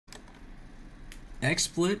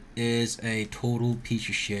XSplit is a total piece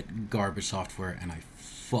of shit garbage software, and I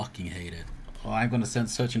fucking hate it. Oh, I'm gonna send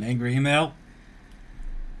such an angry email.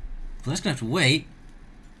 But that's gonna have to wait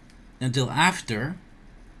until after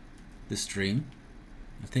the stream.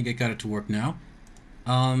 I think I got it to work now.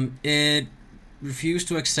 It refused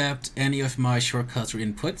to accept any of my shortcuts or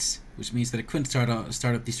inputs, which means that I couldn't start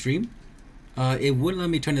up the stream. It wouldn't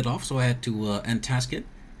let me turn it off, so I had to untask it.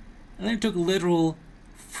 And then it took literal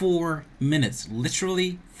 4 minutes,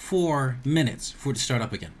 literally 4 minutes for it to start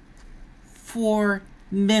up again. 4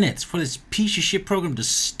 minutes for this piece of shit program to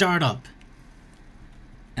start up.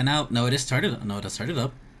 And now, no, it is started. No, it has started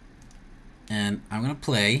up. And I'm gonna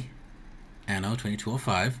play Anno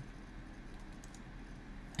 2205.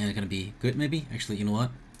 And it's gonna be good, maybe. Actually, you know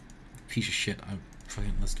what? Piece of shit. I'm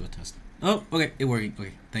fucking. Let's do a test. Oh, okay, it's working.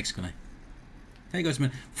 Okay, thanks, good night. There you go,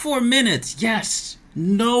 man. 4 minutes. Yes.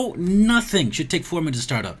 No, nothing should take 4 minutes to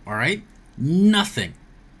start up. All right, nothing.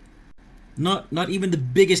 Not even the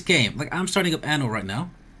biggest game. Like I'm starting up Anno right now.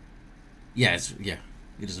 Yeah, it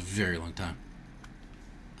is a very long time.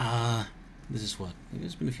 This is what?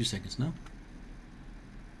 It's been a few seconds now.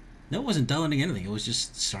 No, it wasn't downloading anything. It was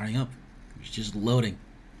just starting up. It was just loading.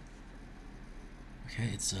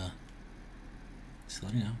 Okay, it's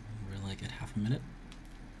loading now. We're like at half a minute.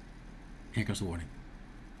 Here comes the warning.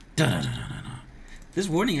 Da-da-da-da-da-da. This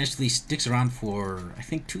warning actually sticks around for, I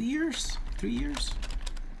think, 2 years? 3 years?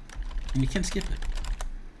 And you can't skip it.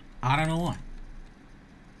 I don't know why.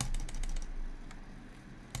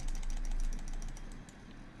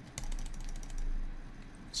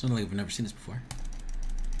 Something like we've never seen this before.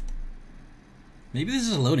 Maybe this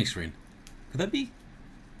is a loading screen. Could that be?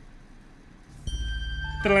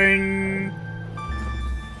 Ding!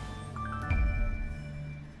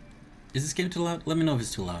 Is this game too loud? Let me know if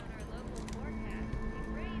it's too loud.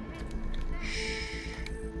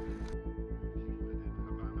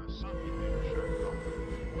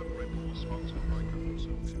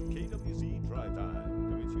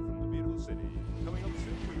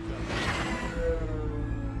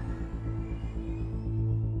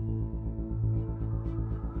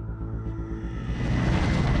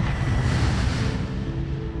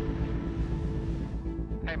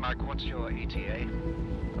 Hey Mark, what's your ETA?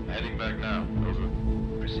 I'm heading back now. Over.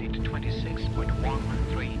 Proceed to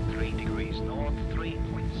 26.133 degrees north,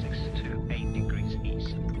 3.628 degrees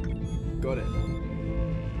east. Got it.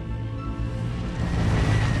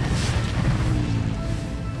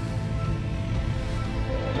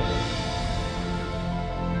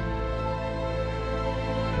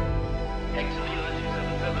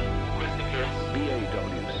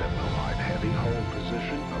 BAW-709, heavy hold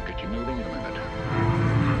position. I'll get you moving in a minute.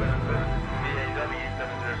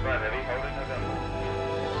 BAW-705, heavy, holding November.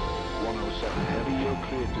 107 heavy, you're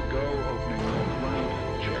cleared to go. Opening north right,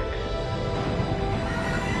 check.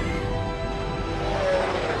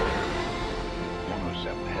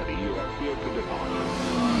 107 heavy, you are cleared for departure.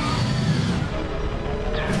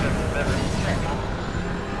 277, check.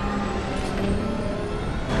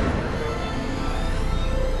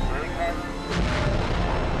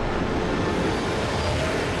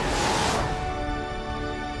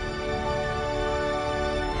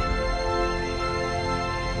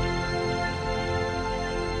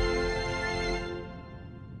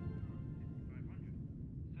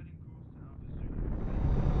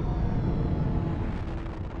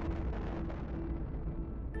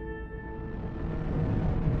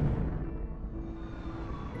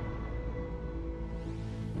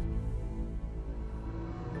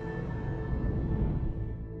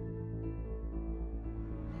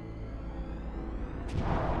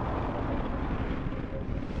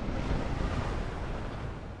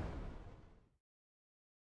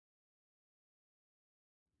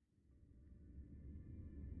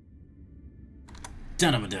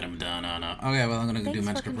 Okay, well, I'm gonna do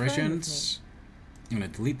manage corporations. I'm gonna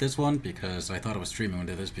delete this one because I thought I was streaming when I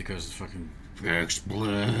did this because it's fucking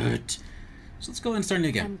XSplit. So let's go and start new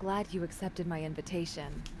again. I'm glad you accepted my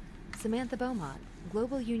invitation. Samantha Beaumont,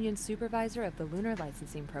 Global Union Supervisor of the Lunar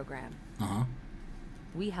Licensing Program. Uh-huh.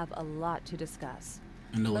 We have a lot to discuss.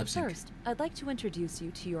 And no But lip sync. first, I'd like to introduce you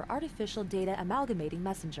to your artificial data amalgamating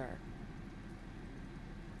messenger.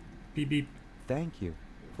 Beep beep. Thank you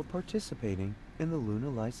for participating in the Lunar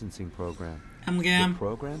Licensing Program. The Amgam.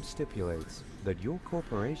 program stipulates that your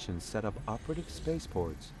corporation set up operative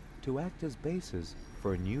spaceports to act as bases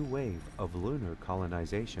for a new wave of lunar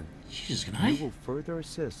colonization. Jesus, can You I? will further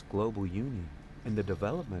assist Global Union in the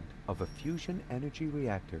development of a fusion energy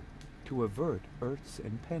reactor to avert Earth's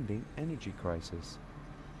impending energy crisis.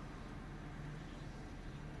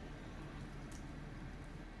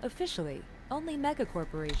 Officially, Only mega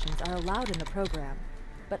corporations are allowed in the program,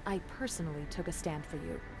 but I personally took a stand for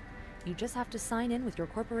you. You just have to sign in with your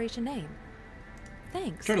corporation name.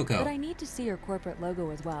 Thanks, Turtleco. but I need to see your corporate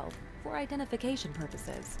logo as well, for identification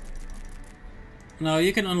purposes. No,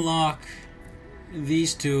 you can unlock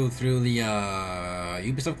these two through the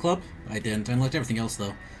Ubisoft Club. I didn't. I unlocked everything else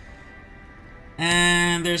though.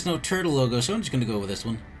 And there's no turtle logo, so I'm just gonna go with this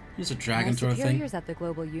one. It's a dragon My sort of thing. superiors at the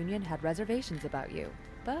Global Union had reservations about you,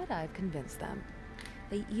 but I've convinced them.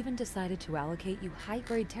 They even decided to allocate you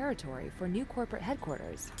high-grade territory for new corporate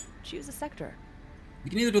headquarters. Choose a sector. You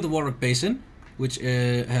can either do the Warwick Basin, which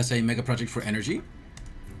has a mega project for energy,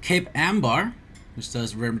 Cape Ambar, which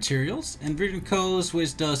does rare materials, and Virgin Coast,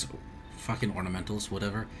 which does fucking ornamentals,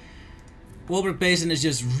 whatever. Warwick Basin is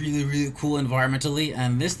just really, really cool environmentally,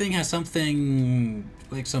 and this thing has something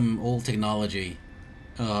like some old technology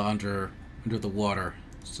under the water.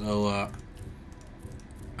 So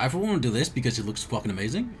I for one want to do this because it looks fucking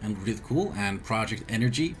amazing and really cool, and Project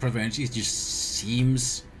Energy just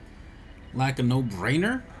seems like a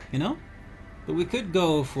no-brainer, you know? But we could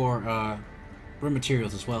go for rare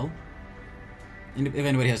materials as well. And if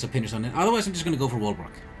anybody has opinions on it. Otherwise, I'm just going to go for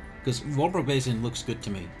Walbrook. Because Walbrook Basin looks good to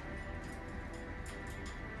me.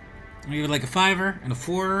 I'll give it like a 5er, and a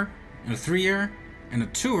 4er, and a 3er, and a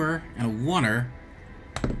 2er, and a 1er.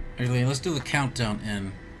 Actually, let's do the countdown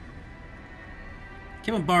in.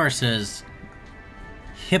 Kevin Barr says,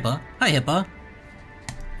 Hippa. Hi, Hippa.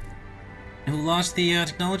 And who lost the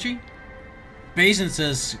technology? Basin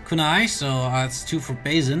says Kunai, so that's 2 for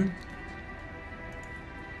Basin.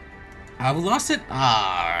 Who lost it?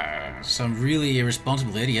 Some really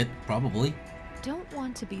irresponsible idiot, probably. Don't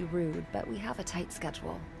want to be rude, but we have a tight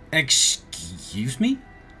schedule. Excuse me?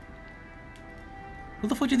 Who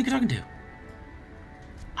the fuck do you think you're talking to?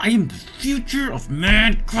 I am the future of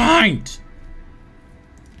mankind!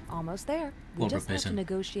 Almost there. We Walbrook just have to Basin.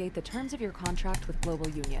 negotiate the terms of your contract with Global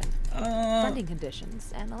Union. Funding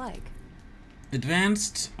conditions, and the like.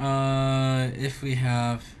 Advanced, if we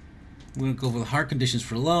have... We're gonna go with hard conditions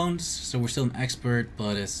for loans, so we're still an expert,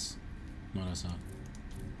 but it's... No, that's not.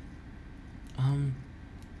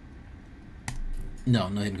 No,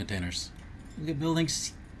 no hidden containers. Look at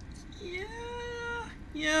buildings.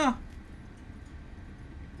 Yeah,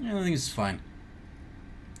 I think it's fine.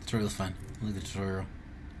 Tutorial's fine. Look at the tutorial.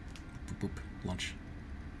 Boop, boop, launch.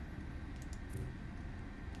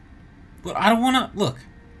 But I don't wanna... Look.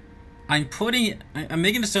 I'm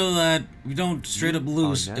making it so that we don't straight up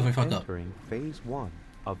lose if I fuck up. Entering phase 1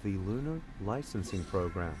 of the Lunar Licensing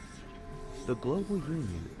Program. The Global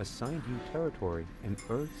Union assigned you territory in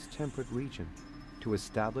Earth's temperate region to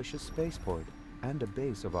establish a spaceport and a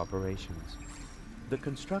base of operations. The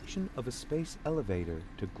construction of a space elevator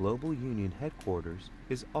to Global Union headquarters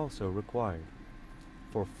is also required.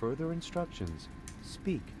 For further instructions,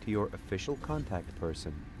 speak to your official contact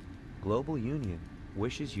person. Global Union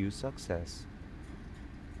wishes you success.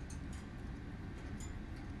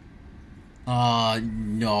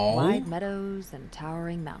 No. Wide meadows and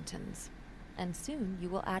towering mountains. And soon you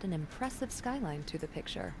will add an impressive skyline to the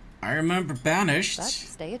picture. I remember Banished. But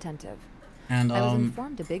stay attentive. And, I was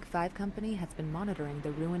informed a Big Five company has been monitoring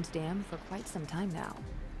the ruined dam for quite some time now.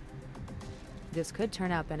 This could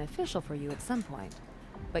turn out beneficial for you at some point,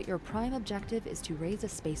 but your prime objective is to raise a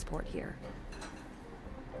spaceport here.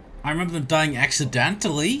 I remember them dying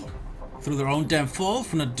accidentally through their own damn fault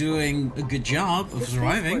for not doing a good job of The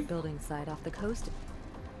surviving. spaceport building site off the coast.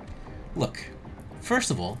 Look,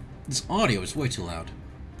 first of all, this audio is way too loud.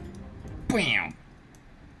 Bam!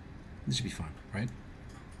 This should be fine, right?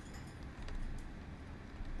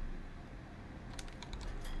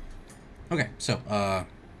 Okay, so,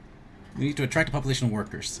 we need to attract a population of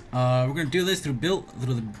workers. We're gonna do this through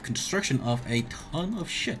the construction of a ton of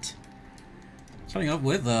shit. Starting off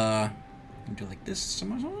with, do like this,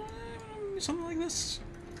 something like this.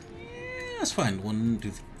 Yeah, that's fine. 1,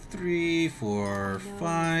 2, 3, 4,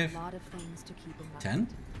 5, A lot of things to keep in mind. 10.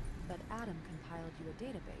 But Adam compiled you a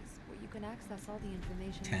database where you can access all the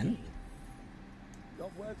information 10? you need.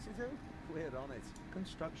 Got work to do? We're on it.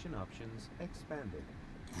 Construction options expanded.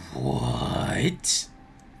 What?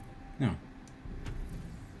 No.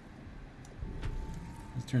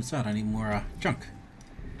 As it turns out, I need more junk.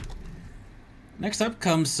 Next up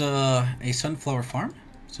comes a sunflower farm.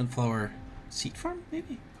 Sunflower seed farm,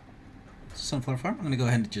 maybe? Sunflower farm. I'm gonna go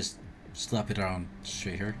ahead and just slap it around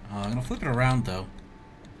straight here. I'm gonna flip it around though,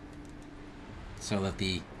 so that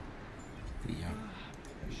it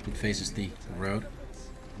faces the road.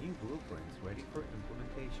 New blueprints ready for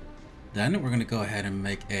implementation. Then we're gonna go ahead and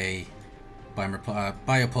make a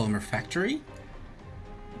biopolymer factory.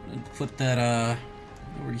 And put that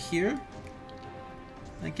over here.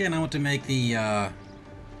 Again, I want to make the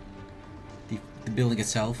building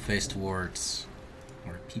itself face towards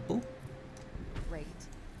our people. Great.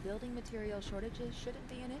 Building material shortages shouldn't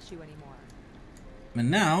be an issue anymore. And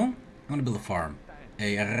now, I'm gonna build a farm.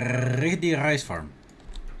 A ready rice farm.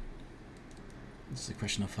 It's a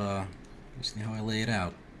question of basically how I lay it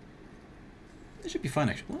out. It should be fine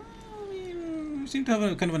actually. Well, I mean, we seem to have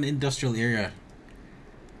a kind of an industrial area.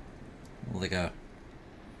 Like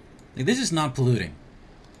this is not polluting.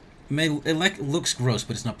 It looks gross,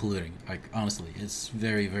 but it's not polluting. Like honestly, it's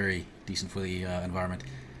very, very decent for the environment.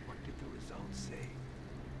 What did the results say?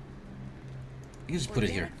 You can just put it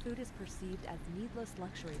here. Organic food is perceived as needless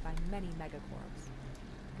luxury by many megacorps.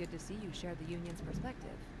 Good to see you share the union's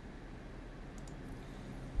perspective.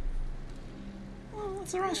 Well,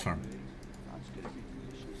 it's a rice farm. That's gonna be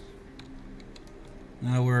delicious.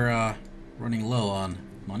 Now we're running low on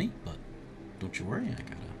money, but don't you worry, I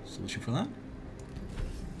got a solution for that.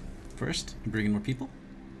 First, bring in more people.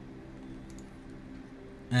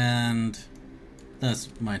 And that's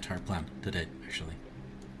my entire plan to date, actually.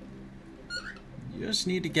 You just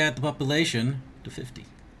need to get the population to 50.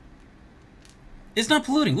 It's not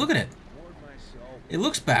polluting, look at it! It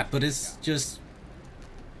looks bad, but it's just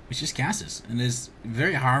gases, and it's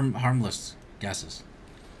very harmless gases.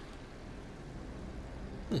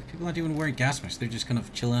 Look, people aren't even wearing gas masks, they're just kind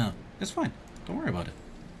of chilling out. It's fine, don't worry about it.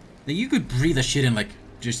 Now, you could breathe that shit in, like,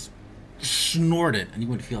 just snort it, and you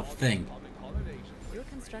wouldn't feel a thing. Your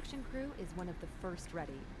construction crew is one of the first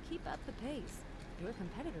ready. Keep up the pace. Your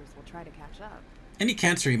competitors will try to catch up. Any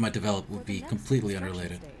cancer you might develop For would the be next completely construction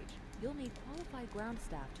unrelated. Stage, you'll need qualified ground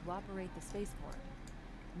staff to operate the spaceport.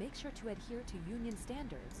 Make sure to adhere to union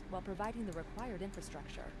standards while providing the required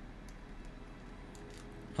infrastructure.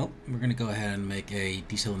 Oh, we're gonna go ahead and make a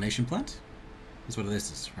desalination plant. That's what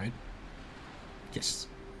this is, right? Yes.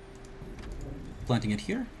 Planting it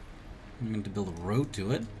here. I'm going to build a road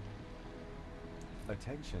to it.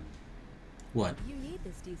 Attention. What? You need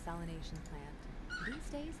this desalination plant.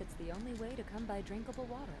 These days, it's the only way to come by drinkable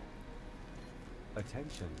water.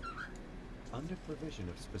 Attention. Under provision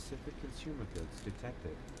of specific consumer goods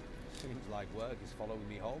detected. Seems like work is following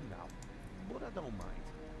me home now, but I don't mind.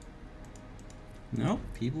 No,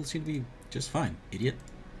 people seem to be just fine. Idiot.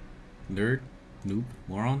 Nerd. Noob.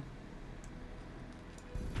 Moron.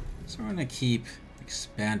 So we're gonna keep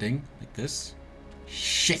expanding like this.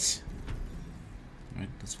 Shit! Alright,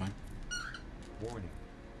 that's fine. Warning.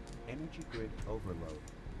 Energy grid overload.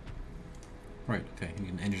 Right, okay, I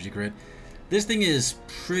need an energy grid. This thing is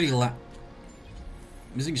pretty loud.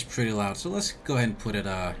 This thing is pretty loud, so let's go ahead and put it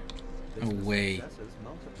Business away successes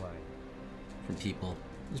multiplying. from people.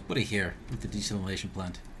 Let's put it here with the desalination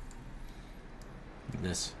plant. Like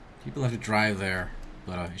this. People have to drive there,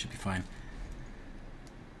 but it should be fine.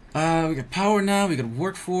 We got power now, we got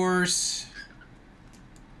workforce.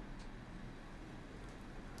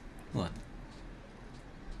 What?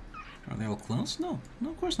 Are they all clones? No,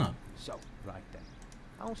 of course not. So, right then.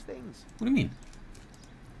 How's things? What do you mean?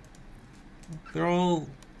 They're all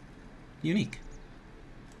unique.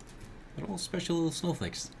 They're all special little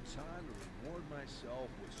snowflakes. Time to reward myself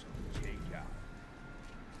with some takeout.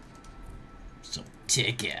 So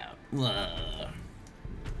take out.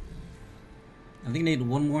 I think I need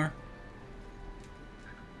one more.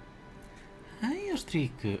 Hi,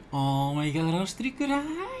 Ostriker. Oh my god, Ostriker,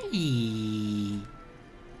 hi.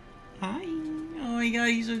 Hi. Oh my god,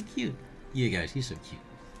 he's so cute. Yeah, guys, he's so cute.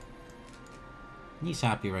 He's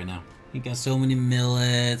happy right now. He got so many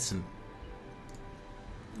millets and...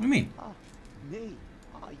 What do you mean? Oh, me?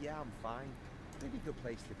 Oh, yeah, I'm fine. Pretty good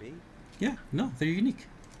place to be. Yeah, no, they're unique.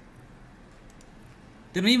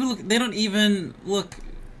 They don't even look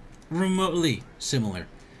remotely similar.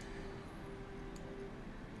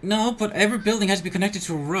 No, but every building has to be connected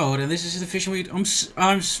to a road, and this is an efficient way.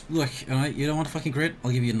 Look, alright, you don't want a fucking grid?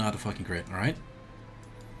 I'll give you a not a fucking grid, alright?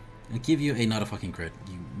 I'll give you a not a fucking grid,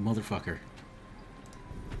 you motherfucker.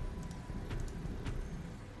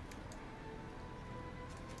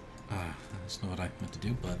 That's not what I meant to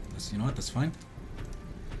do, but you know what, that's fine. Did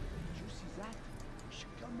you see that? We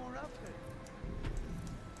should come more often.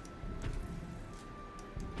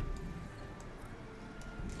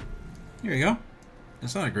 Here we go.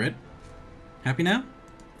 That's not a grid. Happy now?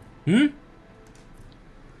 Hmm?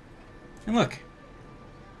 And look.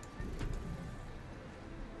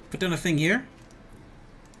 Put down a thing here.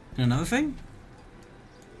 And another thing.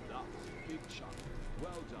 Big shot.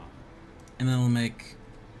 Well done. And then we'll make...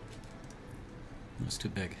 No, it's too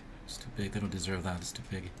big. It's too big. They don't deserve that. It's too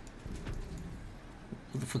big.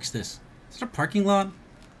 What the fuck's this? Is that a parking lot?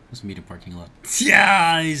 That's a medium parking lot.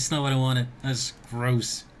 Yeah! It's not what I wanted. That's gross.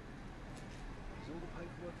 Is all the pipe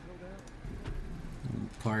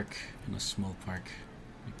park and a small park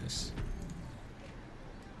like this.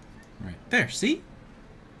 Right there, see?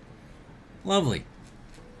 Lovely.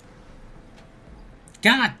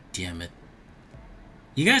 God damn it.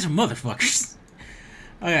 You guys are motherfuckers.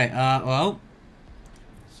 Okay, well.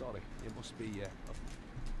 Sorry, it must be,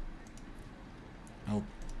 Oh.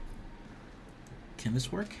 Can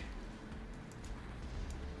this work?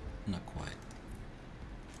 Not quite.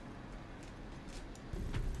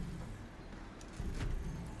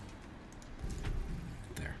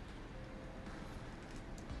 There.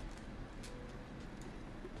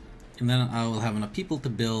 And then I will have enough people to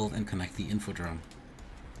build and connect the infodrome.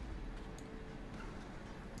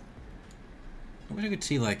 I wish I could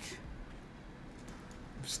see like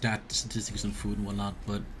statistics on food and whatnot,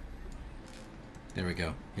 but there we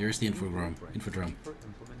go. Here's the infodrome. For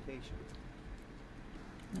implementation.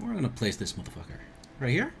 And we're gonna place this motherfucker right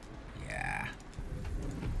here. Yeah.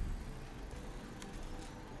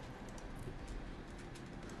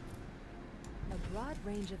 A broad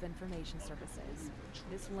range of information services.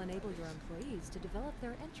 This will enable your employees to develop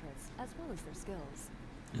their interests as well as their skills.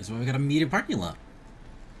 That's why we got a media parking lot.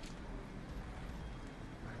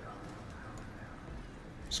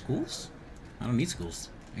 Schools? I don't need schools.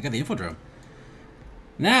 I got the infodrome.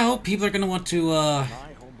 Now people are gonna want to my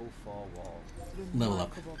humble four wall. level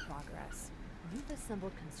up. Remarkable progress. You've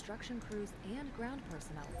assembled construction crews and ground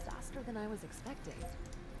personnel faster than I was expecting.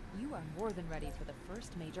 You are more than ready for the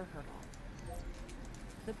first major hurdle.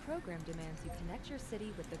 The program demands you connect your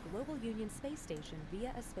city with the Global Union Space Station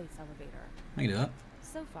via a space elevator. I can do that.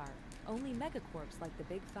 So far, only megacorps like the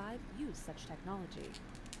Big Five use such technology.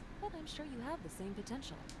 But I'm sure you have the same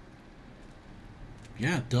potential.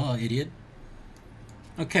 Yeah, duh, idiot.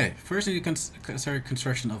 Okay, first we need to start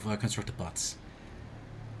construction of constructed bots.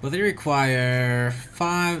 But they require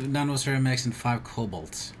 5 nanoceramics and 5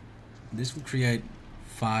 cobalt. This will create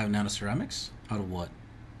 5 nanoceramics out of what?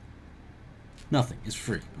 Nothing. It's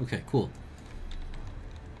free. Okay, cool.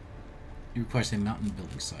 It requires a mountain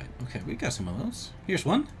building site. Okay, we got some of those. Here's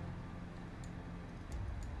one.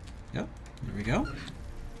 Yep, there we go.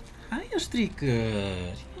 Hi,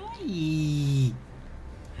 Streaker. Hi.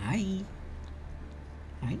 Hi.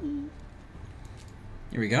 Hi.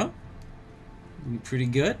 Here we go. Pretty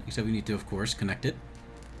good, except we need to, of course, connect it.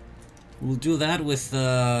 We'll do that with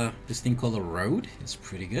this thing called a road. It's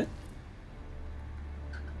pretty good.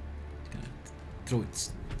 Gonna throw it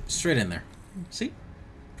straight in there. See?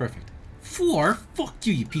 Perfect. 4? Fuck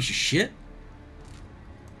you, you piece of shit.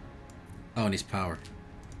 Oh, it needs power.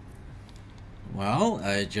 Well,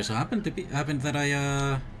 it just happened that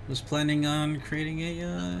I was planning on creating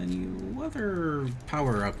a new other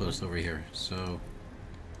power outpost over here, so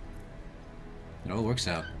it all works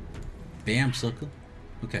out. Bam, Silco.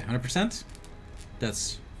 Okay, 100%.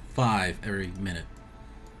 That's 5 every minute.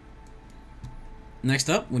 Next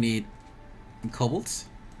up, we need cobalt. It's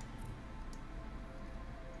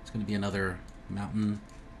going to be another mountain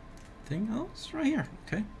thing. Oh, it's right here.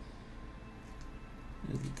 Okay.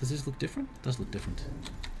 Does this look different? It does look different.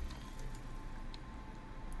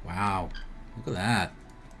 Wow. Look at that.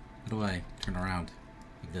 How do I turn around?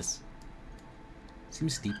 Like this.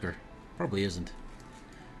 Seems steeper. Probably isn't.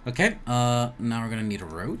 Okay, now we're gonna need a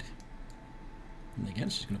road. And again,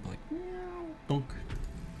 it's just gonna be like donk.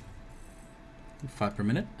 5 per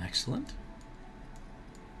minute. Excellent.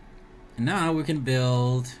 And now we can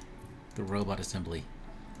build the robot assembly.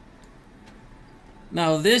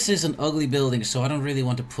 Now this is an ugly building, so I don't really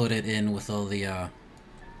want to put it in with all the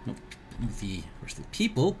with the rest of the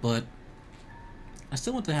people, but I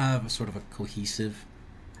still want to have a sort of a cohesive.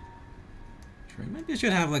 Maybe I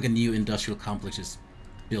should have like a new industrial complex just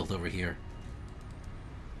built over here.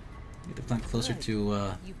 Get the plant closer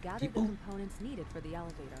to You've gathered people. the components needed for the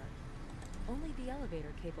elevator. Only the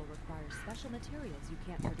elevator cable requires special materials you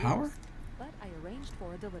can't More produce. power? But I arranged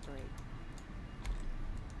for a delivery.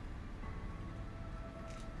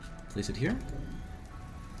 Place it here.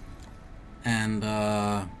 And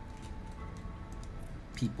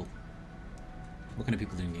people. What kind of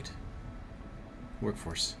people do you need?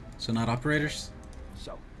 Workforce. So not operators?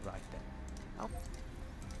 So, right then. I'll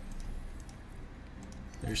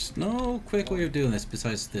There's no quick way of doing this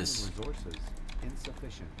besides this. Resources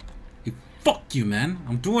insufficient. Hey, fuck you, man.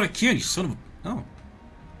 I'm doing what I can, you son of a... Oh.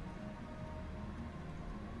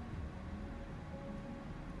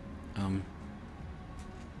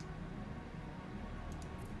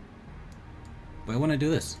 Why wouldn't I do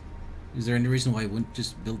this? Is there any reason why I wouldn't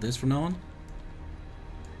just build this from now on?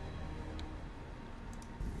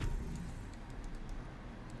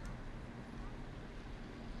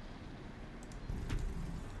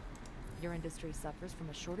 Your industry suffers from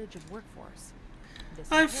a shortage of workforce. This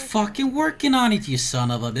I'm is fucking working on it, you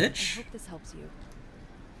son of a I bitch. hope this helps you.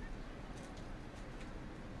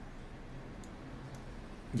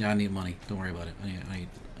 Yeah, I need money. Don't worry about it. I need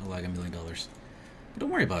like $1 million. But don't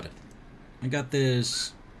worry about it. I got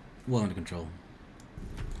this well under control.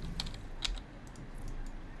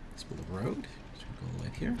 Let's build a road. Just go all the way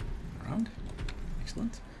up here. Around.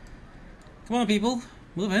 Excellent. Come on, people.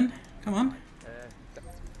 Move in. Come on.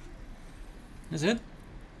 That's it.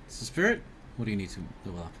 It's the spirit. What do you need to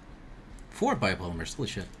level up? 4 biopolymers. Holy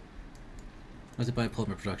shit. What's the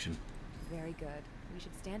biopolymer production? Very good. We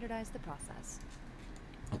should standardize the process.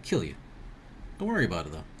 I'll kill you. Don't worry about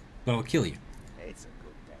it, though. But I'll kill you. It's a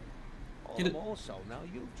good day. All You the did- more so now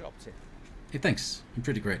you've dropped it. Hey, thanks. I'm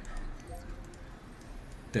pretty great.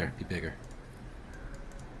 There, be bigger.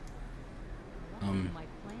 My plants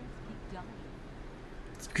keep dying.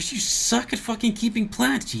 It's because you suck at fucking keeping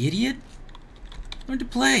plants, you idiot. Learn to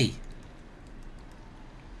play.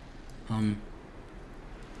 I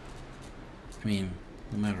mean,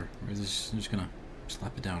 no matter. I'm just gonna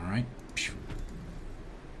slap it down, right? Phew.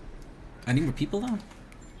 I need more people, though.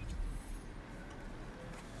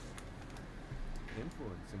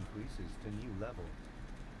 Influence increases to new level.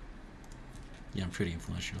 Yeah, I'm pretty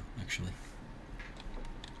influential, actually.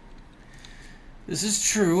 This is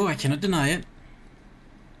true. I cannot deny it.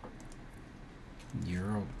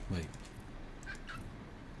 Euro. Wait.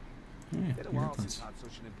 Oh, yeah, Been a while Europlans. since I had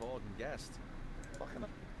such an important guest. What can I...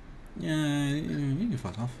 Yeah, you can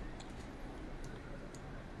fuck off.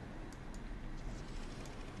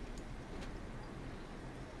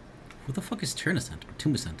 What the fuck is turnacent or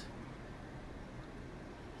tumescent?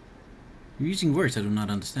 You're using words I do not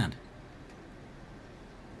understand.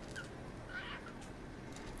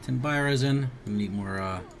 10 bioresin. We need more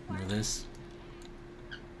of this.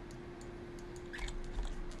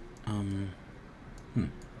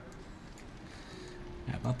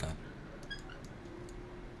 Yeah, about that.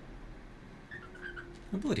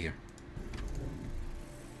 Ability here.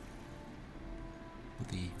 But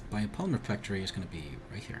the biopolymer factory is going to be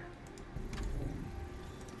right here.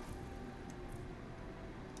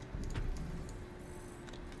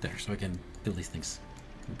 There, so I can build these things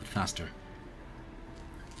a little bit faster.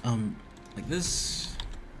 Like this.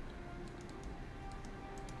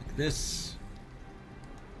 Like this.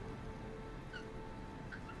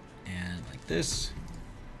 And like this.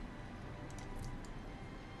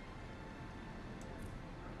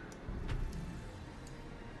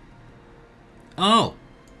 Oh!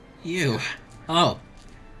 You. Oh.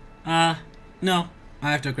 No.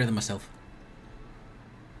 I have to upgrade them myself.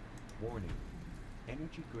 Warning.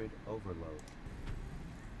 Energy grid overload.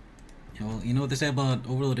 Yeah, well, you know what they say about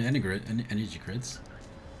overloaded energy grids?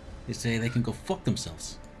 They say they can go fuck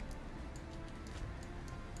themselves.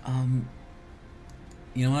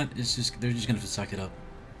 You know what? It's just they're just gonna have to suck it up.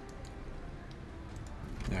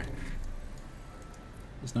 There.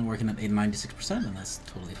 It's not working at 96%, and that's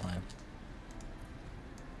totally fine.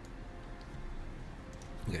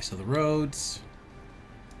 Okay, so the roads.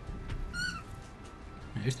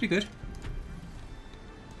 Yeah, it's pretty good.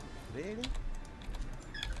 Really?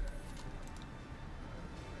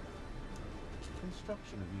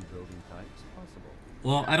 Construction of new building types possible.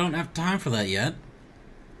 Well, I don't have time for that yet.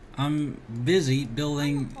 I'm busy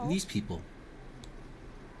building these people.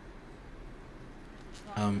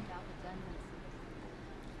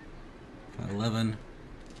 511.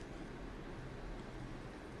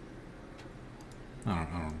 I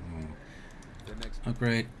don't know. The next...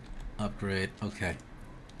 Upgrade. Okay.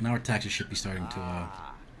 Now our taxes should be starting to,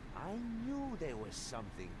 Ah, I knew there was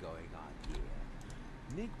something going on here.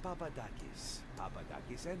 Nick Papadakis,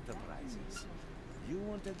 Papadakis Enterprises. You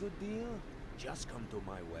want a good deal? Just come to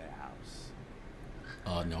my warehouse.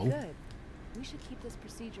 no. Good. We should keep this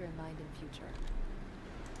procedure in mind in future.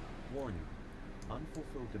 Warning.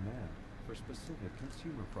 Unfulfilled demand for specific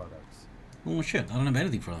consumer products. Oh shit, I don't have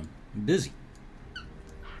anything for them. I'm busy.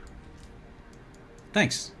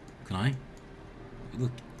 Thanks. Can I?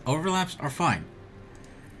 Look, overlaps are fine.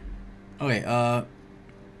 Okay,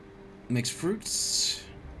 makes fruits.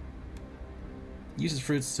 Uses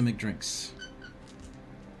fruits to make drinks.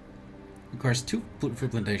 Requires 2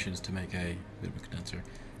 fruit plantations to make a bit of a condenser.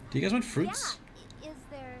 Do you guys want fruits? Yeah. Is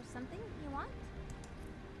there something you want?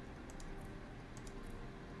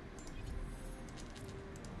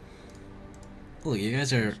 Look, you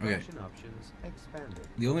guys are okay. Construction options expanded.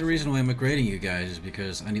 The only reason why I'm upgrading you guys is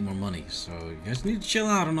because I need more money. So you guys need to chill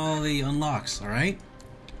out on all the unlocks, alright?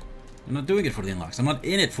 I'm not doing it for the unlocks. I'm not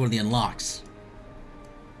in it for the unlocks.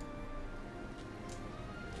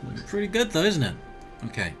 Looking pretty good though, isn't it?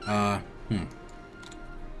 Okay, I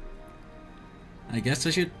guess I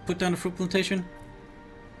should put down a fruit plantation.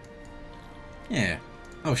 Yeah.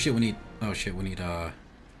 Oh shit, we need the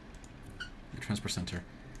transport center.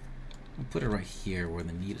 I'll put it right here where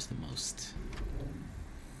the need is the most.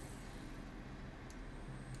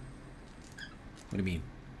 What do you mean?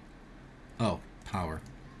 Oh, power.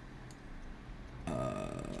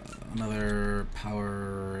 Another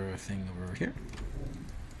power thing over here.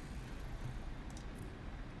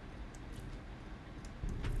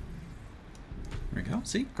 There we go.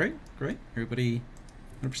 See? Great, great. Everybody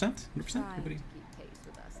 100%? 100%? Trying Everybody. to keep pace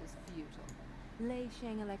with us is futile. Lei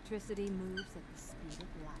Shang electricity moves at the speed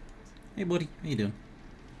of light. Hey buddy, how you doing?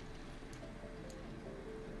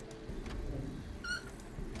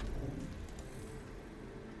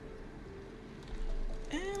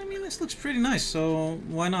 And I mean, this looks pretty nice, so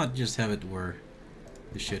why not just have it where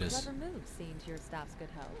the shit is? Clever move, seeing to your staff's good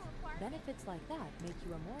health. Benefits like that make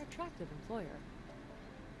you a more attractive employer.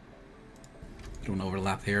 Don't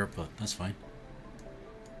overlap here, but that's fine.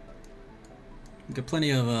 We got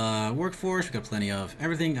plenty of workforce, we got plenty of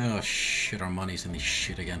everything. Oh shit, our money's in this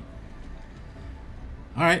shit again.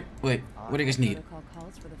 Alright, wait, what do you guys need? Protocol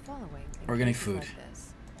calls for the following in Organic cases food. like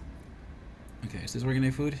this. Okay, is this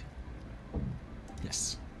organic food?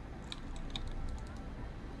 Yes.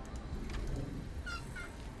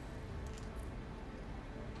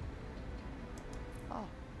 Ah,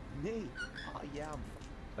 nay, I am.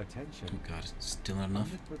 Attention. Oh god, still not enough.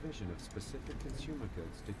 Provision of specific consumer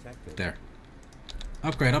goods detected. There.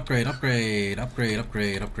 Upgrade, upgrade, upgrade, upgrade,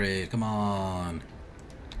 upgrade, upgrade. Come on.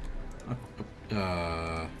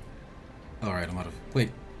 Alright, I'm out of. Wait,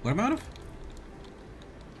 what am I out of?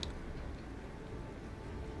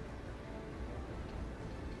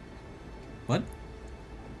 What?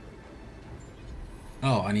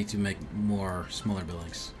 Oh, I need to make more smaller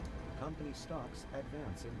buildings. Company stocks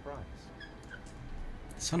advance in price.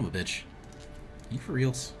 Son of a bitch. You for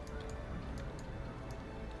reals?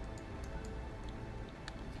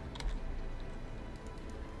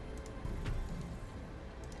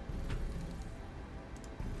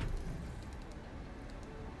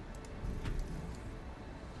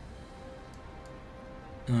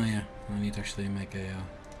 Oh yeah, I need to actually make a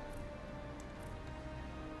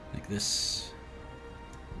like this.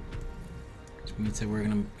 So we need to, we're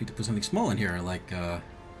gonna need to put something small in here, like a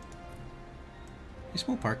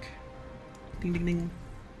small park. Ding ding ding.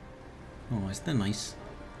 Oh, isn't that nice?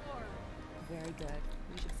 Very good.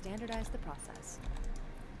 We should standardize the process.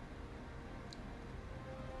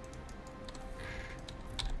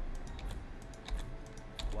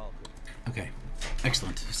 Welcome. Okay,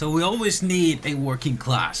 excellent. So we always need a working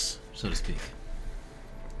class, so to speak.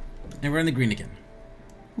 And we're in the green again.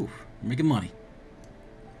 Whew, we're making money.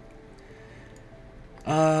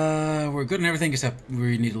 We're good and everything except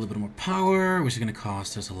we need a little bit more power, which is going to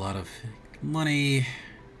cost us a lot of money.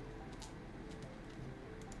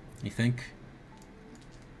 You think?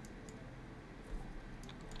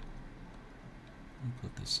 I'll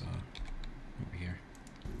put this over here.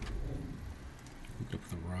 Hook it up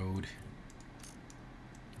with the road.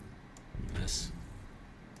 And this.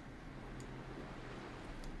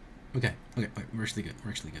 Okay, okay, wait, we're actually good.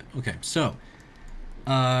 We're actually good. Okay, so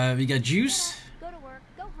we got juice. Go to work,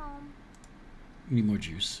 go home. We need more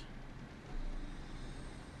juice.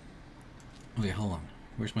 Okay, hold on.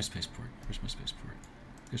 Where's my spaceport? Where's my spaceport?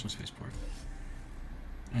 Here's my spaceport.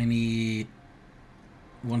 I need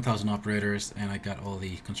 1,000 operators, and I got all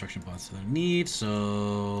the construction bots that I need,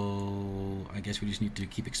 so I guess we just need to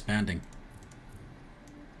keep expanding.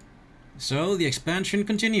 So the expansion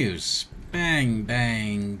continues. Bang,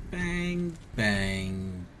 bang, bang,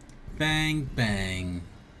 bang, bang, bang.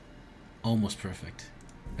 Almost perfect.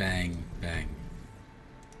 Bang, bang.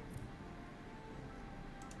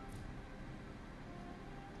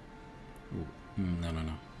 Ooh, no, no,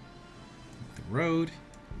 no. Make the road.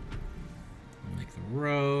 I'll make the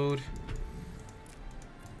road.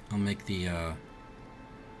 I'll make the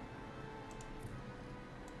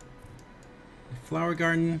flower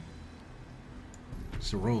garden.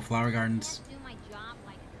 Just a row of flower gardens. Do my job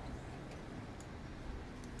like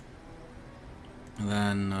And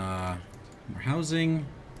then more housing.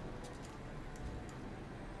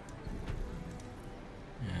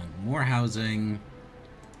 And more housing.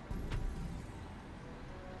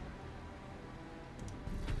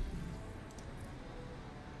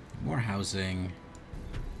 More housing.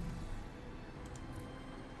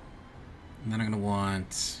 And then I'm gonna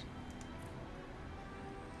want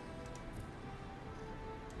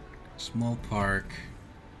a small park,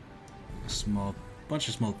 a small bunch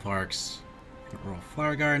of small parks, a row of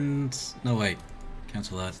flower gardens. No wait,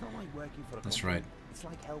 cancel that. It's not like working for a That's company. right. It's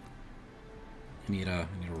like help. I need a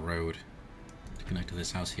road to connect to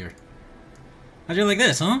this house here. How'd you like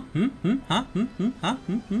this, huh? Huh? Huh? Huh?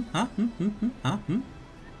 Huh?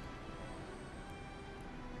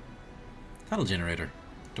 Title generator.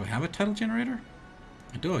 Do I have a title generator?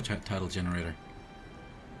 I do have a title generator.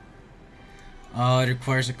 Oh, it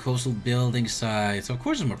requires a coastal building site, so of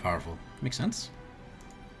course it's more powerful. Makes sense.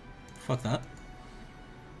 Fuck that.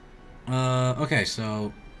 Okay,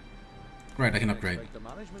 so... Right, I can upgrade. Expect the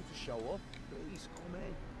management to show up. Please come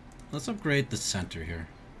in. Let's upgrade the center here.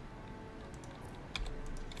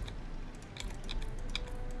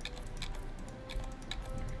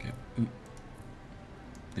 There we go.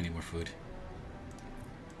 They need more food.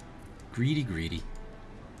 Greedy, greedy.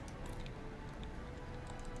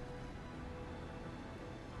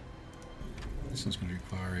 This one's going to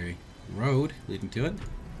require a road leading to it.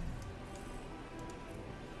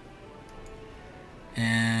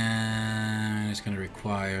 And it's going to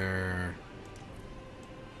require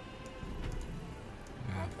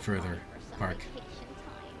further park.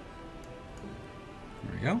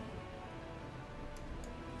 There we go.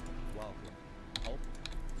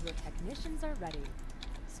 Your technicians are ready.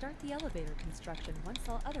 Start the elevator construction once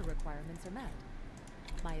all other requirements are met.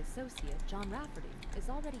 My associate, John Rafferty, is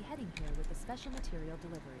already heading here with the special material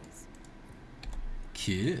deliveries.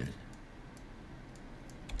 Kid.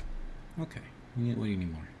 Okay. What do you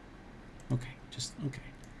need more? Okay. Just okay.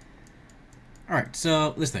 Alright,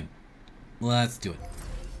 so this thing. Let's do it.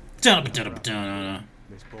 Da-da-da-da-da.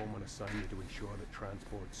 Miss Bowman assigned you to ensure the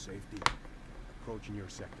transport safety. Approaching your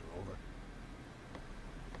sector, over.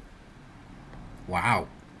 Wow.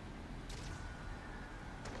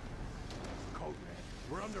 Code red.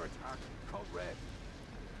 We're under attack. Code red.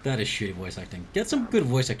 That is shitty voice acting. Get some good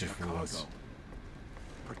voice actors for once. Chicago.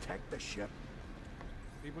 Protect the ship.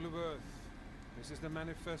 People of Earth, this is the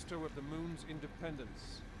manifesto of the Moon's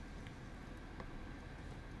independence.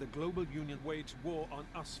 The global union waged war on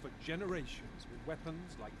us for generations with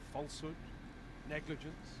weapons like falsehood,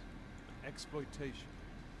 negligence, and exploitation.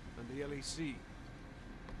 And the LEC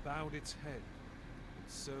bowed its head in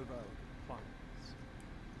servile compliance.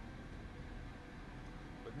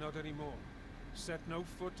 But not anymore. Set no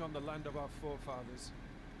foot on the land of our forefathers.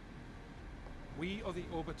 We are the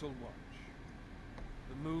orbital watch.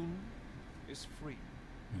 The moon is free.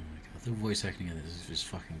 Oh my god, the voice acting in this is just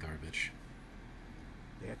fucking garbage.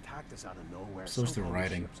 They attacked us out of nowhere. So is the sunk all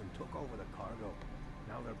writing. ships and took over the cargo.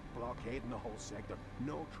 Now they're blockading the whole sector.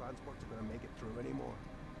 No transports are going to make it through anymore.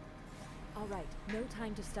 All right, no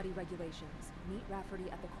time to study regulations. Meet Rafferty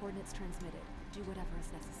at the coordinates transmitted. Do whatever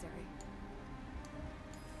is necessary.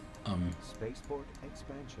 Spaceport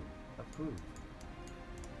expansion approved.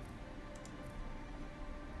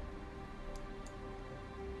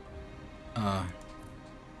 I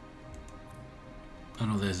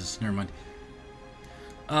know this is. Never mind.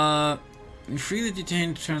 Freely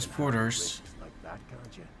detained transporters. Risks like that,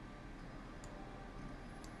 can't you?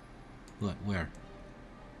 What? Where?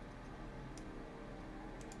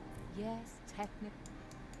 Yes,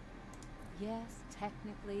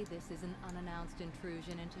 technically this is an unannounced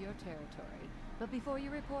intrusion into your territory. But before you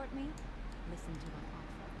report me, listen to my offer.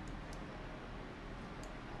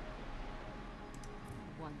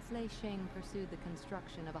 Once Lei Sheng pursued the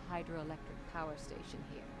construction of a hydroelectric power station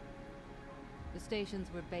here. The stations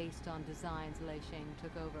were based on designs Lei Sheng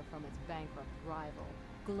took over from its bankrupt rival,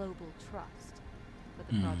 Global Trust. But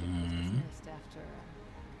the project was dismissed after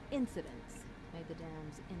incidents made the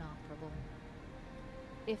dams inoperable.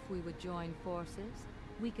 If we would join forces,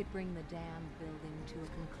 we could bring the dam building to a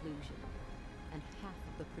conclusion, and half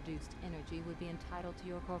of the produced energy would be entitled to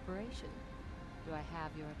your corporation. Do I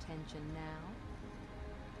have your attention now?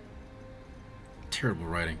 Terrible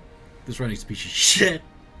writing. This writing's a piece of shit.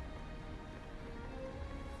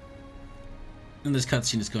 And this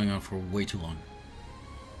cutscene is going on for way too long.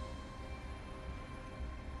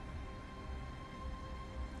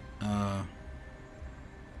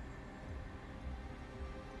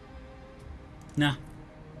 Nah.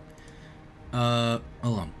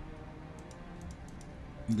 Hold on.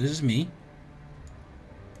 This is me.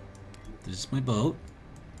 This is my boat.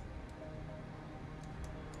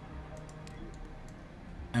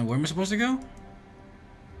 And where am I supposed to go?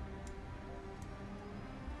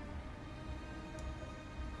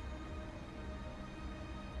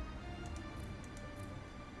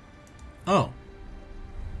 Oh.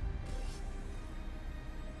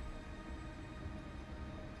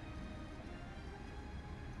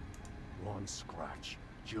 One scratch.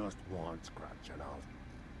 Just one scratch, and I'll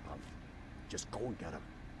just go and get him.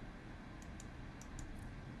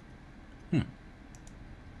 I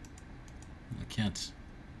can't.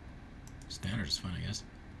 Standard is fine, I guess.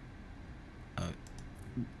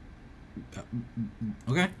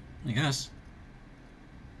 Okay, I guess.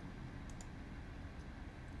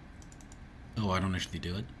 Oh, I don't actually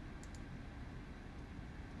do it.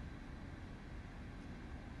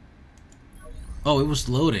 Oh, it was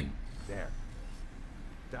loading. There.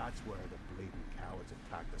 That's where the bleeding cowards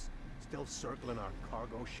attacked us. Still circling our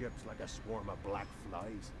cargo ships like a swarm of black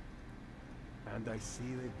flies. And I see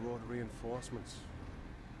they brought reinforcements.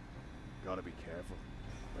 Gotta be careful.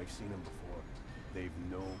 I've seen them before. They've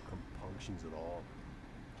no compunctions at all.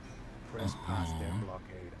 Press past their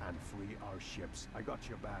blockade and free our ships. I got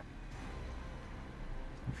your back.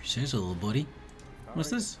 If you say so, little buddy. What's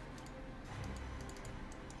this?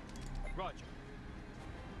 Roger.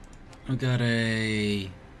 I got a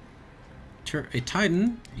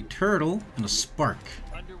Titan, a turtle, and a spark.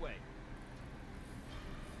 Underway.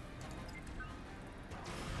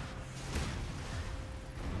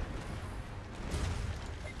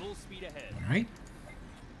 Full speed ahead. All right.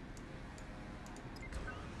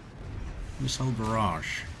 Missile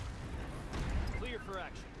barrage. Clear for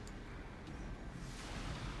action.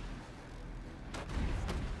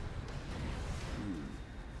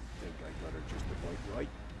 Think I got her just about right.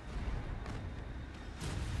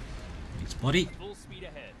 Thanks, buddy. Full speed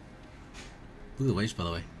ahead. Look at the waves, by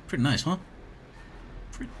the way. Pretty nice, huh?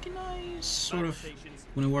 Pretty nice, sort of,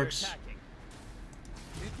 when it works.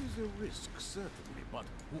 It is a risk, certainly, but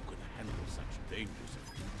who could handle such dangers?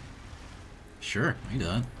 Sure, I do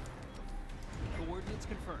that. Coordinates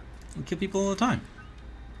confirmed. I kill people all the time.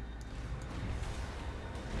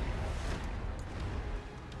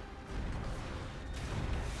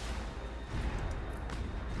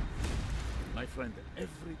 My friend,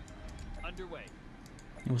 every... Underway.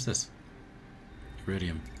 Hey, what's this?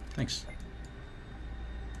 Iridium. Thanks.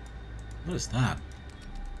 What is that?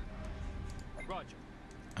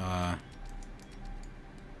 Roger.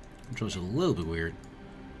 Which was a little bit weird.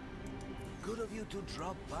 Good of you to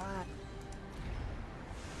drop by.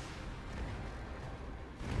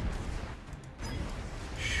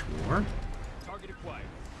 Sure. Target acquired.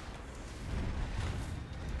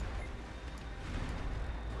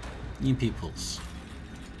 EMP pulse.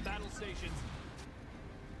 Battle stations.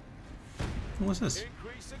 What's this?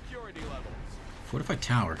 Increase security levels. Fortified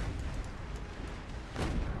tower.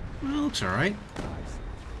 Well, looks alright.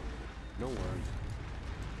 No worries.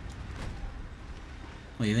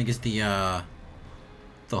 What, you think it's the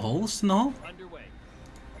holes in the hull? Underway.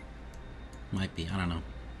 Might be, I don't know.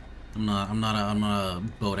 I'm not a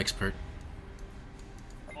boat expert.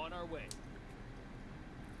 On our way.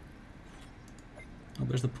 Oh,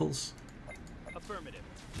 there's the pulse. Affirmative.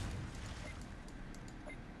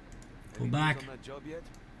 Pull back. On that job yet?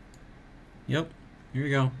 Yep. Here we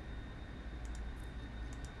go.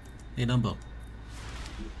 Hey, Dumbo.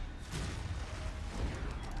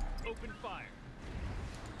 Open fire.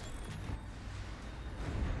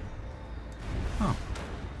 Oh.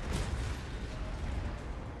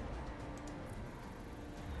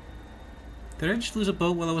 Did I just lose a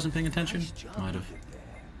boat while I wasn't paying attention? Nice job Might have. you did there.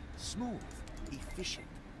 Smooth, efficient.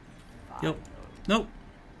 Yep. Nope.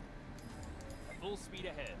 Full speed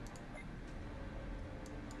ahead.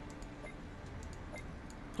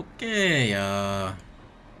 Okay,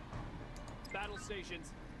 Battle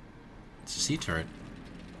stations. it's a sea turret.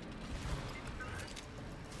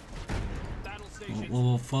 Battle stations.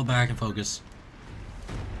 We'll fall back and focus.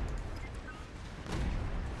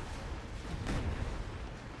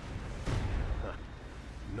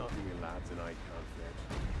 Nothing you lads and I can't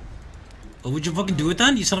fix. Oh, would you fucking do it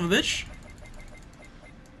then, you son of a bitch?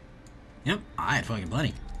 Yep, I had fucking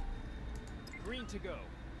plenty. Green to go.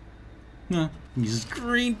 No, he's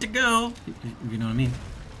green to go. If you know what I mean.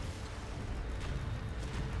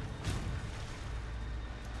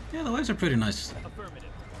 Yeah, the waves are pretty nice. Affirmative.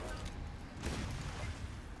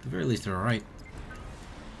 At the very least, they're alright.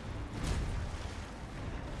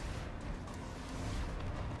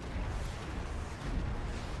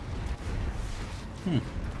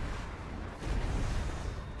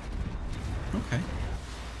 Okay.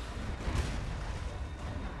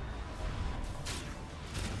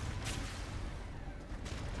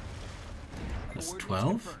 That's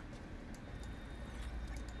 12?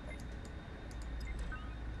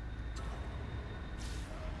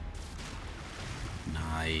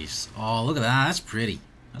 Nice. Oh, look at that. That's pretty.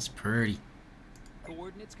 That's pretty.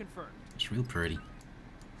 Coordinates confirmed. It's real pretty.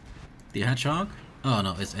 The hedgehog? Oh,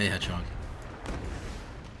 no, it's a hedgehog.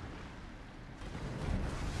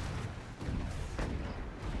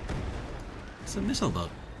 It's a missile boat.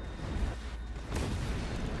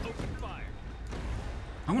 Open fire.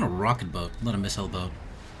 I want a rocket boat, not a missile boat.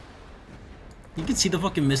 You can see the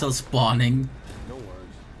fucking missile spawning. No worries.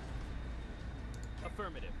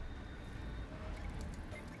 Affirmative.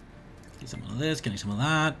 Get some of this, getting some of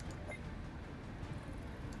that.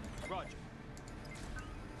 Roger.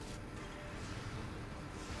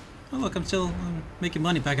 look, I'm still making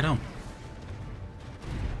money back at home.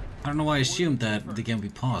 I don't know why I assumed that the game would be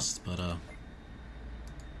paused, but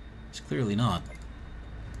it's clearly not.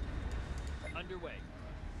 Underway.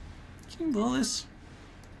 Can you blow this?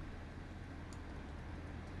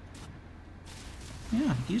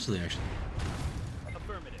 Yeah, easily actually.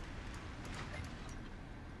 Affirmative.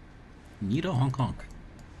 Neato Hong Kong.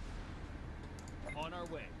 On our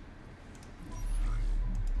way.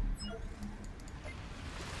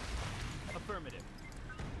 Affirmative.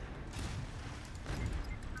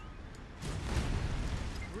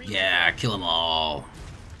 Yeah, kill them all.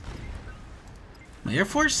 My Air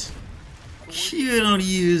Force? You don't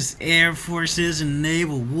use Air Forces in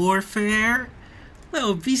naval warfare? That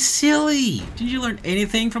would be silly. Did you learn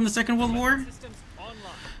anything from the Second World War?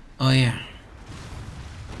 Oh yeah.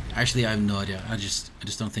 Actually, I have no idea. I just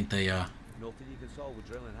don't think they Nothing you can solve with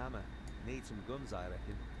drill and hammer. Need some guns, I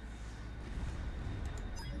reckon.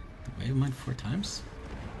 Wave mine 4 times?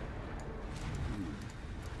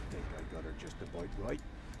 Think I got her just about right.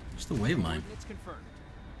 Just the wave mine. It's confirmed.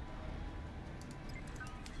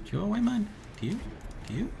 Do you have a wave mine? Do you?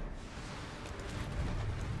 Do you?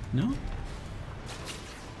 No?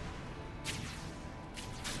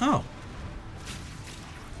 Oh.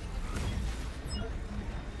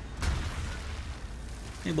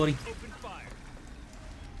 Hey, buddy. Open fire.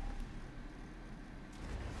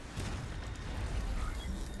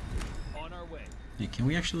 On our way. Hey, can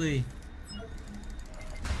we actually...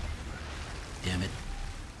 Damn it.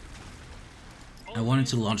 I wanted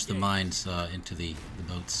to launch the mines into the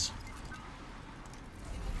boats.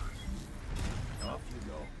 Off you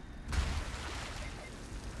go.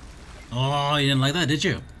 Oh, you didn't like that, did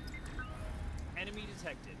you? Enemy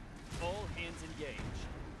detected. All hands engaged.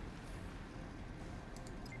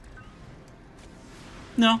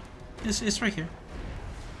 No, it's right here.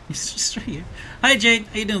 It's just right here. Hi, Jade.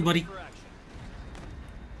 How you doing, buddy? For action.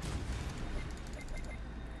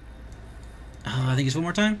 I think it's one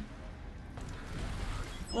more time.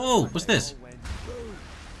 Oh, what's this? Nice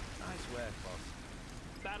work,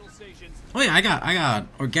 boss. Battle stations. Oh yeah, I got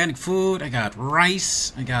organic food. I got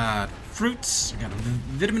rice. I got fruits. I got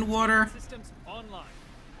vitamin water. Systems online.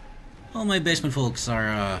 All my basement folks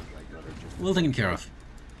are well taken care of.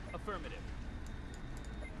 Affirmative.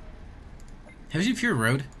 Have you seen Fury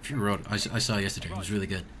Road? Fury Road. I saw it yesterday. It was really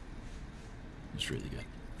good. It's really good.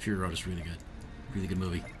 Fury Road is really good. Really good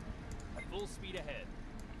movie. Full speed ahead.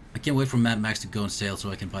 I can't wait for Mad Max to go on sale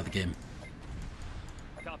so I can buy the game.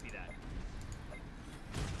 Copy that.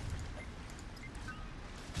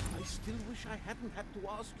 I still wish I hadn't had to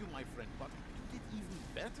ask you, my friend, but you did even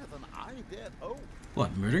better than I did. Oh.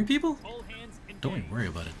 What, murdering people? All hands engaged. Don't worry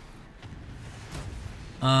about it.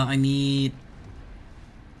 I need...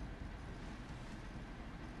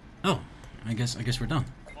 Oh, I guess we're done.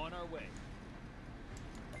 On our way.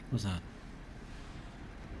 What was that?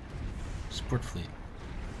 Support fleet.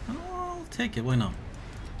 Oh, I'll take it. Why not?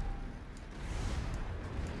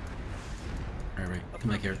 Alright,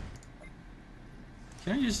 come back here.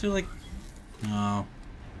 Can I just do like... No.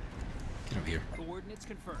 Get over here. Coordinates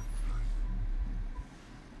confirmed.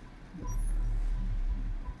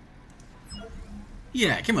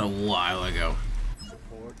 Yeah, it came out a while ago.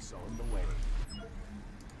 Support's on the way.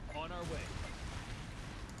 On our way.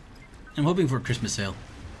 I'm hoping for a Christmas sale.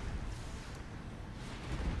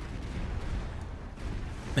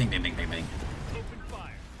 Bang, bang, bang, bang, bang. Open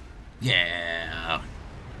fire. Yeah.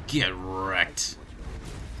 Get wrecked.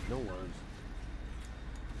 No worries.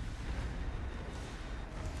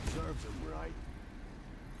 Serves him right.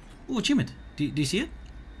 Ooh, achievement. Do you see it?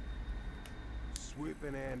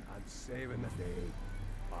 Swooping in and saving the day.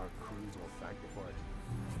 Our crews will thank you for it.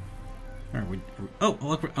 Alright,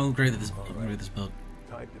 I'll upgrade this boat.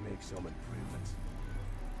 Time to make some improvements.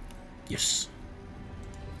 Yes.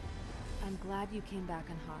 I'm glad you came back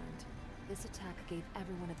unharmed. This attack gave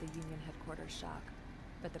everyone at the Union headquarters shock.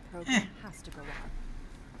 But the program has to go on.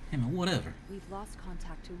 Hey man, whatever. We've lost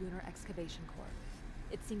contact to Lunar Excavation Corps.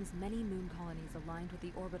 It seems many moon colonies aligned with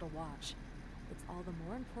the Orbital Watch. It's all the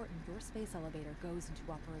more important your space elevator goes into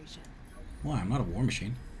operation. Why? I'm not a war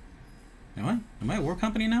machine. Am I? Am I a war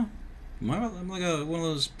company now? I'm like one of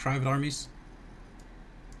those private armies.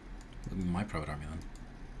 My private army then.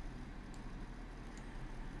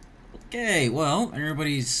 Okay, well,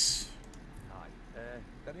 everybody's... Hi.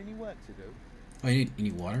 Got any work to do? Oh, you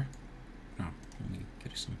need water? No, let me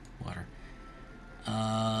get you some water.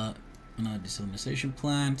 Another desalinization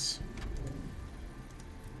plant.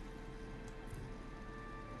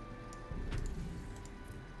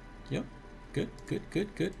 Yep, good.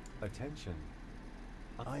 Attention.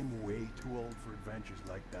 I'm way too old for adventures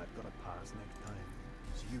like that. Gotta pass next time.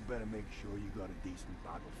 So you better make sure you got a decent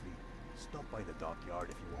battle fleet. Stop by the dockyard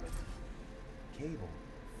if you want it. Cable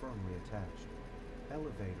firmly attached.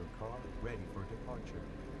 Elevator car ready for departure.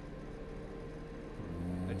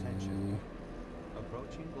 Attention.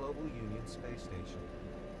 Approaching Global Union Space Station.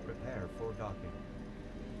 Prepare for docking.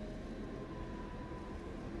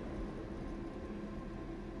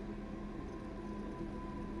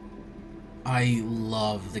 I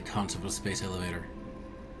love the concept of a space elevator.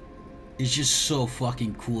 It's just so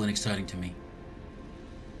fucking cool and exciting to me.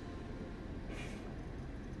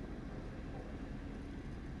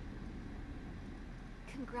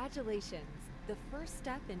 Congratulations! The first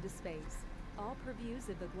step into space. All purviews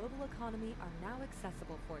of the global economy are now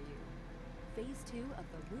accessible for you. Phase 2 of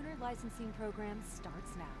the Lunar Licensing Program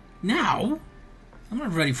starts now. Now? I'm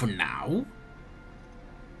not ready for now.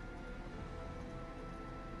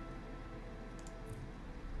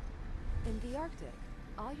 In the Arctic,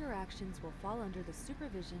 all your actions will fall under the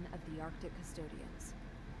supervision of the Arctic Custodians.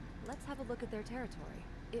 Let's have a look at their territory.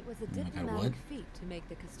 It was a diplomatic feat to make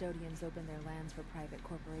the Custodians open their lands for private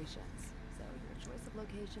corporations, so your choice of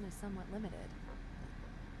location is somewhat limited.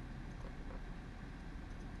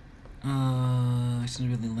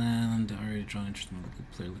 Accidentally land, already drawn interest in the local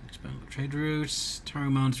player, looking to expand local trade routes, Taro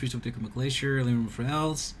Mountain, streets of Dicoma Glacier, living room for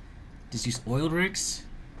else, disused oil rigs,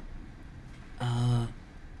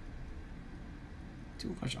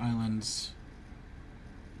 two large islands,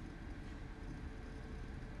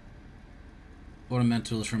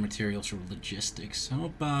 ornamentals for materials for logistics. How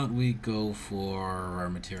about we go for our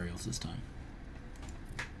materials this time?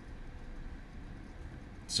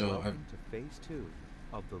 So Welcome to Phase 2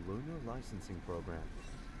 of the Lunar Licensing Program.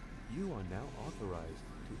 You are now authorized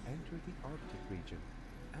to enter the Arctic region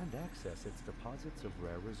and access its deposits of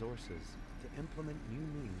rare resources to implement new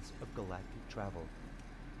means of galactic travel.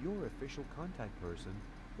 Your official contact person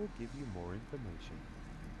will give you more information.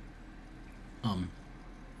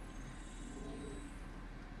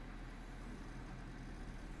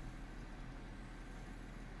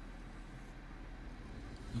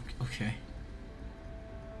 Okay.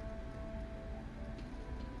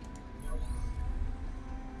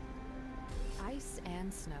 Ice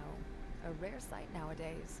and snow. A rare sight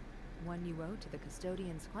nowadays. One you owe to the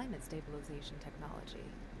Custodians' climate stabilization technology.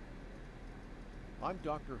 I'm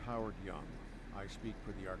Dr. Howard Young. I speak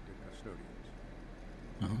for the Arctic Custodians.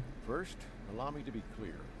 First, allow me to be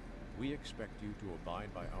clear. We expect you to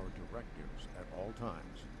abide by our directives at all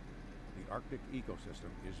times. The Arctic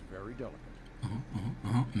ecosystem is very delicate.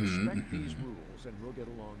 Respect these rules and we'll get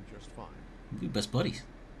along just fine. We're best buddies.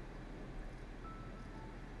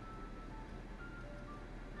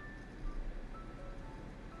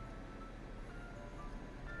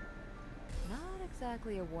 Not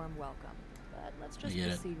exactly a warm welcome, but let's just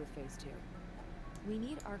proceed with Phase 2. We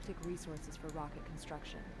need Arctic resources for rocket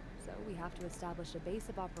construction, so we have to establish a base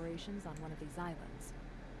of operations on one of these islands.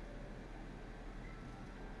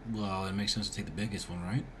 Well, it makes sense to take the biggest one,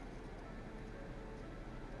 right?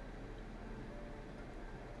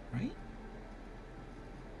 Right?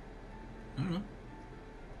 I don't know.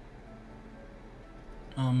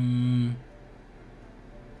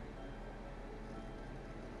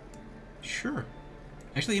 Sure.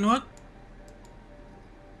 Actually, you know what?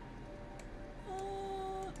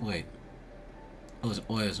 Wait. Oh, it's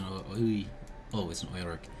oil. It's an oil. Oh, it's an oil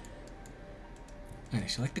rig. Okay,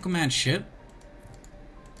 select the command ship.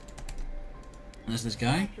 That's this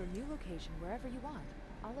guy. Select your new location wherever you want.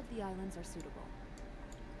 All of the islands are suitable.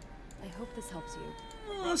 I hope this helps you.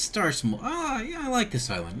 Let's start small. Yeah, I like this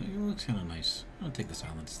island. It looks kind of nice. I'll take this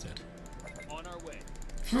island instead. On our way.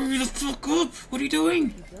 Hurry the fuck up! What are you doing?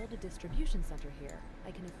 If you build a distribution center here,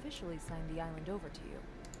 I can officially sign the island over to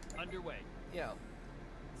you. Underway. Yo.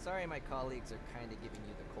 Sorry my colleagues are kind of giving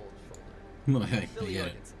you the cold shoulder. Well, hey, Billy I get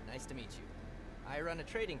it. Jorgensen, nice to meet you. I run a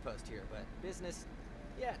trading post here, but business,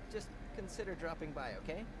 yeah, just consider dropping by,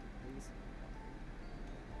 okay? Please.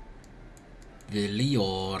 Billy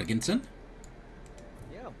Jorgensen.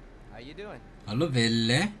 Yo, how you doing? Hello,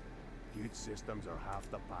 Ville. Good systems are half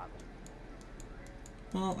the battle.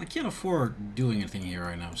 Well, I can't afford doing anything here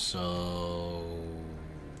right now, so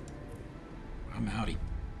I'm outie.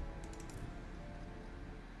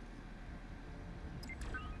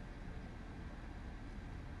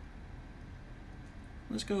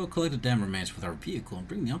 Let's go collect the damn remains with our vehicle and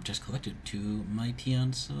bring the objects collected to my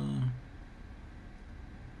peon's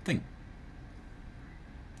thing.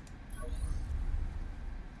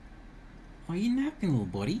 Oh, you napping, little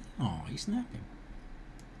buddy? Oh, he's napping.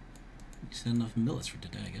 He's had enough millets for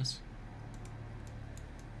today, I guess.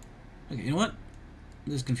 Okay, you know what?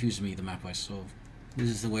 This confuses me, the map I saw. This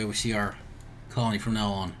is the way we see our colony from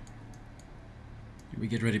now on. We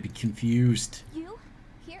get ready to be confused. You?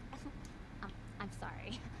 Here? I'm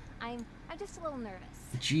sorry. I'm just a little nervous.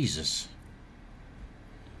 Jesus.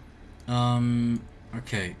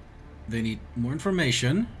 Okay. They need more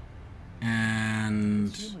information.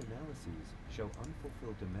 And... Consumer analyses show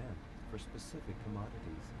unfulfilled demand for specific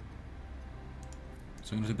commodities.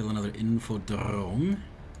 So I'm going to build another infodrome.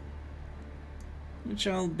 Which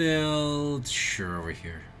I'll build... Sure, over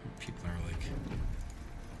here. People are like...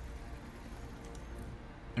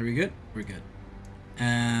 Are we good? We're good.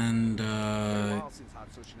 And, Since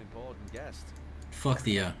I've such an important guest. fuck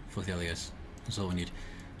the LES. That's all we need.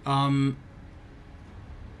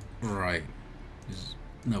 Right.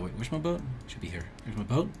 No, wait, where's my boat? Should be here. Here's my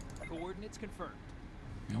boat. Coordinates confirmed.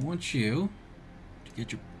 I want you to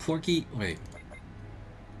get your porky... Wait.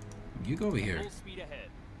 You go over here. Full speed ahead.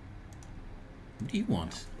 What do you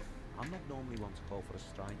want? I'm not normally one to call for a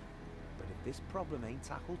strike, but if this problem ain't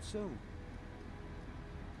tackled soon...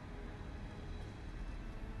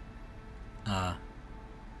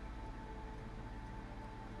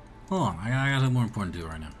 Hold on, I got something more important to do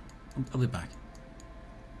right now. I'll be back.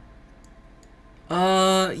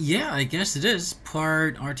 Yeah, I guess it is.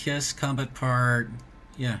 Part RTS, combat part,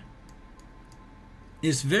 yeah.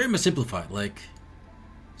 It's very much simplified, like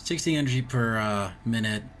 60 energy per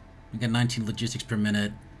minute, we got 19 logistics per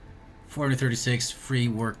minute, 436 free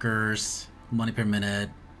workers, money per minute,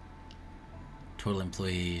 total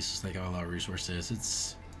employees, like all our resources.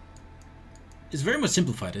 It's very much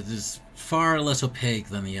simplified. It is far less opaque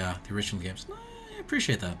than the original games. I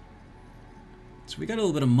appreciate that. So we got a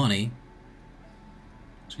little bit of money.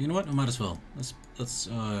 So you know what? I might as well. Let's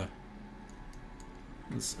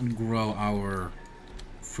grow our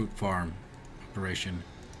fruit farm operation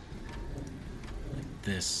like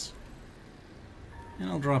this. And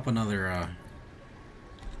I'll drop another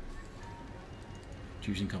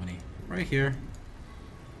juicing company right here.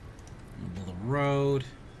 I'll build a road.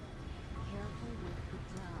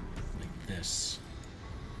 This.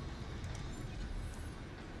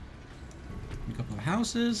 A couple of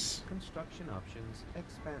houses. Construction options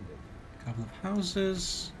expanded. A couple of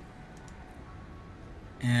houses.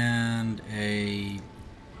 And a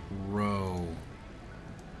row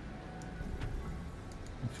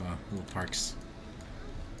of little parks.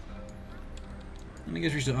 And I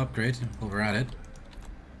guess we should upgrade while we're at it.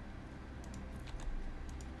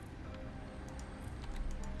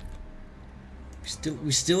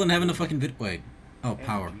 We still don't have enough fucking bit. Wait. Oh,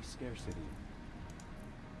 power. Energy scarcity.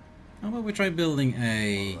 How about we try building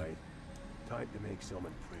a All right. Time to make some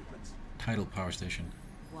improvements. tidal power station?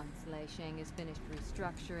 Once Leisheng is finished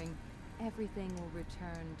restructuring, everything will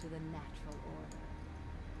return to the natural order.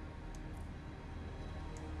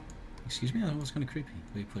 Excuse me? That was kind of creepy,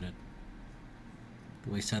 the way you put it.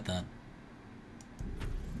 The way you said that.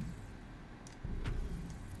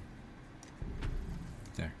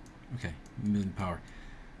 There. Okay. Million power.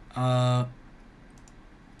 Let's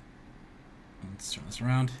turn this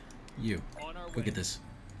around. You. Go get this.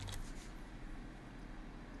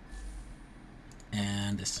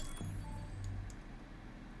 And this.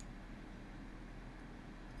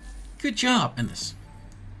 Good job. And this.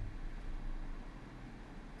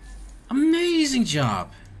 Amazing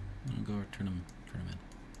job. I'm gonna go turn him in.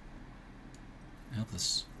 Help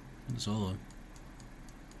this all of.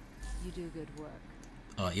 You do good work.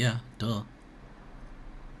 Yeah, duh.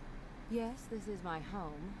 Yes, this is my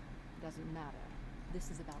home. Doesn't matter.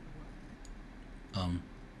 This is about work.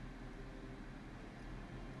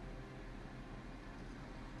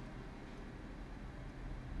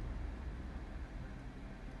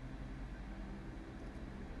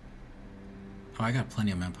 Oh, I got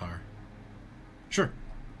plenty of manpower. Sure.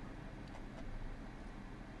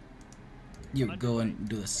 You go and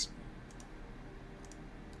do this.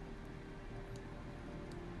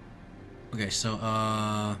 Okay, so,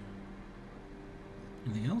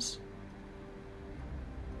 anything else?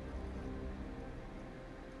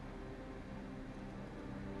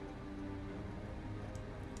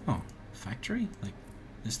 Oh, factory? Like,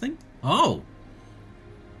 this thing? Oh!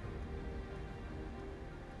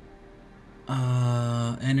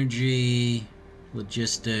 Energy,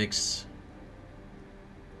 logistics.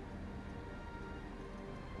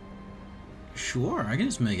 Sure, I can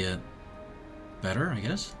just make it better, I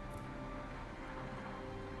guess.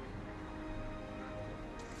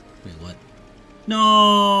 Wait, what?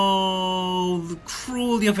 No! The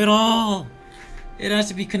cruelty of it all! It has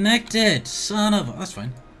to be connected! Son of a... That's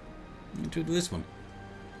fine. I'm going to do this one.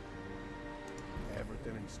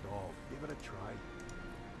 Everything installed. Give it a try.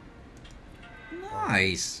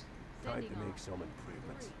 Nice! Time to make some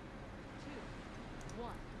improvements.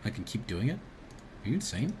 I can keep doing it? Are you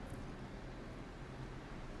insane?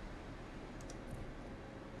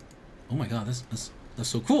 Oh my god, that's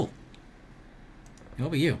so cool. What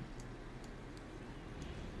about you?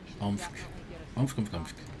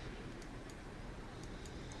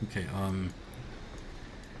 Okay,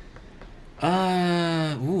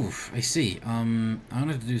 oof, I see. I'm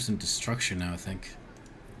gonna have to do some destruction now, I think.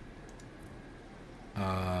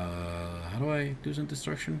 How do I do some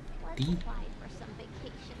destruction? D?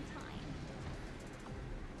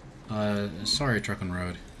 Sorry, truck on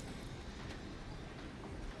road.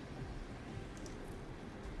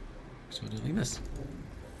 So do like this.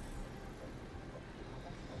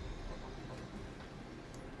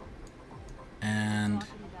 And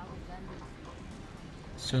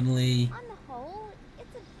suddenly, On the whole,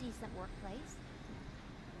 it's a decent workplace.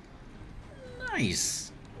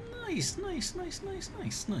 nice, nice, nice, nice, nice,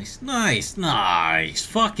 nice, nice, nice, nice,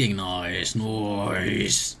 fucking nice,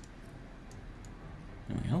 nice.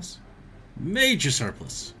 Anything else? Major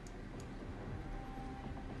surplus.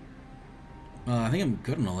 I think I'm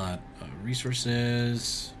good on all that.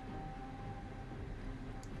 Resources.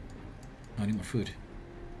 Oh, I need more food.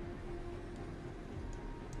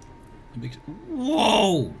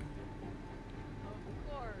 Whoa!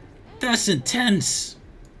 That's intense!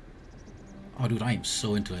 Oh, dude, I am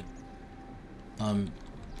so into it.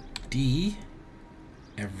 D.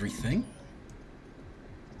 Everything.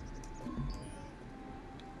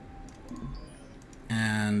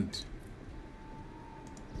 And...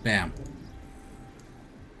 bam.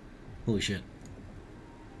 Holy shit.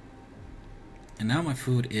 And now my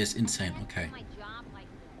food is insane. Okay.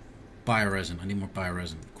 Bioresin. I need more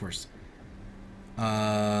bioresin, of course.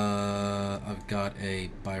 I've got a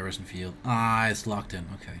bioresin field. Ah, it's locked in.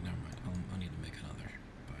 Okay, never mind. I'll need to make another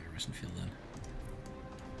bioresin field then.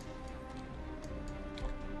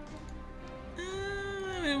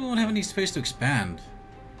 We won't have any space to expand.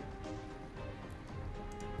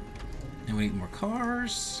 And we need more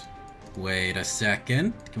cars. Wait a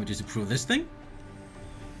second. Can we just improve this thing?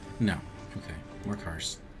 No. Okay, more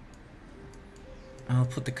cars. I'll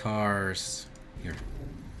put the cars here.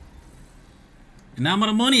 And now I'm out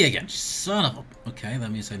of money again. Son of a... Okay,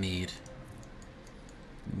 that means I need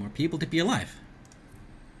more people to be alive.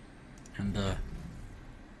 And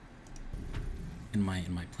in my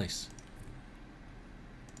place.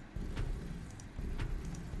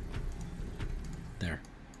 There.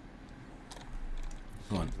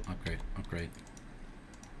 Go on, upgrade, upgrade.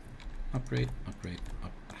 Upgrade, upgrade,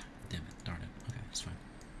 up. Ah, damn it, darn it. Okay, that's fine.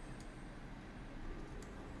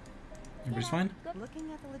 Everybody's fine?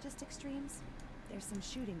 Looking at the logistics streams, there's some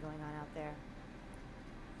shooting going on out there.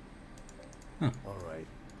 Huh. All right,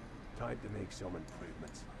 time to make some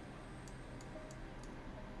improvements.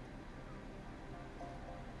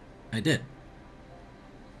 I did.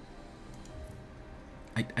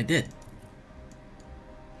 I did.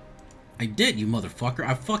 I did, you motherfucker.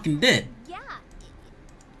 I fucking did. Yeah.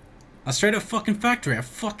 A straight up fucking factory. I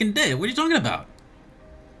fucking did. What are you talking about?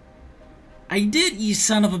 I did, you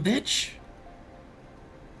son of a bitch.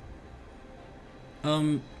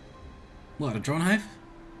 What, a drone hive?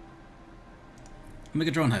 Make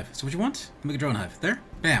a drone hive. So what you want? Make a drone hive. There?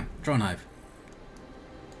 Bam. Drone hive.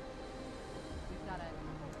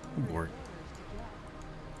 I'm bored.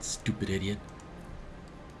 Stupid idiot.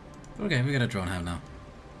 Okay, we got a drone hive now.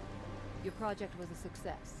 Your project was a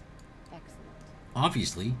success. Excellent.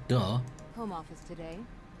 Obviously. Duh. Home office today.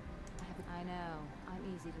 I know. I'm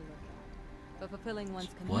easy to look at. But fulfilling one's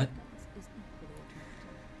What? commitments is equally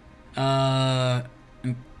attractive.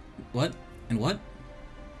 And what? And what?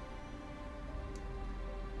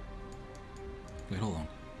 Wait, hold on.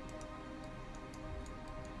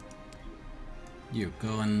 You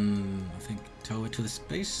go and, I think, tow it to the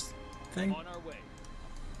space thing? On our way.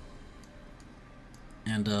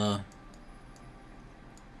 And, I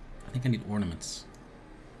think I need ornaments.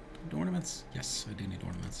 Do I need ornaments? Yes, I do need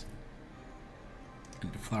ornaments. I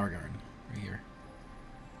need a flower garden right here.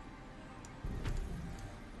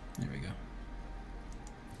 There we go.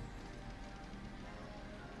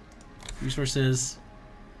 Resources.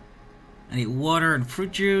 I need water and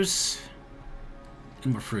fruit juice.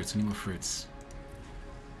 And more fruits. I need more fruits.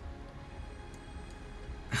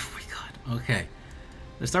 Oh my god. Okay.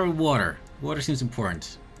 Let's start with water. Water seems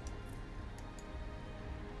important.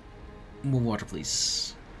 More water,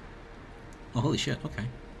 please. Oh, holy shit. Okay.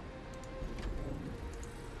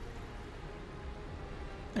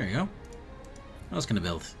 There you go. What else can I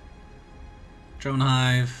build? Drone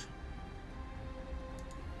hive.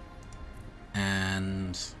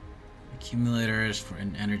 And accumulators for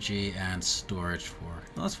energy and storage for...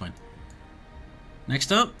 Oh, that's fine.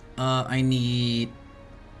 Next up, I need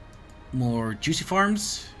more juicy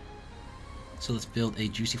farms. So let's build a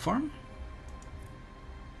juicy farm.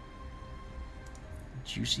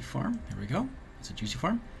 juicy farm. There we go. It's a juicy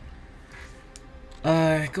farm. Go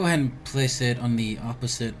ahead and place it on the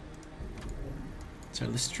opposite side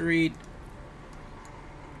of the street.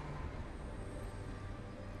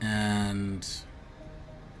 And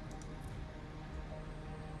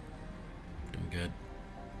doing good.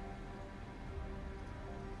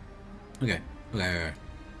 Okay. Okay.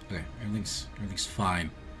 Everything's fine.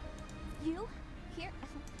 You here?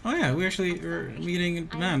 Oh yeah, we actually are meeting in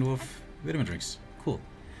demand with vitamin drinks. Cool.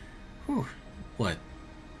 Whew. What?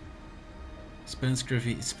 Spent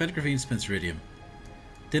graphene, spent iridium.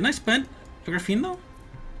 Didn't I spend a graphene though?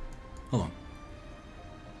 Hold on.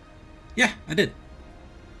 Yeah, I did.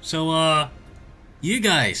 So, you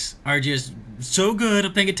guys are just so good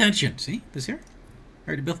at paying attention. See? This here? I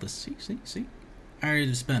already built this. See? I already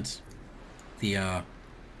dispensed the,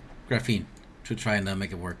 graphene to try and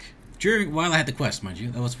make it work. While I had the quest, mind you.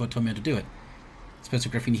 That was what told me how to do it. Dispense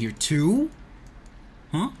of graphene here too?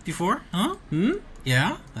 Huh? Before? Huh?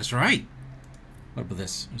 Yeah? That's right. What about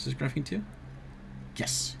this? Is this graphene too?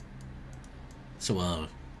 Yes. So, you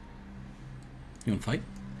wanna fight?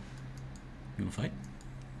 You wanna fight?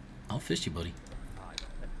 I'll fist you, buddy.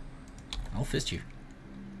 I'll fist you.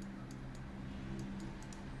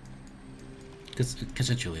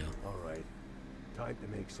 Consensually, though. Alright. Time to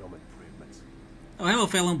make some improvements. Oh, hello,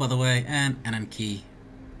 Phelan, by the way, and Anarchy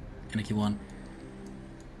 1.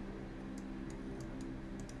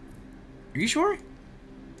 Are you sure?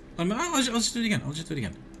 I'll just do it again. I'll just do it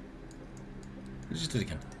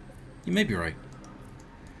again. You may be right.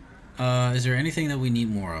 Is there anything that we need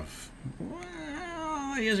more of? Well,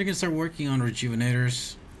 I guess we can start working on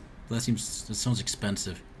rejuvenators. That sounds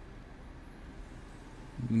expensive.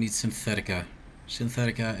 We need Synthetica.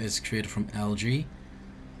 Synthetica is created from algae.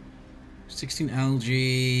 16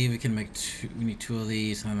 algae. We can make two. We need 2 of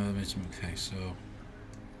these. Okay, so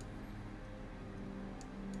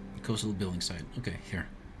coastal building site. Okay, here.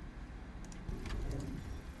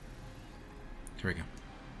 Here we go.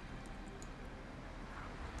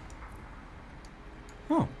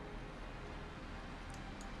 Oh.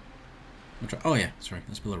 Oh yeah, sorry.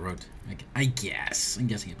 Let's build a road. I guess. I'm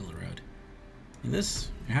guessing I build a road. Like this.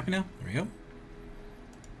 You're happy now? There we go.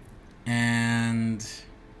 And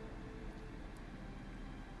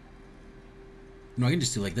no, I can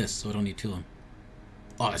just do like this, so I don't need 2 of them.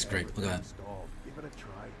 Oh, that's great. Look at that. Give it a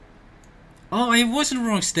try. Oh, I was in the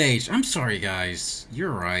wrong stage. I'm sorry, guys. You're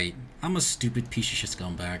right. I'm a stupid piece of shit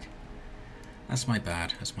scumbag. That's my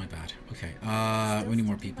bad. Okay, we need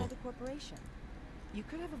more people. You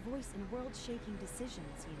could have a voice in world-shaking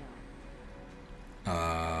decisions, you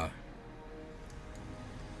know.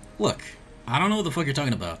 Look, I don't know what the fuck you're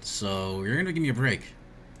talking about, so you're gonna give me a break.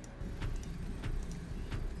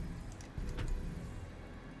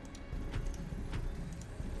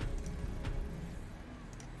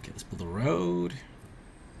 Okay, let's build a road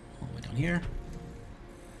all the way down here.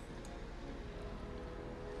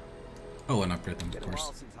 Oh, and upgrade them, of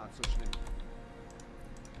course.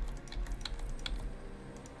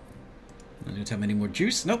 I don't have any more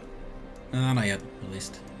juice? Nope. Not yet, at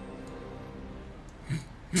least.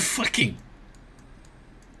 Fucking!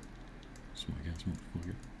 Smart guy.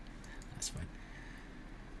 That's fine.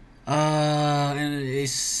 And a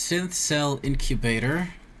synth cell incubator.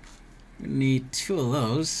 We need 2 of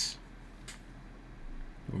those.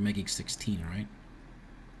 We're making 16, right?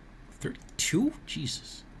 32?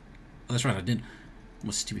 Jesus. Oh, that's right, I didn't. I'm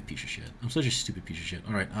a stupid piece of shit. I'm such a stupid piece of shit.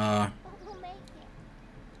 Alright,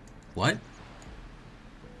 what?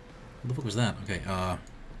 What the fuck was that? Okay, let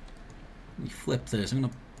me flip this. I'm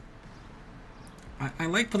gonna... I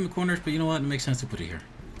like putting the corners, but you know what? It makes sense to put it here.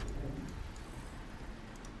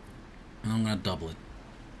 And I'm gonna double it.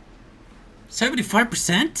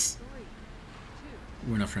 75%?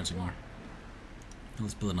 We're not friends anymore.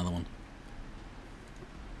 Let's build another one.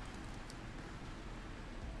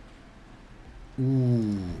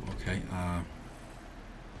 Ooh, okay,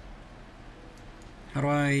 how do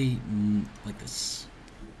I... like this?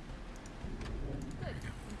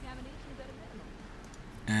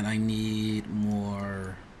 And I need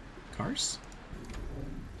more cars.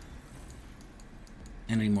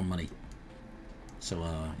 And I need more money. So,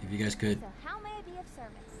 if you guys could... So how may I be of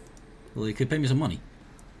service? Well, you could pay me some money.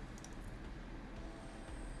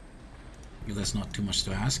 If that's not too much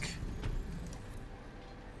to ask.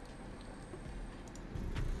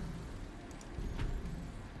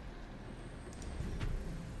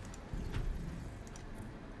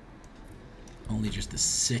 Only just the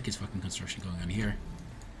sickest fucking construction going on here.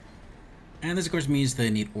 And this, of course, means they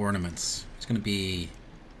need ornaments. It's going to be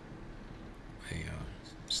a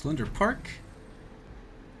slender park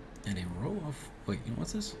and a row of... Wait, you know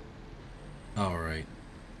what's this? Oh, right.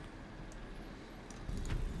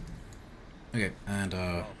 Okay, and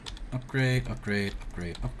upgrade, upgrade,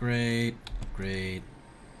 upgrade, upgrade, upgrade.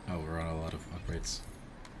 Oh, we're on a lot of upgrades.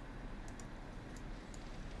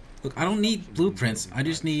 Look, I don't need blueprints. I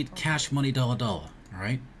just need cash money dollar.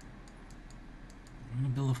 Alright? I'm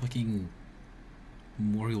gonna build a fucking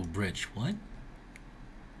memorial bridge. What?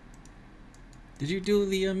 Did you do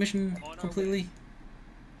the mission completely?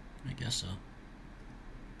 I guess so.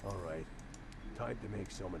 Alright. Time to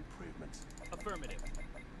make some improvements. Affirmative.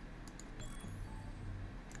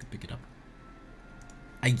 Could pick it up.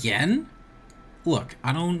 Again? Look,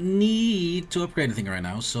 I don't need to upgrade anything right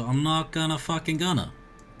now, so I'm not gonna fucking gonna.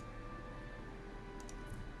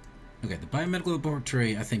 Okay, the biomedical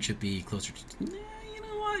laboratory I think should be closer to... You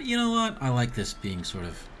know what? You know what? I like this being sort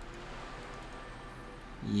of...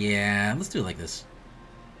 Yeah, let's do it like this.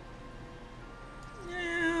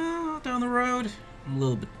 Yeah, down the road. A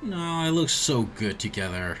little bit... No, it looks so good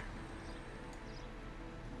together.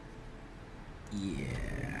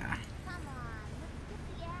 Yeah.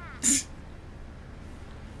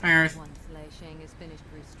 Earth. Once Leisheng is finished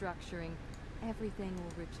restructuring, everything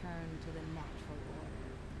will return to the natural order.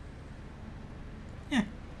 Yeah.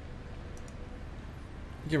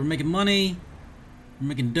 Okay, we're making money. We're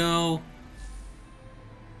making dough.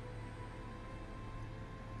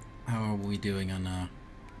 How are we doing on,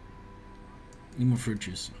 need more fruit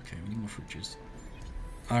juice. Okay, we need more fruit juice.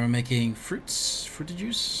 We're making fruits, fruit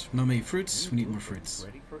juice. Not many fruits, we need more fruits.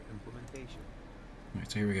 Ready for implementation. Alright,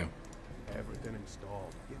 so here we go. Everything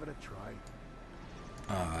installed. Give it a try.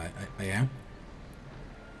 I am.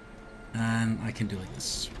 And I can do like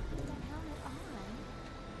this.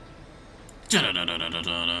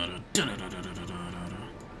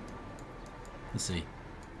 Let's see.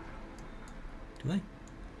 Do they?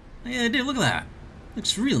 Oh, yeah, they do. Look at that.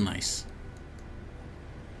 Looks real nice.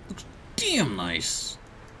 Looks damn nice.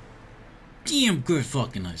 Damn good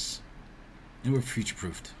fucking nice. And we're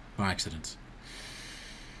future-proofed by accident.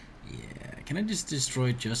 Yeah. Can I just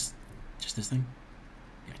destroy just this thing?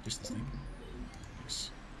 Yeah, just this thing.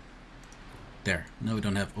 Yes. There. Now we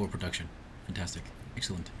don't have overproduction. Fantastic.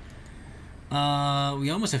 Excellent. We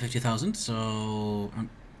almost have 50,000, so...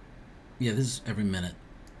 yeah, this is every minute.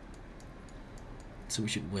 So we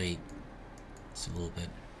should wait just a little bit.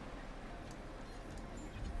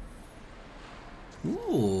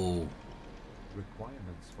 Ooh!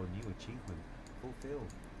 Requirements for new achievement fulfilled.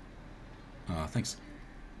 Thanks.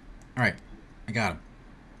 Alright, I got him.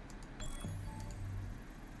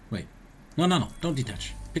 Wait. No, don't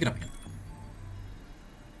detach. Pick it up again.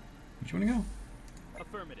 Where do you want to go?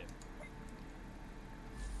 Affirmative.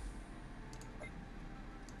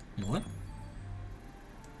 You know what?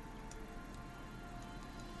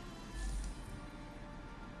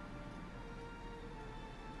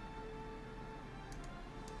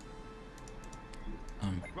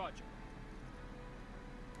 Roger.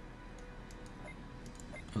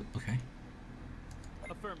 Okay.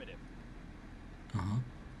 Affirmative. Uh-huh.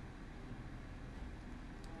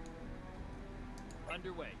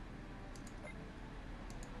 Underway.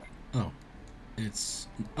 Oh. It's...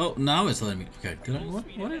 oh, now it's letting me... okay. Did I...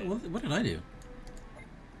 what did I do?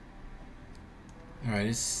 Alright,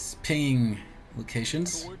 it's pinging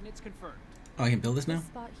locations. Coordinates confirmed. Oh, I can build this now? This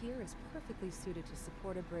spot here is perfectly suited to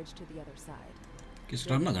support a bridge to the other side. Guess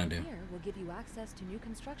what I'm not gonna do. Here will give you access to new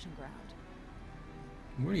construction ground.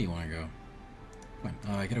 Where do you want to go? Come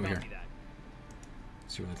on, get over here.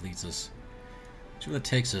 See where that leads us. See where that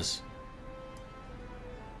takes us.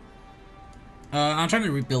 I'm trying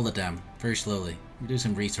to rebuild the dam very slowly. We do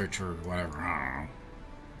some research or whatever.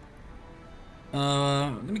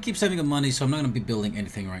 I'm gonna keep saving up money, so I'm not gonna be building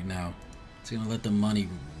anything right now. It's gonna let the money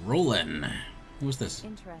roll in. What's this?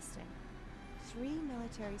 Interesting. 3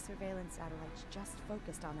 military surveillance satellites just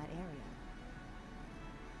focused on that area.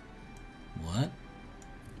 What?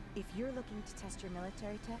 If you're looking to test your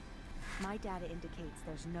military tech, my data indicates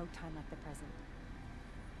there's no time like the present.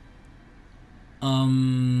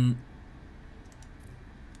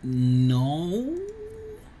 No.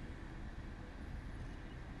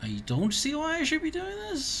 I don't see why I should be doing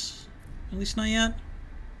this. At least not yet.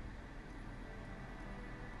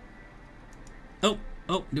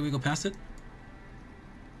 Oh, did we go past it?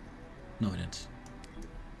 No, we didn't.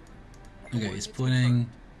 Okay, it's pointing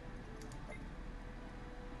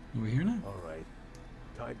over here now. Alright.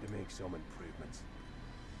 Time to make some improvements.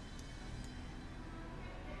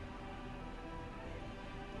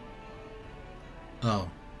 Oh.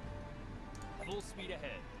 Full speed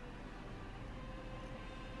ahead.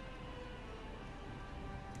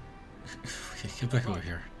 Okay, get back over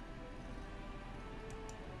here.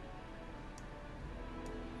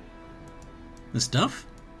 The stuff?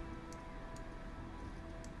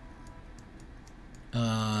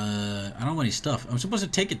 many stuff. I'm supposed to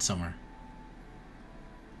take it somewhere.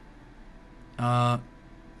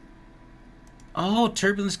 Oh,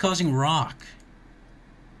 turbulence causing rock.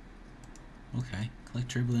 Okay, collect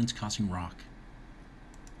turbulence causing rock.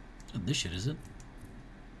 Oh, this shit, is it?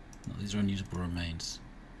 No, these are unusable remains.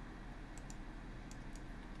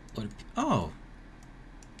 What? Oh.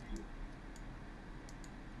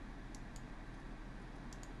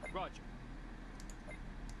 Roger.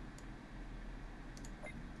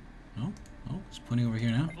 Oh, it's pointing over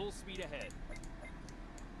here now. Full speed ahead.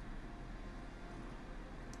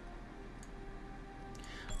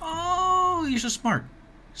 Oh, you're so smart.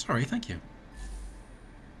 Sorry, thank you.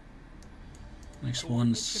 Next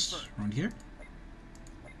one's around here.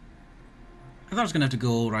 I thought I was gonna have to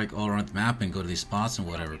go like all around the map and go to these spots and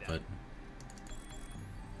whatever, but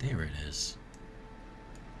there it is.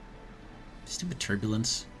 Stupid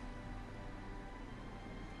turbulence.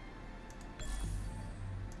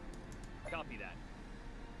 Copy that.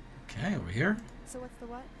 Okay, over here. So what's the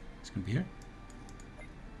what? It's gonna be here.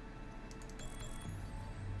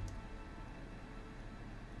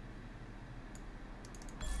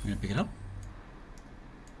 I'm gonna pick it up.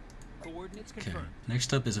 Coordinates Okay. confirmed.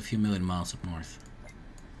 Next up is a few million miles up north.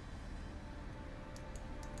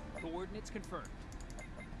 Coordinates confirmed.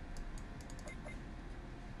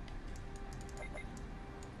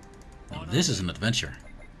 Now this is an adventure.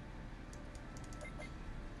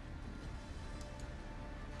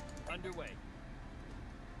 Underway.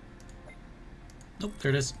 Nope, there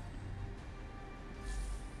it is.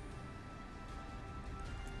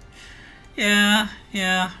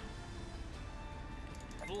 Yeah.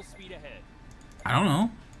 Full speed ahead. I don't know.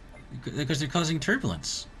 Because they're causing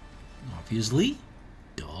turbulence. Obviously.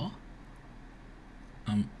 Duh.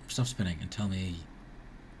 Stop spinning and tell me...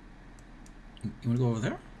 You want to go over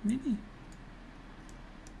there? Maybe?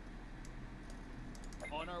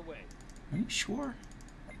 On our way. Are you sure?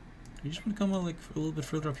 You just want to come like a little bit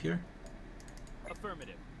further up here?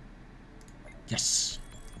 Affirmative. Yes.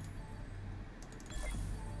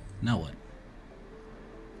 Now what?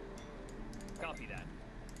 Copy that.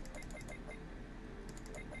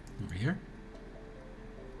 Over here?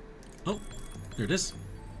 Oh, there it is.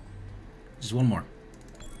 Just one more.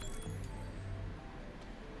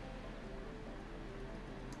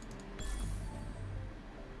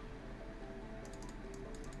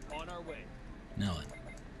 On our way. Now what?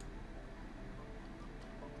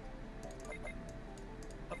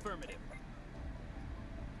 Affirmative.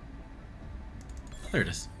 There it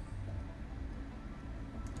is.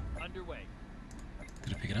 Underway.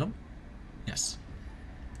 Did I pick it up? Yes.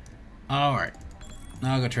 Alright.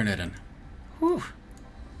 Now I'll go turn it in. Whew.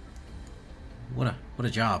 What a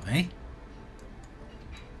job, eh?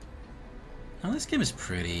 Now this game is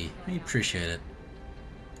pretty. I appreciate it.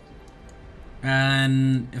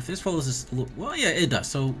 And if this follows this... Well, yeah, it does.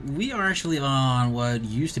 So we are actually on what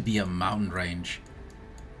used to be a mountain range.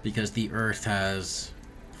 Because the Earth has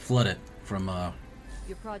flooded from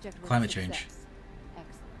Your project was climate a success. change.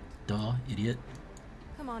 Excellent. Duh, idiot.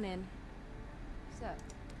 Come on in. So,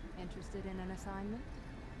 interested in an assignment?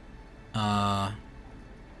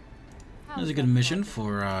 There's a good mission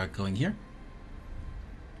for going here.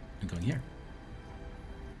 And going here.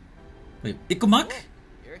 Wait, Ikumak? Cool.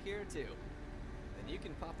 You're here too. Then you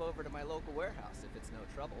can pop over to my local warehouse if it's no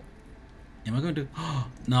trouble. Am I going to?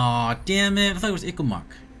 No, damn it! I thought it was Ikumak.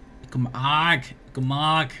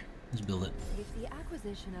 Ikumak. Let's build it. With the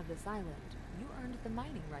acquisition of this island, you earned the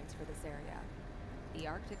mining rights for this area. The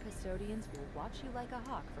Arctic custodians will watch you like a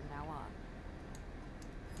hawk from now on.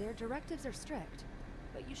 Their directives are strict,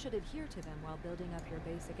 but you should adhere to them while building up your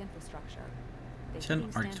basic infrastructure. The 10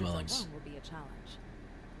 heating Arctic standards dwellings. alone will be a challenge.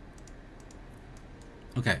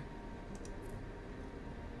 Okay.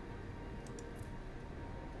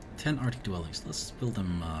 10 Arctic dwellings. Let's build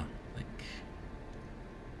them, like...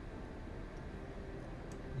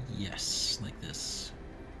 Yes, like this.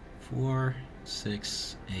 4,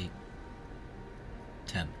 6, 8,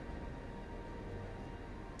 10.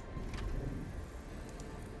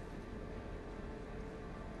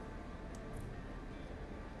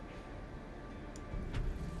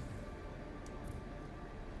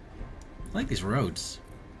 I like these roads.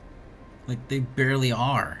 Like, they barely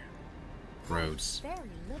are roads. Very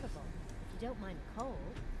livable, if you don't mind cold.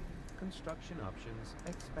 Construction options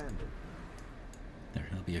expanded.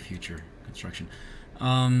 There'll be a future construction.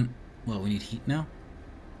 Well, we need heat now?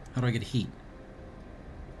 How do I get heat?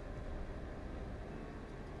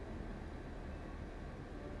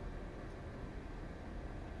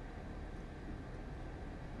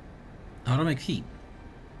 How do I make heat?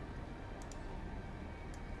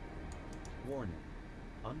 Warning.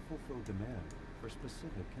 Unfulfilled demand for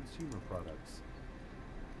specific consumer products.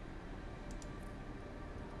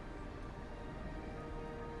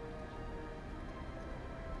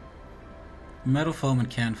 Metal foam and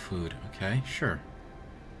canned food. Okay, sure.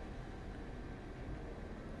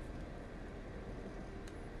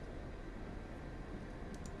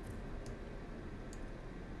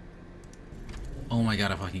 Oh my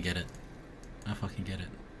god, I fucking get it. I fucking get it.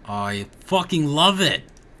 I fucking love it!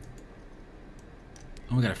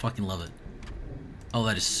 Oh my god, I fucking love it. Oh,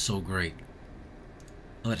 that is so great.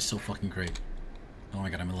 Oh, that is so fucking great. Oh my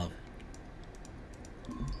god, I'm in love.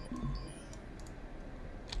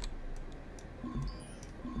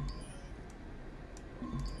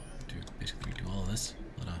 Basically do all of this,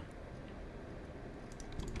 but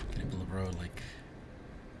can I build a road like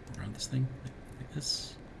around this thing? Like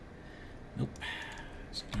this? Nope.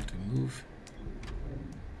 So I'm going to have to move.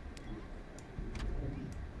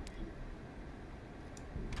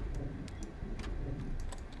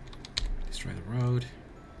 Destroy the road.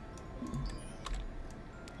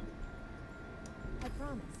 I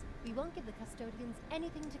promise, we won't give the custodians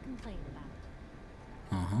anything to complain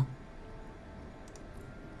about. Uh-huh.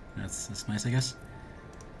 That's nice, I guess.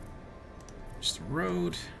 Just a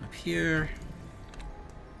road up here.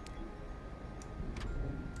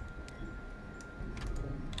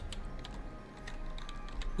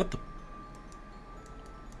 What the?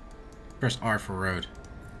 Press R for road.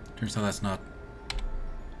 Turns out that's not.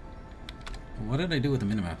 What did I do with the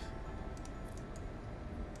minimap?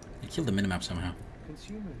 I killed the minimap somehow.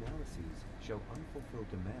 Consumer analyses show unfulfilled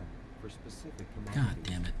demand for specific God commodities.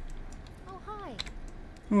 damn it. Oh, hi.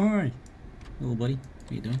 Oh, hi. Little buddy.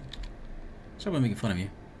 What you doing? Sorry about making fun of you.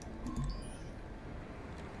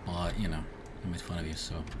 Well, you know, I made fun of you,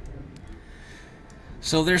 so.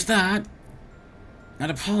 So there's that. I'd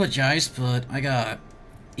apologize, but I got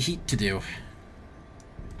heat to do.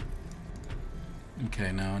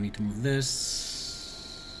 Okay, now I need to move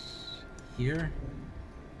this here.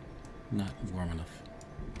 Not warm enough.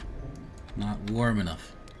 Not warm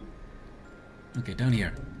enough. Okay, down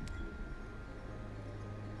here.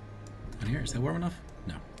 Down here? Is that warm enough?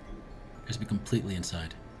 No. It has to be completely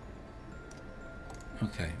inside.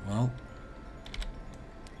 Okay, well.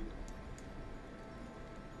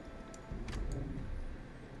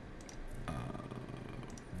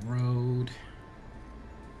 Road.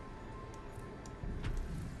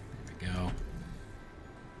 There we go.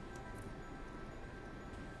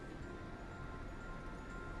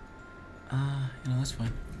 You know, that's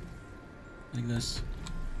fine. Like this.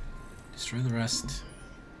 Destroy the rest.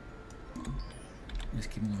 Just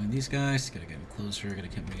keep moving these guys. Gotta get them closer. Gotta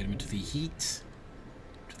get them into the heat.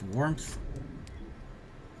 To the warmth.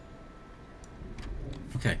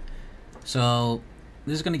 Okay. So,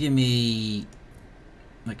 this is gonna give me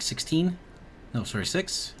like 16? No, sorry,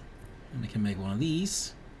 6. And I can make one of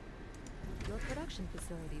these. Your production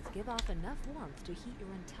facilities give off enough warmth to heat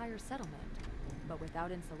your entire settlement. But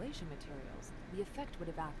without insulation materials, the effect would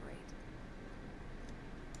evaporate.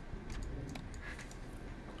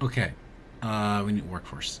 Okay. We need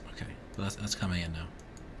workforce. Okay. So that's coming in now.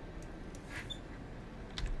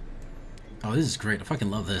 Oh, this is great. I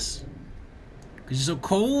fucking love this. Because it's so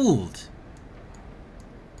cold.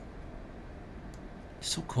 It's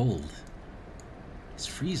so cold. It's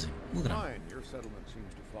freezing. Look at him. Fine, your settlement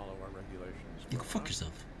seems to follow our regulations. You go fuck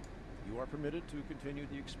yourself. You are permitted to continue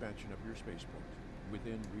the expansion of your spaceport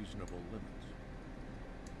within reasonable limits.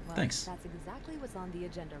 Well, thanks. That's exactly what's on the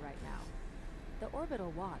agenda right now. The Orbital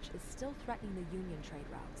Watch is still threatening the Union trade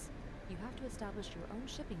routes. You have to establish your own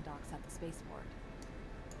shipping docks at the spaceport.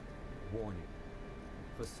 Warning.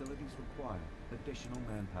 Facilities require additional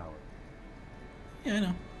manpower. Yeah, I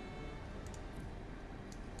know.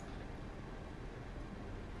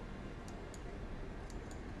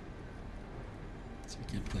 So we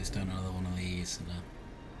can place down another one of these and another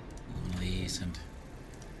one of these and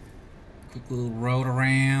quick little road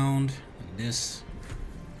around like this.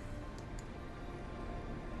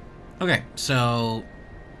 Okay, so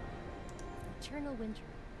Eternal winter.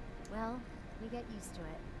 Well, we get used to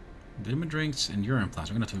it. vitamin drinks and urine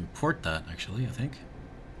plasma. We're gonna have to import that actually, I think.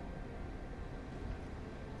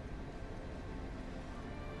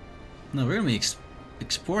 No, we're gonna be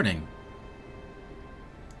exporting.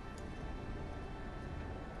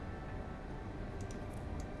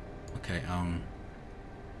 Okay,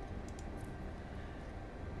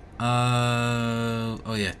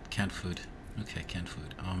 oh yeah, canned food. Okay, canned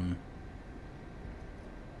food.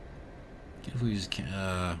 Canned food is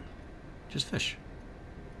just fish.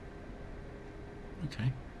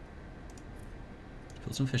 Okay.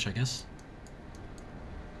 Build some fish, I guess.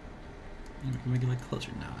 We can make it like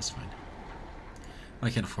closer. No, that's fine. I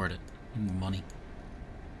can't afford it. Need more money.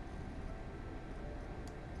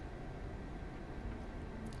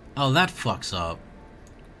 Oh, that fucks up.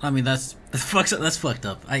 I mean, that's fucked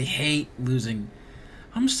up. I hate losing.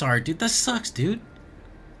 I'm sorry, dude. That sucks, dude.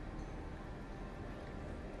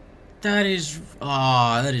 That is,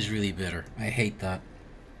 that is really bitter. I hate that.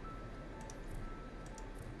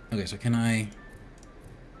 Okay, so can I?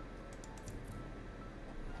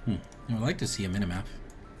 I would like to see a minimap.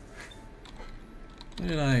 What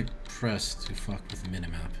did I press to fuck with the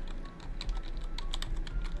minimap?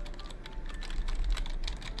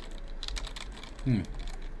 You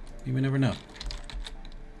may never know.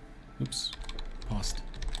 Oops. Paused.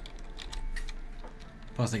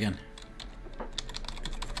 Paused again.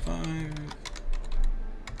 5.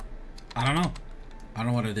 I don't know. I don't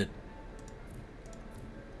know what I did.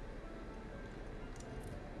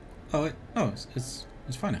 Oh, wait. Oh, it's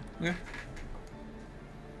fine now. Okay.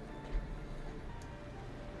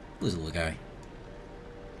 This little guy.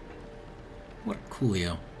 What a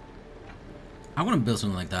coolio. I want to build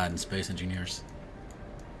something like that in Space Engineers.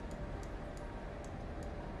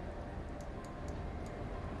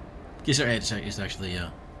 Yes, sir. It's actually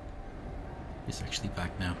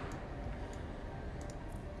back now.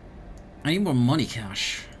 I need more money,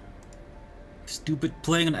 Cash. Stupid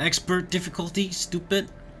playing on expert difficulty. Stupid.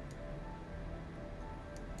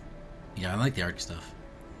 Yeah, I like the arc stuff.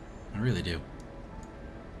 I really do.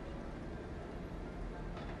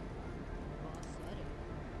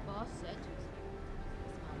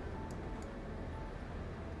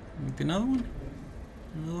 Maybe another one?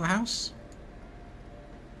 A little house?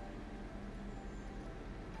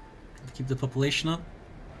 Keep the population up?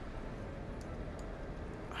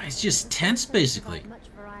 It's just tents, basically.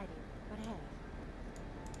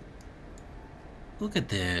 Look at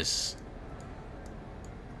this.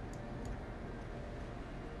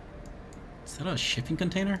 Is that a shipping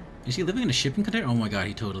container? Is he living in a shipping container? Oh my god,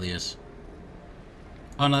 he totally is.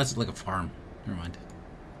 Oh no, that's like a farm. Never mind.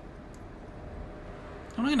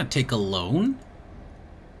 Am I gonna take a loan?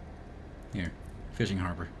 Here, fishing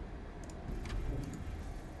harbor.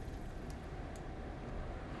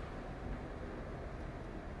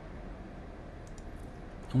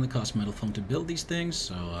 Only costs metal foam to build these things,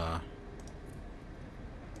 so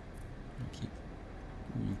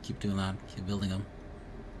keep doing that. Keep building them.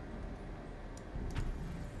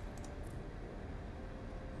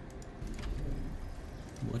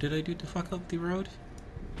 What did I do to fuck up the road?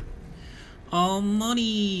 Oh,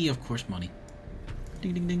 money! Of course, money.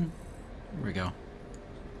 Ding, ding, ding. There we go.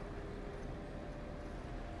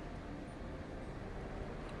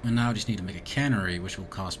 And now I just need to make a cannery, which will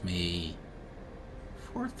cost me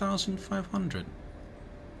 4,500.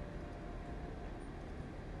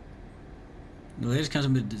 The latest comes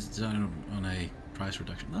with design on a price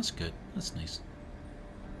reduction. That's good. That's nice.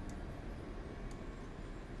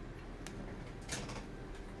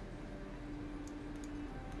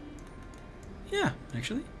 Yeah,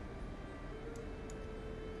 actually.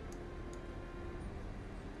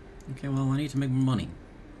 Okay, well, I need to make more money.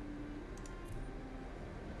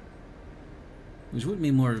 Which would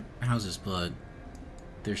mean more houses, but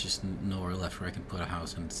there's just nowhere left where I can put a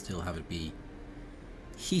house and still have it be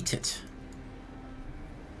heated.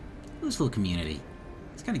 This little community.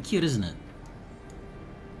 It's kind of cute, isn't it?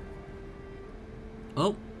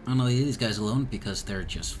 Oh, I'm gonna leave these guys alone because they're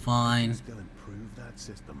just fine. Still improve that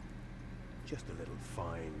system. Just a little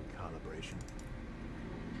fine calibration.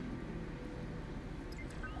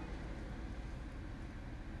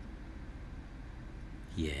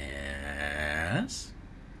 Yes.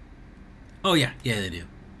 Oh yeah, yeah they do.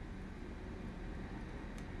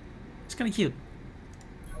 It's kind of cute.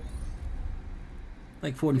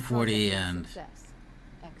 Like 4040 and Excellent.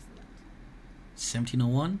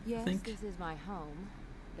 1701, Yes, I think. this is my home.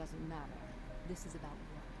 Doesn't matter. This is about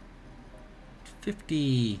work.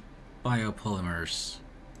 50 biopolymers.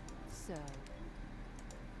 So.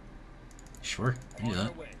 Sure, I can do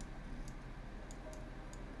that.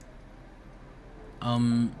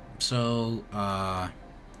 So, how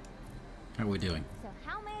are we doing? So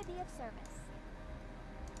how may I be of service?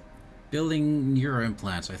 Building neuro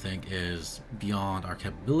implants, I think, is beyond our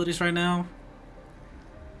capabilities right now.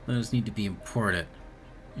 Those need to be imported.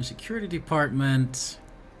 The security department.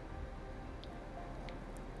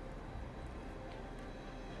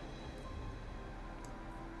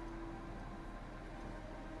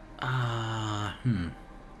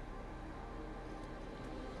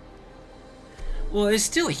 Well, it's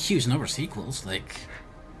still a huge number of sequels. Like,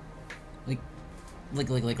 I don't know. I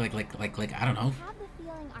have the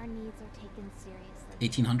feeling our needs are taken seriously.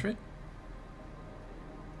 1800.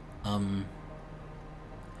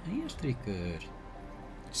 He is pretty good.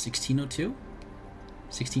 1602?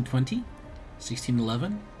 1620?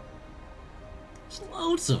 1611? There's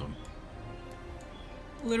loads of them.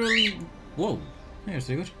 Literally. Whoa. There's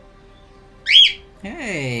the good.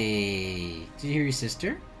 Hey! Did you hear your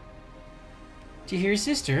sister? Did you hear your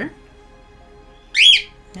sister?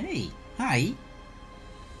 Hey! Hi!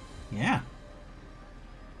 Yeah.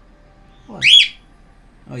 What?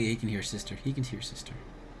 Oh yeah, he can hear his sister. He can hear his sister.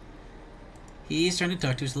 He's trying to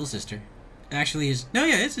talk to his little sister. Actually, no,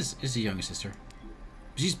 yeah, it's his younger sister.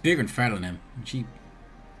 She's bigger and fatter than him. She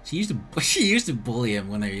used to bully him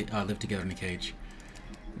when they lived together in a cage.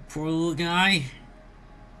 Poor little guy.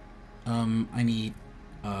 I need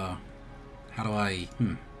how do I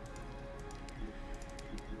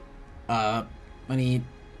I need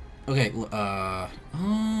okay,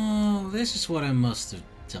 oh, this is what I must have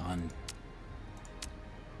done.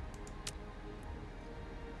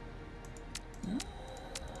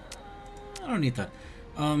 I don't need that.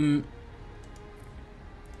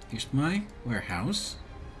 Here's my warehouse.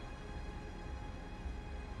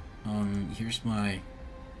 Here's my...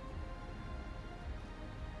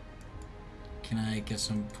 Can I get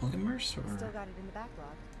some polymers, or... Still got it in the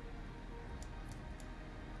backlog.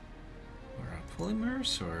 Or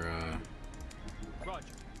polymers, or Roger.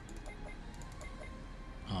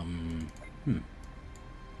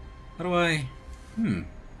 How do I...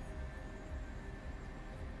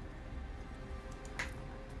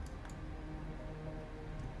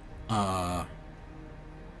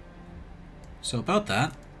 So about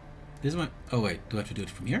that, this is my... Oh wait, do I have to do it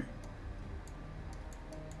from here?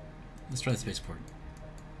 Let's try the spaceport.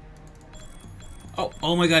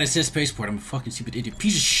 Oh my god, it says spaceport. I'm a fucking stupid idiot.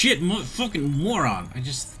 Piece of shit, fucking moron. I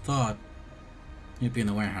just thought it'd be in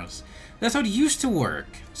the warehouse. That's how it used to work.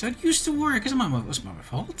 That's how it used to work. It's not my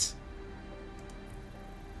fault.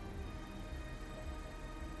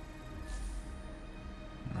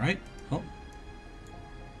 Alright, well.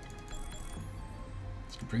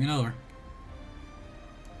 Let's go bring it over.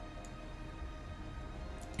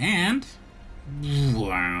 And...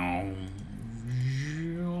 Wow.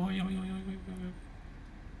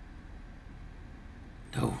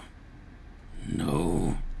 No.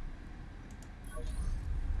 No.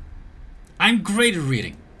 I'm great at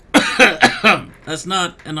reading. That's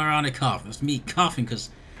not an ironic cough. That's me coughing because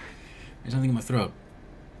there's something in my throat.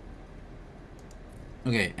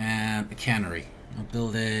 Okay, and the cannery. I'll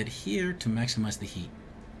build it here to maximize the heat.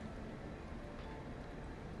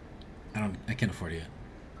 I can't afford it yet.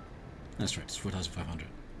 That's right, it's 4,500.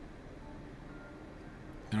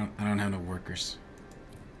 I don't have no workers.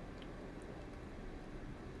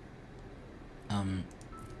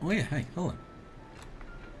 Oh yeah, hey, hold on.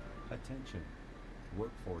 Attention.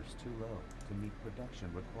 Workforce too low to meet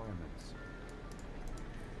production requirements.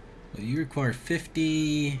 Well, you require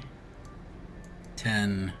 50,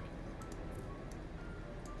 10,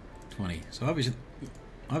 20. So obviously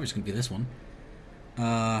gonna be this one.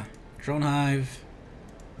 Drone hive.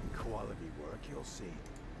 Quality work, you'll see.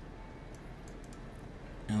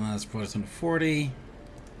 And that's brought us under 40.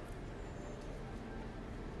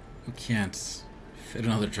 We can't fit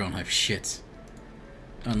another drone hive. Shit.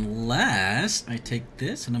 Unless I take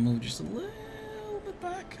this and I move just a little bit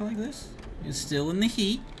back like this. It's still in the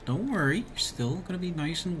heat. Don't worry. You're still gonna be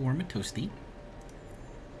nice and warm and toasty.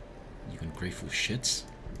 You can grateful shits.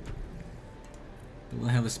 But we'll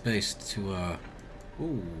have the space to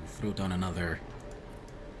throw down another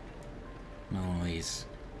one of these.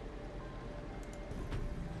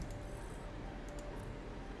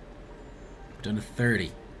 Down to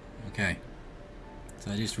 30. Okay.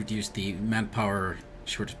 So I just reduced the manpower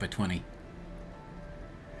shortage by 20.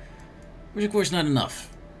 Which of course not enough.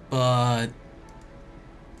 But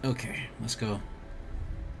okay, let's go.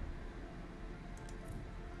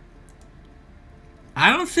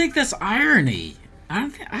 I don't think that's irony. I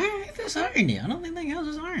think that's irony. I don't think that counts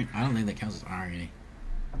as irony. I don't think that counts as irony.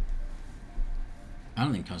 I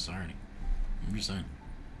don't think it counts as irony. I'm just saying.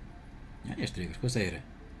 Ya estoy, después de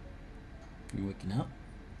You waking up?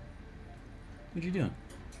 What you doing?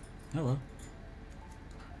 Hello.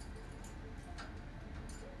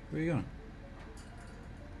 Where you going?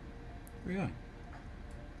 Where you going?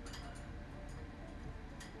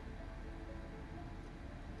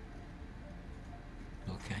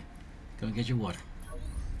 Okay. Go and get your water.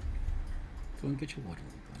 Go and get your water,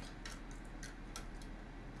 little bud.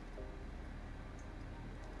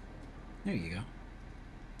 There you go.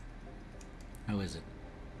 How is it?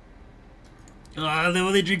 Ah, the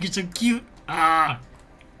way they drink is so cute. Ah,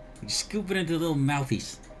 you scoop it into little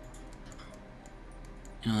mouthies,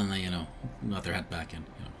 and then they, let their head back in.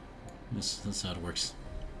 That's how it works.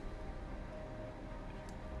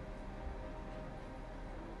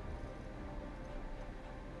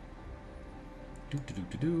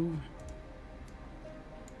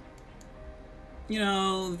 You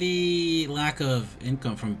know, the lack of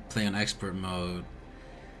income from playing on expert mode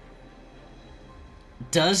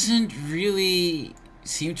doesn't really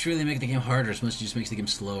seem to really make the game harder as much as it just makes the game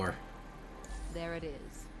slower. There it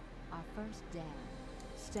is. Our first dam.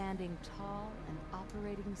 Standing tall and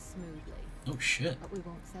operating smoothly. Oh shit. But we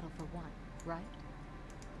won't settle for one, right?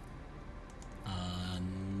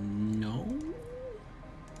 No.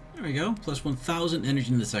 There we go. Plus 1,000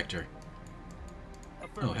 energy in the sector.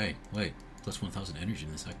 Oh, hey, wait. Plus 1,000 energy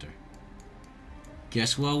in the sector.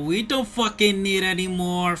 Guess what we don't fucking need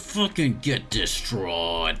anymore? Fucking get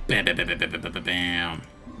destroyed. Bam, bam, bam, bam, bam, bam, bam, bam.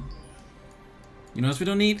 You know what else we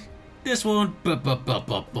don't need? This one. Bam, bam, bam,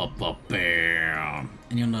 bam, bam, bam, bam.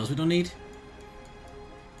 And you know what else we don't need?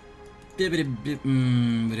 We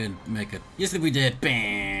didn't make it. Yes, we did.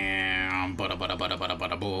 Bam. Bada, bada, bada, bada,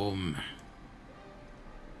 bada, boom.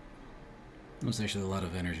 That's actually a lot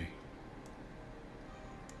of energy.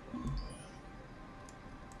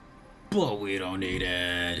 But we don't need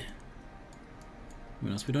it.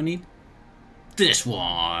 What else we don't need? This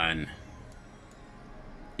one.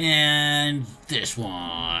 And this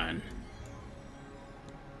one.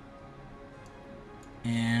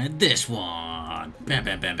 And this one. Bam,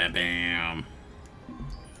 bam, bam, bam, bam.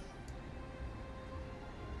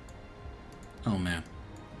 Oh man.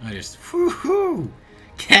 I just, whoo-hoo!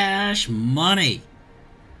 Cash money!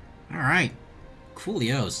 Alright.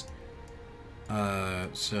 Coolios.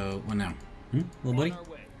 So, what now? Little buddy? The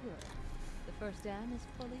first dam is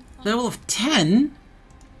fully functional. Level of 10?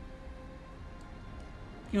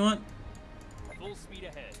 You know what? Full speed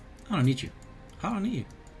ahead. I don't need you. I don't need you.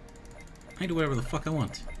 I can do whatever the fuck I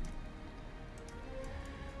want.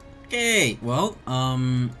 Okay, well, I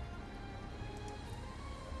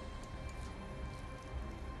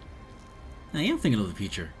am thinking of the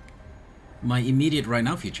future. My immediate right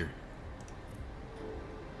now future.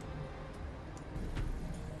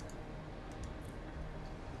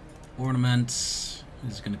 Ornaments.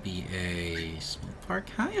 This is gonna be a small park.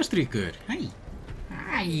 Hi, Ostrikur. Hi.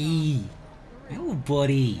 Hi. Hello,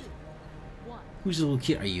 buddy. Who's a little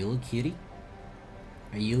kid? Are you a little kitty?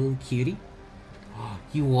 Are you a little cutie? Oh,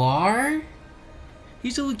 you are?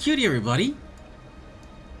 He's a little cutie, everybody.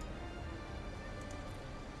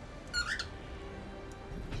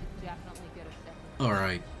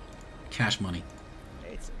 Alright. Cash money.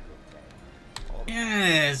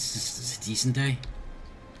 Yeah, it's a decent day.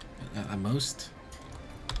 At most.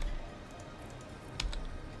 I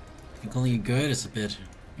think calling it good is a bit,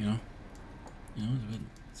 it's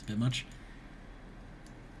a bit much.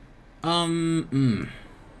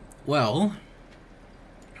 Well.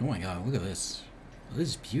 Oh my god, look at this. Oh, this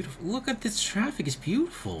is beautiful. Look at this traffic, it's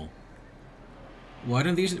beautiful.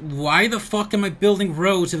 Why the fuck am I building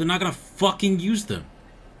roads if they're not gonna fucking use them?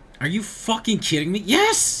 Are you fucking kidding me?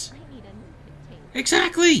 Yes!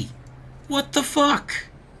 Exactly! What the fuck?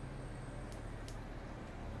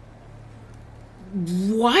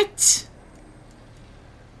 What?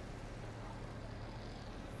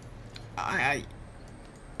 I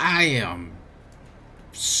am...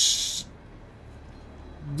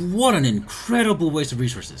 What an incredible waste of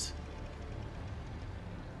resources.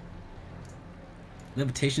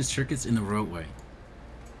 Levitation circuits in the roadway.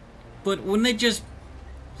 But when they just...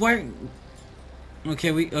 Why...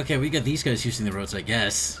 Okay, we got these guys using the roads, I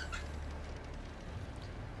guess.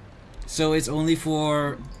 So it's only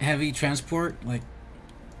for heavy transport? Like...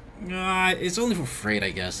 it's only for freight,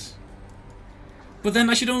 I guess. But then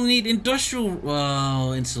I should only need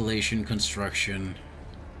industrial, installation, construction.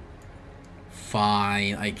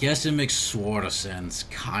 Fine, I guess it makes sort of sense,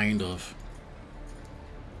 kind of.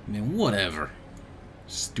 I mean, whatever.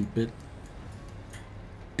 Stupid.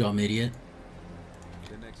 Dumb idiot.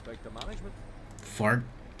 Didn't expect the management. Fart.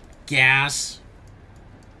 Gas.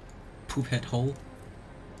 Poop head hole.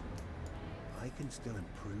 I can still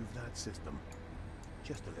improve that system.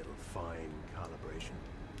 Just a little fine calibration.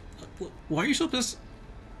 Why are you so obsessed?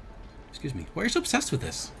 Excuse me. Why are you so obsessed with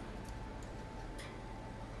this?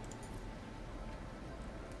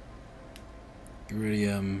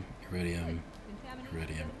 Iridium.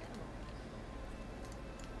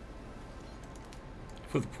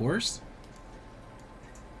 For the poorest?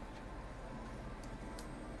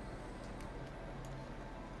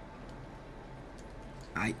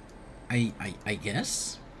 I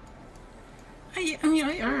guess?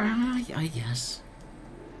 I guess.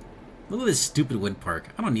 Look at this stupid wind park.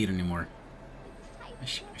 I don't need it anymore. I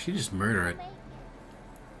should just murder it.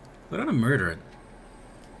 Why don't I murder it?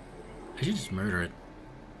 I should just murder it.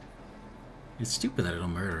 It's stupid that I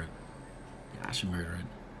don't murder it. Yeah, I should murder it.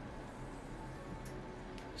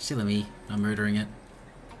 Silly me, I'm murdering it.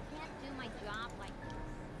 I can't do my job like this.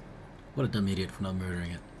 What a dumb idiot for not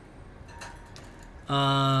murdering it.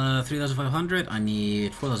 3,500. I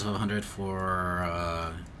need 4,500 for,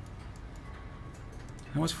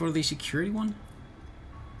 how much for the security one?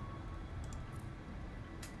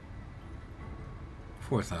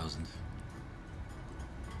 4,000.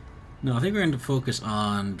 No, I think we're going to focus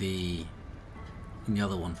on the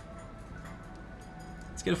other one.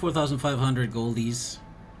 Let's get a 4,500 goldies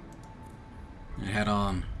and head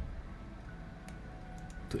on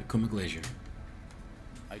to Kuma Glacier.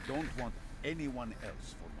 I don't want anyone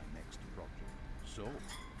else for my next project. So,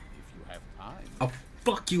 if you have time... I'll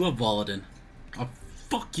fuck you up, Voladin. I'll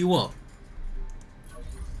fuck you up.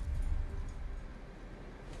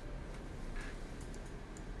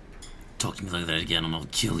 Talk to me like that again and I'll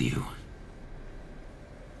kill you.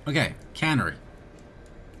 Okay, cannery.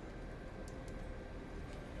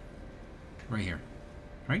 Right here.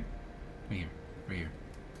 Right? Right here. Right here.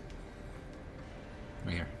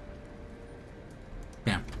 Right here.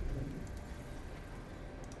 Bam.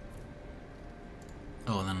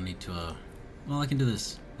 Oh, and then I need to, well, I can do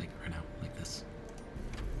this, like, right now, like this.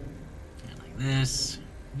 And like this.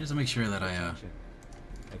 Just to make sure that I,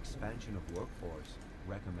 Expansion of workforce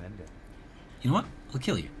recommended. You know what? I'll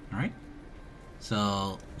kill you, alright?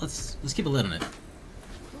 So, let's keep a lid on it. We'll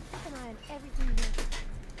keep an eye on everything here.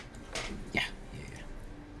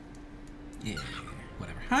 Yeah,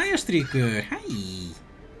 whatever. Hi, Ostrika. Hi.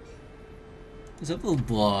 What's up, little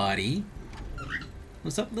buddy?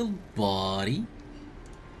 What's up, little buddy?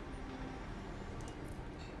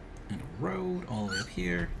 And a road all the way up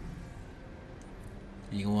here.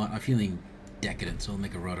 And you know what? I'm feeling decadent, so I'll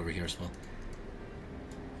make a road over here as well.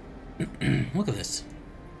 Look at this.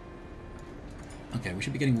 Okay, we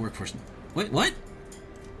should be getting workforce. Wait, what?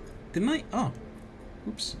 Didn't I? Oh.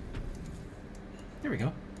 Oops. There we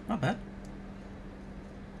go. Not bad.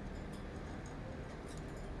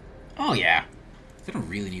 Oh, yeah. They don't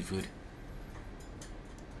really need food.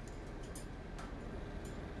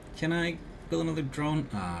 Can I build another drone?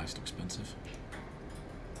 Ah, it's too expensive.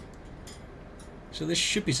 So this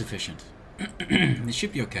should be sufficient. This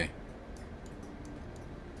should be okay.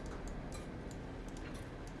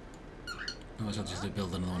 Otherwise I'll just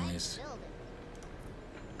build another one of these.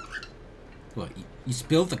 What, you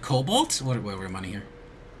spilled the cobalt? What are money here?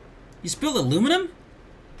 You spilled aluminum?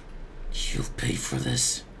 You'll pay for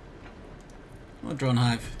this. Oh, drone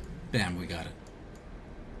hive. Bam, we got it.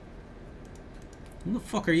 Who the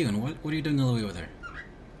fuck are you and what are you doing all the way over there?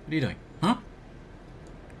 What are you doing? Huh?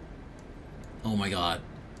 Oh my god.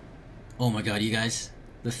 Oh my god, you guys.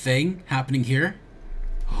 The thing happening here.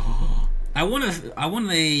 I want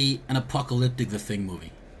an apocalyptic The Thing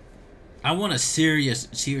movie. I want a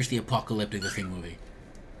seriously apocalyptic The Thing movie.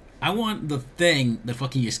 I want the thing that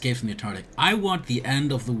fucking escapes from the Antarctic. I want the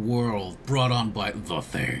end of the world brought on by the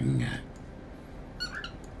Thing.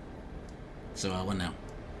 So, what now?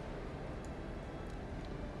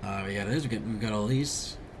 We got this. We've got all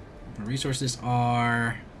these. Our resources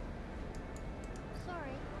are...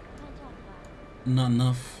 Sorry, can't talk about it. not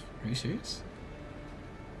enough. Are you serious?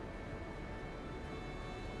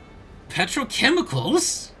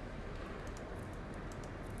 Petrochemicals?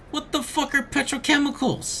 What the fuck are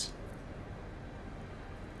petrochemicals?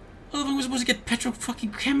 Oh, I was supposed to get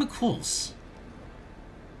fucking chemicals.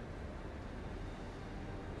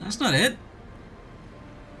 That's not it.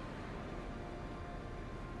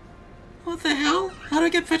 What the hell? How do I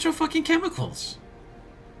get fucking chemicals?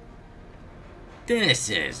 This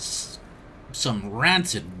is some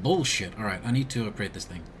rancid bullshit. Alright, I need to upgrade this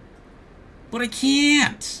thing. But I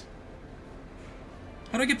can't!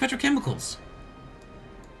 How do I get petrochemicals?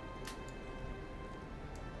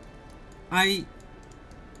 Are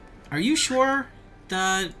you sure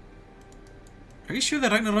that... Are you sure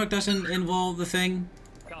that Ragnarok doesn't involve the Thing?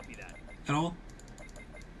 Copy that. At all?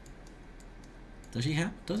 Does he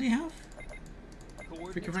have?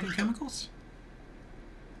 Freaking running chemicals?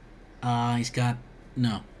 He's got...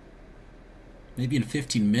 No. Maybe in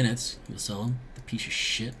 15 minutes he'll sell them. The piece of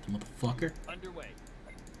shit, the motherfucker. Underway.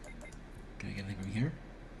 Can I get anything from here?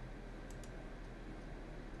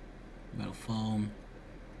 Metal foam.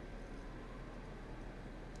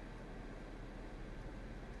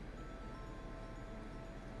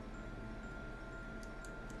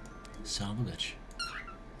 Son of a bitch.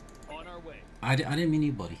 On our way. I didn't mean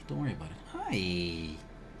you, buddy. Don't worry about it. Hi.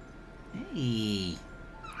 Hey.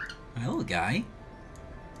 Hello, guy.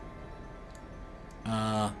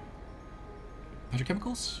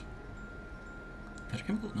 Petrochemicals?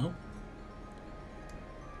 Petrochemicals? No.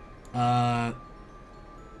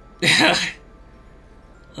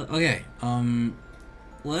 Okay.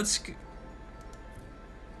 let's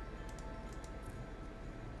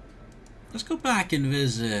go back and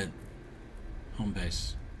visit home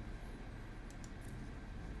base.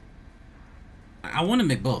 I want to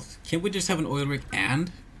make both. Can't we just have an oil rig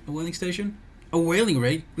and a whaling station? A whaling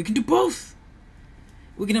rig? We can do both!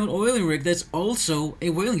 We can have an oiling rig that's also a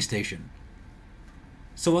whaling station.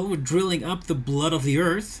 So while we're drilling up the blood of the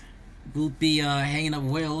earth, we'll be hanging up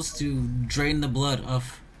whales to drain the blood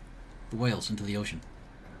of the whales into the ocean.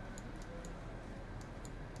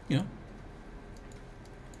 You know?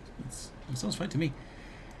 That sounds fine to me.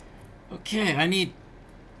 Okay, I need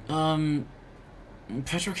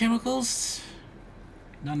petrochemicals?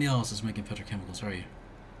 None else is making petrochemicals, are you?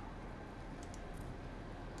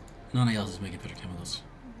 None else is making petrochemicals.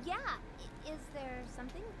 Yeah, is there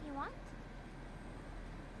something you want?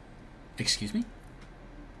 Excuse me?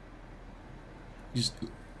 Just...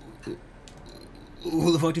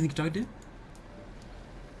 Who the fuck do you think you're talking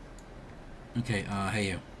to? Okay, hey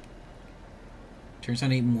you. Turns out I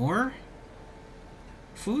need more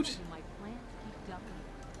food?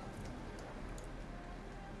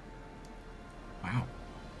 Wow.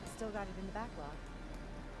 Still got it in the backlog.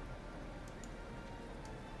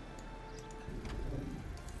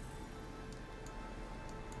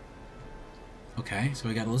 Okay, so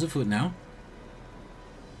we got loads of food now.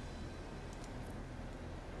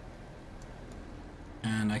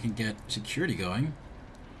 And I can get security going.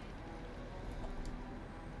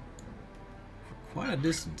 For quite a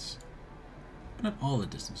distance. But not all the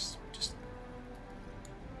distance. Just...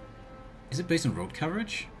 Is it based on road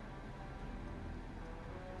coverage?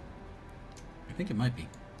 I think it might be.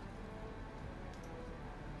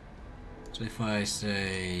 So if I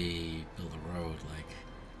say build a road, like...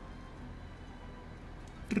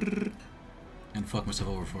 and fuck myself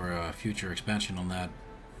over for a future expansion on that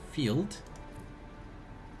field.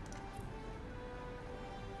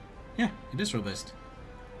 Yeah, it is road based.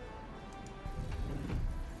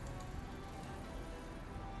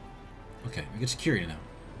 Okay, we get security now.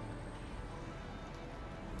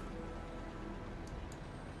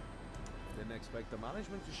 Didn't expect the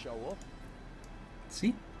management to show up.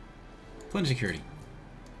 See? Plenty of security.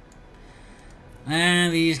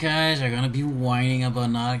 And these guys are gonna be whining about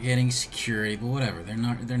not getting security, but whatever. They're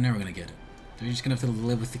never gonna get it. They're just gonna have to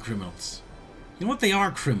live with the criminals. You know what? They are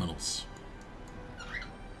criminals.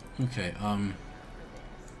 Okay, now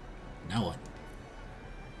what?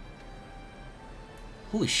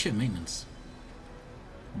 Holy shit, maintenance.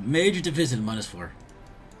 Major deficit -4.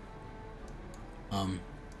 I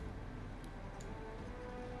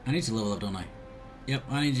need to level up, don't I? Yep,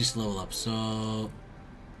 I need to just level up, so...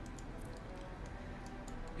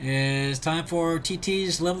 It's time for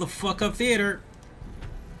TT's Level the Fuck Up Theater.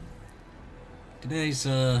 Today's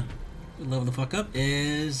Level the Fuck Up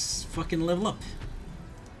is fucking level up.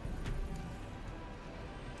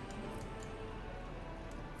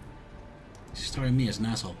 Starting me as an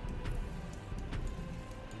asshole.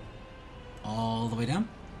 All the way down.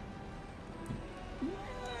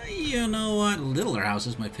 You know what? Littler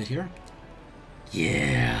houses might fit here.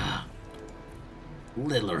 Yeah.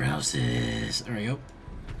 Littler houses. There we go.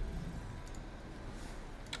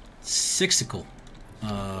 Sixical.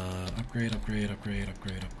 Upgrade, upgrade, upgrade,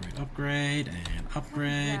 upgrade, upgrade, upgrade, and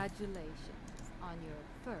upgrade. Congratulations on your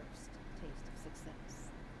first taste of success.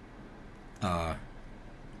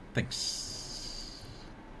 Thanks.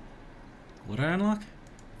 What did I unlock?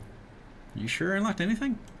 You sure I unlocked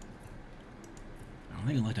anything? I don't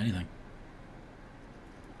think I unlocked anything.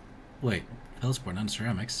 Wait, Feldspar, not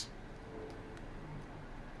ceramics.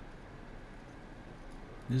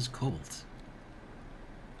 This is cobalt.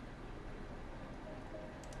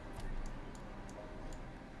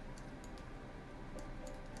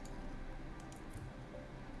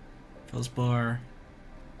 Feldspar.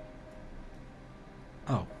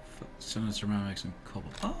 Oh, ceramics and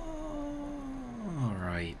cobalt. Oh,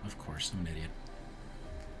 alright, of course, I'm an idiot.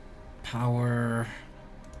 Power.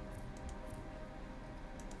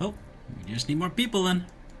 Oh, we just need more people then.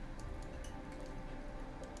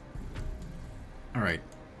 Alright.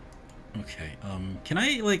 Okay, can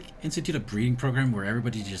I, like, institute a breeding program where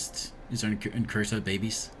everybody just is encouraged to have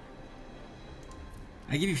babies?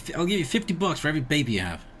 I'll give you $50 for every baby you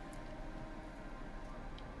have.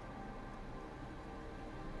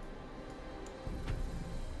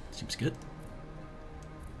 Seems good.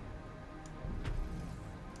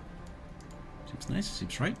 Seems nice,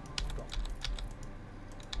 seems right.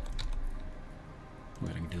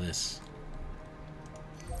 Wait, I can do this.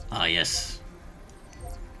 Ah, yes.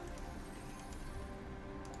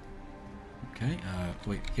 Okay,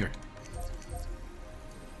 wait, here.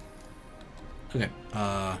 Okay,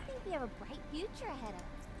 I think the have a bright future ahead of us.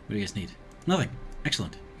 What do you guys need? Nothing.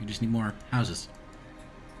 Excellent. You just need more houses.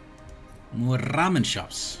 More ramen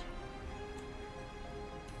shops.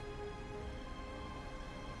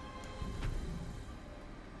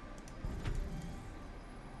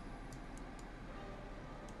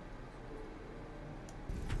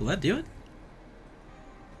 Will that do it?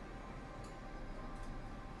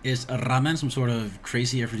 Is ramen some sort of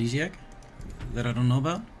crazy aphrodisiac that I don't know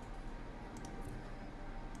about?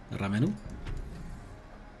 Ramenu?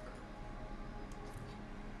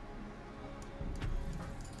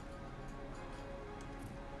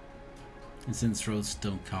 And since roads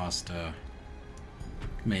don't cost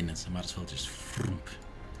maintenance, I might as well just frump.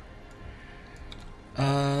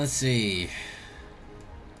 Let's see.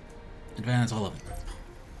 Advance all of it.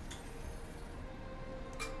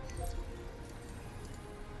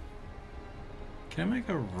 Can I make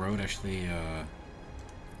a road actually, I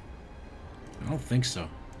don't think so.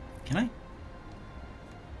 Can I?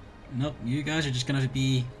 Nope, you guys are just gonna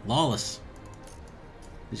be lawless.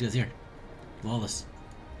 These guys here. Lawless.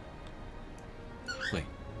 Wait.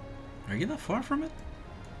 Are you that far from it?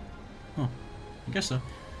 Oh, I guess so.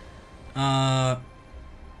 Wow,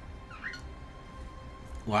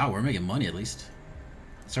 we're making money at least.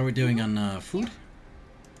 So we're doing on food?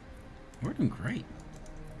 We're doing great.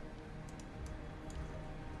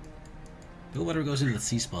 Bill water goes into the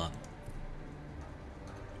C spot.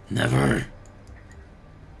 Never!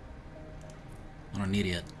 I don't need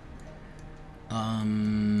it. Oh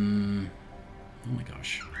my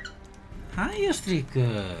gosh. Hi,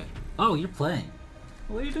 Ostrika! Oh, you're playing.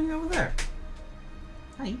 What are you doing over there?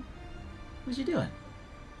 Hi. What you doing?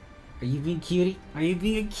 Are you being cutie? Are you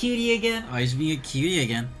being a cutie again? Oh, he's being a cutie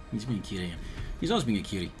again. He's being a cutie again. He's always being a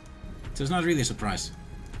cutie. So it's not really a surprise.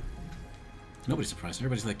 Nobody's surprised.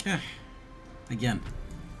 Everybody's like, eh. Again.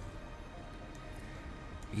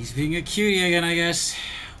 He's being a cutie again, I guess.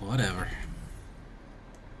 Whatever.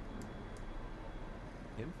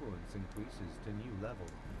 Influence increases to new level.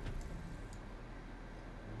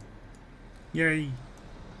 Yay.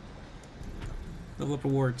 Level up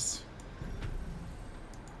rewards.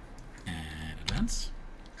 And advance.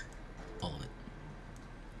 All of it.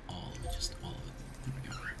 All of it. Just all of it. There we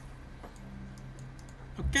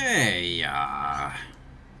go. Okay.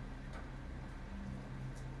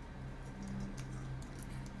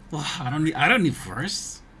 Well, I don't need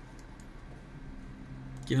forests.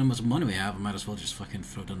 Given how much money we have, I might as well just fucking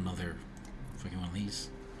throw down another fucking one of these.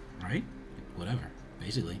 Right? Like, whatever.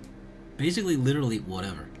 Basically. Basically, literally,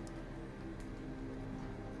 whatever.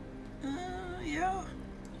 Yeah.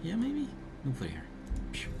 Yeah, maybe? We'll put it here.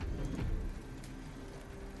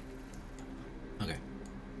 Okay.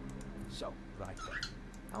 So, right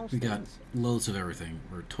then. We got loads of everything.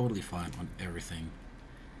 We're totally fine on everything.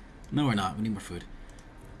 No, we're not. We need more food.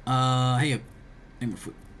 Hey, need more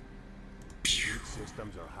food.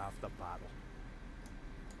 Systems are half the battle.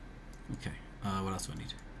 Okay. What else do I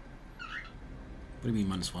need? What do you mean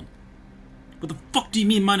 -1? What the fuck do you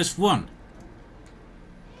mean -1?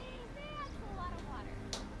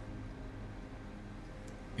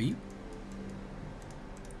 Are you?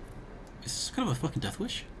 Is this kind of a fucking death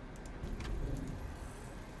wish?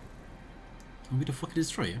 Want me to fucking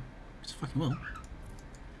destroy you? Just fucking will.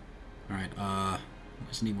 Alright, I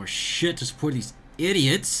just need more shit to support these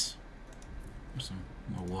idiots. There's some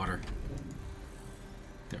more water.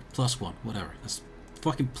 There, +1, whatever. That's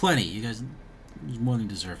fucking plenty. You guys more than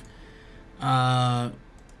deserve.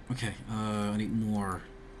 Okay, I need more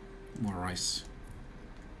rice.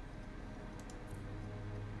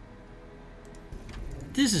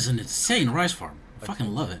 This is an insane rice farm. I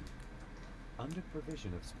fucking love it. Under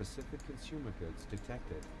provision of specific consumer goods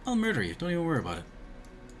detected. I'll murder you. Don't even worry about it.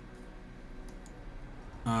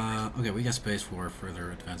 Okay, we got space for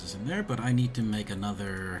further advances in there, but I need to make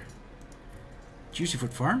another juicy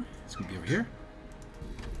fruit farm. It's gonna be over here.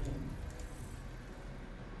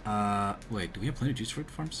 Wait, do we have plenty of juicy fruit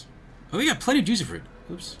farms? Oh, we got plenty of juicy fruit.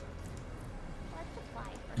 Oops.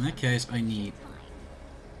 In that case, I need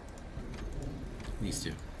these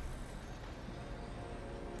two.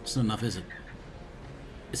 It's not enough, is it?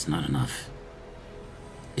 It's not enough.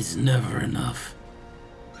 It's never enough.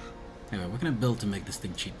 Anyway, what can I build to make this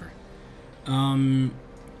thing cheaper?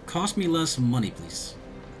 Cost me less money, please.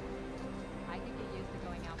 I could get used to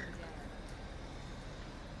going out for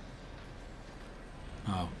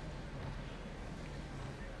dinner. Oh.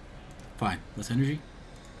 Fine. Less energy?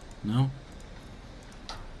 No?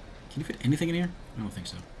 Can you fit anything in here? I don't think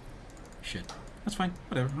so. Shit. That's fine.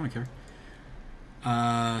 Whatever. I don't care.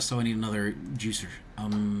 So I need another juicer.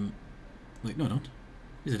 Wait, no I don't.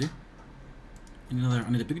 Yes I do. I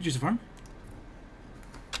need a bigger juicer farm.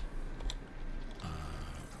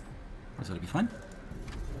 So that'll be fun.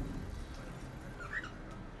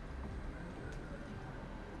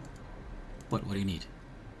 What do you need?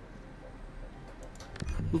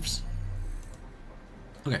 Oops.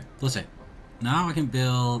 Okay, let's say. Now I can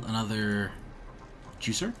build another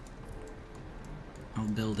juicer. I'll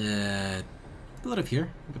build it up here.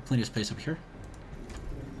 We've got plenty of space up here.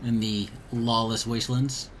 In the lawless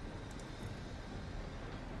wastelands.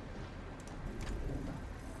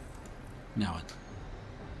 Now what?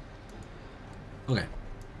 Okay.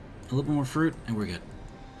 A little bit more fruit and we're good.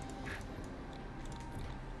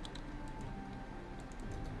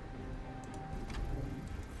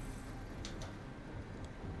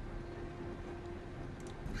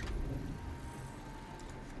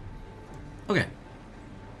 Okay.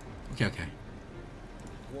 Okay.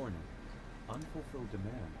 Warning. Unfulfilled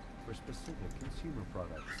demand for specific consumer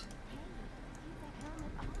products.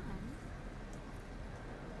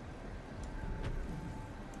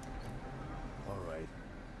 Alright.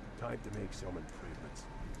 Time to make some improvements.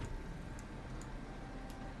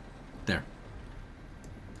 There.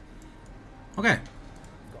 Okay.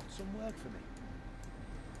 Got some work for me.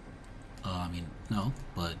 I mean, no,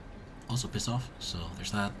 but also piss off, so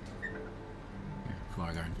there's that. Here,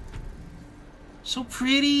 flower garden. So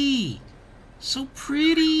pretty! So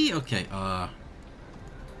pretty! Okay,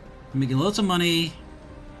 making loads of money.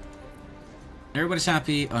 Everybody's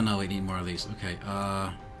happy. Oh no, we need more of these. Okay,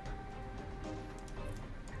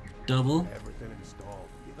 double. Everything installed.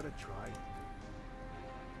 Give it a try.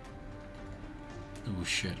 Oh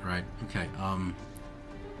shit, right. Okay,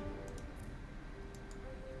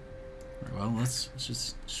 well, let's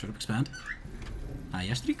just straight up expand.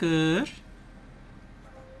 Yes, pretty good.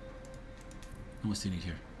 How much do you need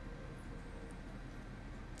here?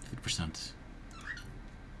 50%.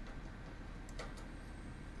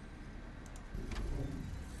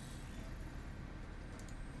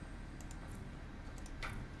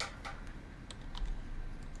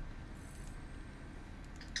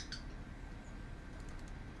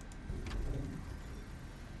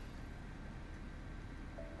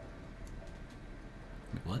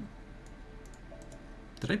 Wait, what?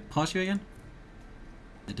 Did I pause you again?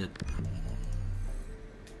 I did.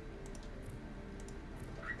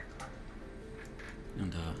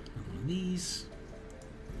 And another one of these.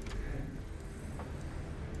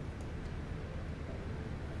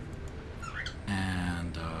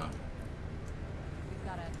 And a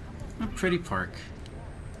pretty park.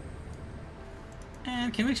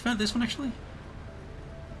 And can we expand this one actually?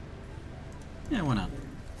 Yeah, why not?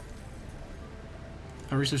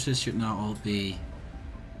 Our resources should now all be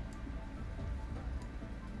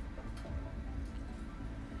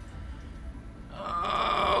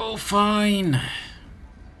fine.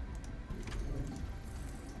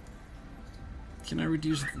 Can I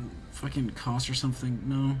reduce the fucking cost or something?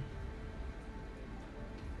 No.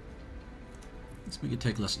 Let's make it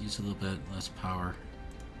take less, use a little bit less power.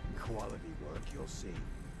 Quality work, you'll see.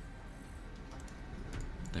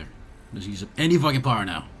 There. Let's use up any fucking power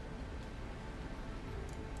now.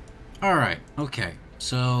 Alright, okay.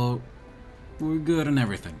 So we're good on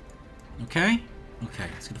everything. Okay? Okay,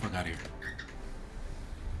 let's get the fuck out of here.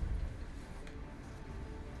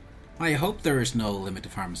 I hope there is no limit to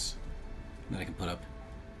farms that I can put up.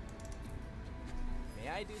 May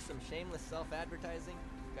I do some shameless self-advertising?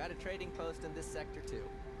 Got a trading post in this sector too.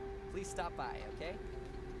 Please stop by, okay?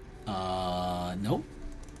 No.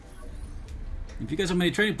 If you guys have many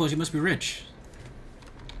trading posts, you must be rich.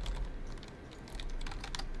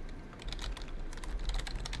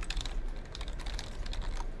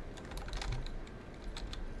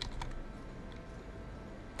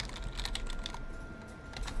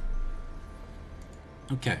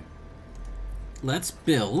 Okay. Let's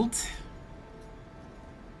build.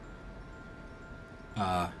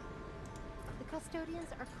 The custodians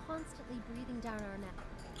are constantly breathing down our neck.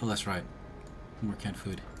 Oh, that's right. More canned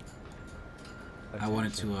food. I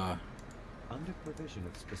wanted to, Under provision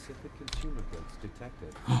of specific consumer goods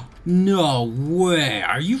detected. No way!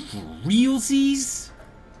 Are you for realsies?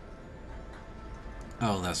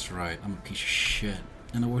 Oh, that's right. I'm a piece of shit.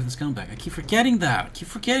 And a worthless scumbag. I keep forgetting that. I keep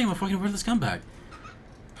forgetting I'm a fucking worthless scumbag.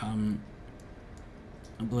 I'm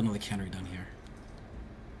building another cannery down here.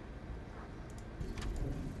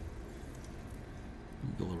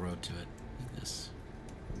 Build a road to it, like this.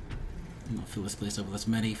 I'm gonna fill this place up with as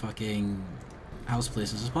many fucking house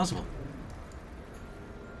places as possible.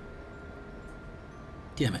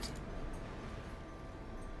 Damn it.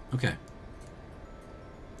 Okay.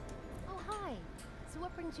 Oh, hi. So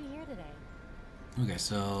what brings you here today? Okay,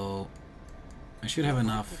 so I should have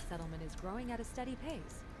enough. This settlement is growing at a steady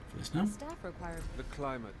pace. For this now? Staff require The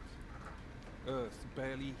climate. Earth's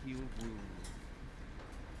barely healed wound.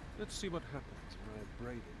 Let's see what happens when I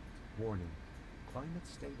braid it. Warning. Climate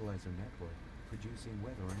stabilizer network producing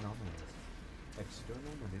weather anomalies.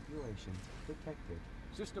 External manipulation detected.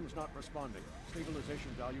 Systems not responding.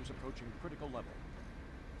 Stabilization values approaching critical level.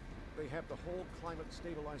 They have the whole climate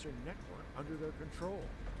stabilizer network under their control.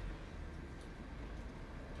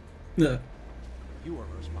 You are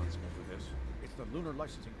responsible for this. It's the lunar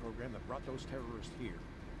licensing program that brought those terrorists here.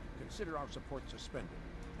 Consider our support suspended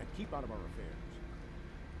and keep out of our affairs.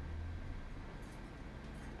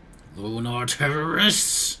 Lunar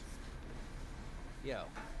terrorists! Yo,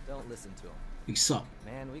 don't listen to him. We suck.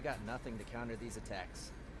 Man, we got nothing to counter these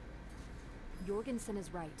attacks. Jorgensen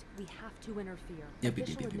is right. We have to interfere. Yep,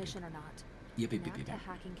 Official admission or not. Yep, Enact a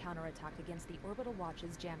hacking counterattack against the Orbital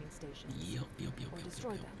Watch's jamming stations. Or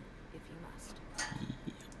destroy them, if you must.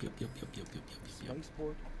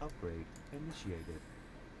 Spaceport upgrade initiated.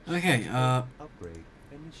 Okay, Upgrade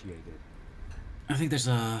initiated. I think there's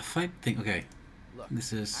a fight thing. Okay. Look,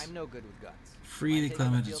 this is I'm no good with guns. free the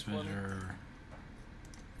climate dispenser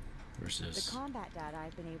The versus. combat data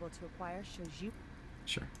I've been able to acquire shows you.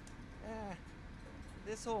 Sure.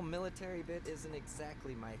 This whole military bit isn't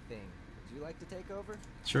exactly my thing. Would you like to take over?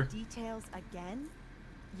 Sure. Details again?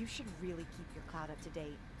 You should really keep your cloud up to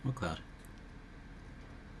date. What cloud?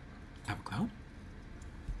 I have a cloud?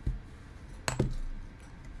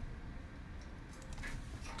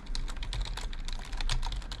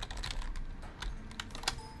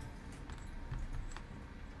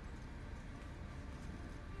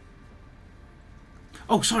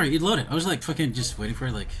 Oh, sorry, it loaded. I was like fucking just waiting for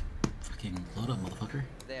it, like, fucking load up, motherfucker.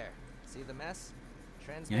 There. See the mess?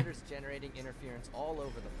 Transmitters generating interference all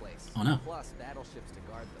over the place. Oh no. Plus battleships to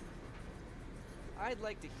guard them. I'd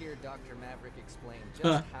like to hear Dr. Maverick explain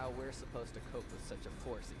just how we're supposed to cope with such a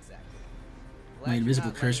force exactly. My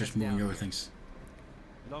invisible cursor's moving over things.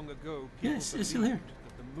 Long ago, people Yes, it's still here. believed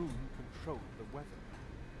that the moon controlled the weather.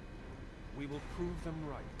 We will prove them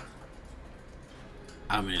right.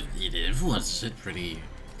 I mean, it influences it pretty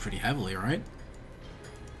heavily, right?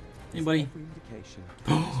 Anybody? Indication.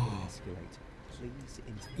 Escalate. Please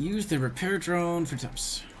Use the repair drone for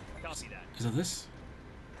tips. Copy that. Is that this?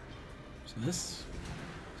 Is that this?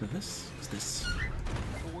 Is that this? Is this?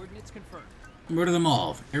 Coordinates confirmed. Murder them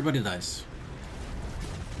all. Everybody dies.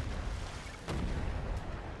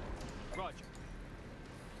 Roger.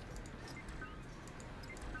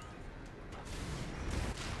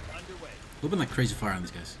 Underway. Open like crazy fire on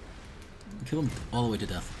these guys. Kill them all the way to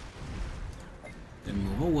death. Then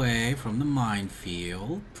move away from the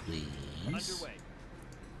minefield, please. Underway.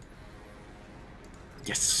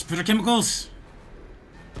 Yes, petrochemicals.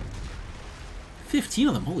 15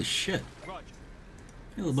 of them. Holy shit. Roger.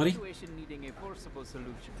 Hey, little buddy. Situation needing a forcible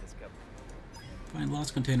solution is covered. Find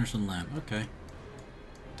lost containers on land. Okay.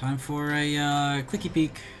 Time for a clicky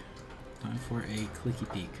peek. Time for a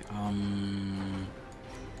clicky peek.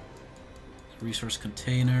 Resource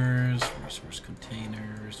containers. Resource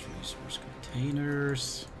containers. Resource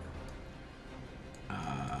containers.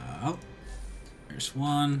 Oh. There's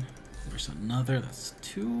one. There's another. That's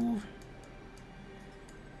two.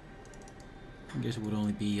 I guess it would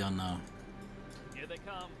only be on. Here they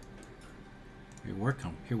come. Here what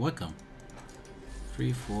come? Here what come?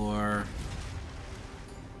 3, 4.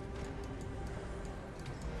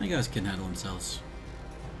 You guys can handle themselves.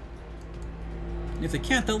 And if they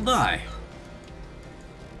can't, they'll die.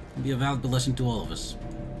 It'll be a valuable lesson to all of us.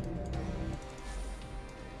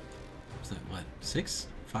 Is that what? 6?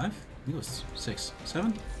 5? I think it was 6.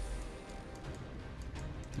 7?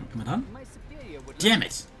 Am I done? My superior would Damn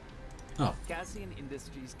it! Oh. Cassian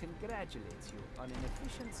Industries congratulates you on an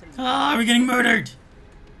efficient solution. Ah, we're getting murdered!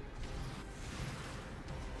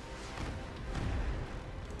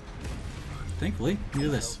 Thankfully, we do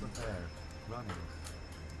this.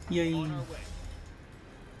 Yay. On our way.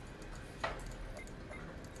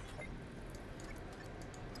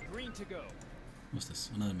 Green to go. What's this?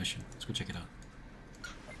 Another mission. Let's go check it out.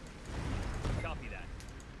 Copy that.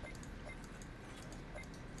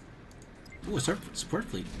 Ooh, a support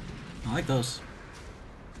fleet. I like those.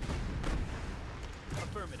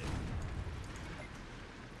 Affirmative.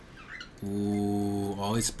 Ooh,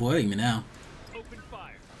 oh, it's spoiling me now. Open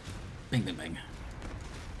fire. Bang, bang, bang.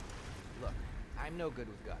 Look, I'm no good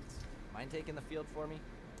with guns. Mind taking the field for me?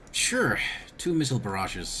 Sure. 2 missile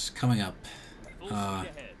barrages coming up. Full speed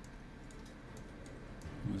ahead.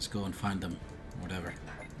 Let's go and find them. Whatever.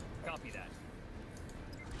 Copy that.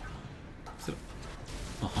 So,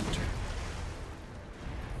 a hunter.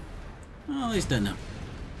 Oh, he's dead now.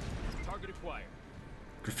 Target acquired.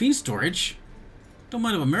 Graphene storage? Don't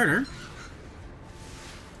mind of a murder.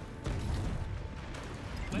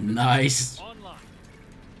 Nice.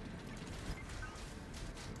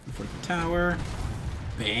 For the tower.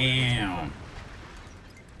 Bam.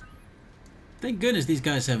 Thank goodness these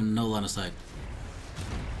guys have no line of sight.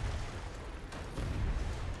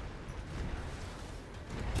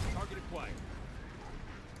 Target acquired.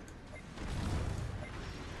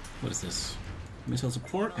 What is this? Missile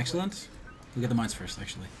support. Excellent. We'll get the mines first,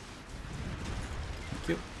 actually. Thank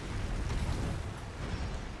you.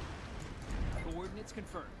 Coordinates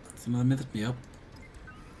confirmed. Some other myth. Yep.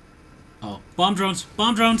 Oh, bomb drones!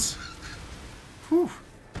 Bomb drones! Whew.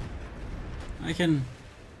 I can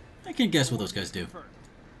guess what those guys do.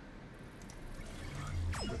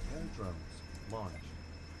 Repair drones launched.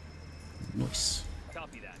 Nice.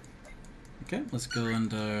 Copy that. Okay, let's go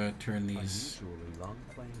and turn these. Unusually long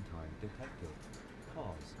playing time detected.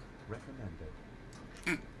 Pause recommended.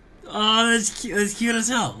 Oh, that's cute. That's cute as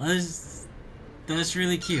hell. That's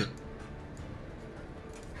really cute.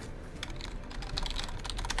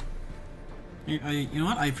 You know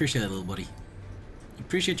what? I appreciate that, little buddy. I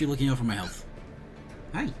appreciate you looking out for my health.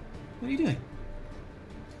 Hi. What are you doing?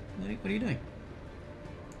 What are you doing?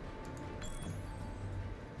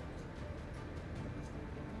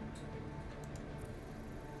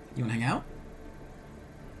 You wanna hang out?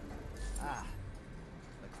 Ah,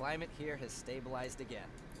 the climate here has stabilized again.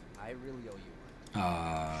 I really owe you one.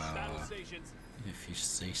 Battle stations. If you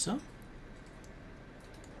say so.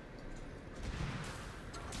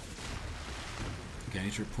 Okay, I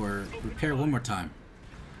need to repair one more time.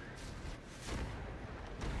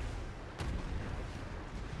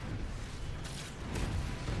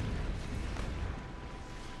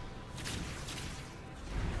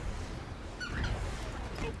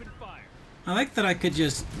 Open fire. I like that I could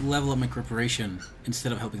just level up my corporation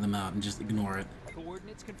instead of helping them out and just ignore it.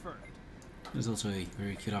 Coordinates confirmed. There's also a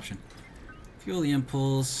very cute option. Fuel the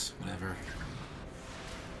impulse, whatever.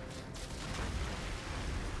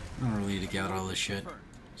 I don't really need to gather all this shit.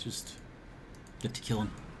 Just get to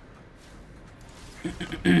killing.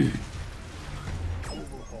 Overhauling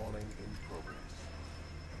in progress.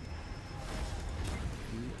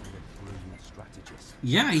 You are a brilliant strategist.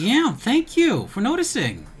 Yeah, I am. Thank you for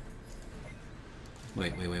noticing.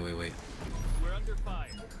 Wait. We're under fire.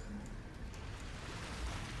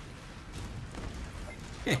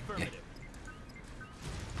 Yeah.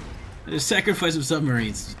 I just sacrificed some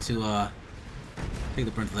submarines to take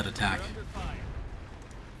the brunt of that attack.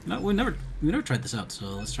 No, we never tried this out, so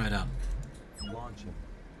let's try it out. Launching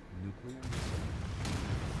nuclear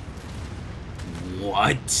missile.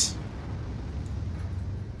 What?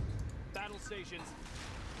 Battle stations.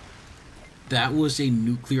 That was a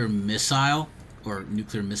nuclear missile? Or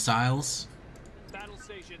nuclear missiles? Battle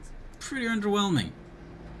stations. Pretty underwhelming.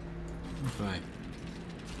 If I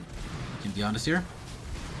can be honest here.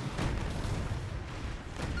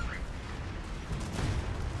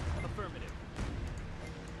 Affirmative.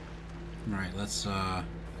 Alright, let's UP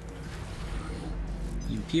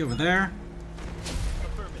over there.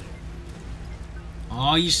 Affirmative.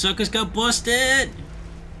 Oh, you suckers got busted!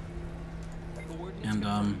 And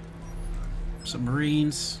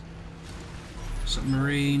submarines.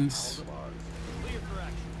 Submarines. Clear for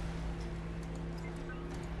action.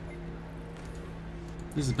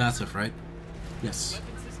 This is bad stuff, right? Yes.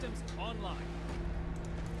 Weapon systems online.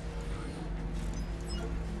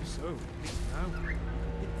 So, now.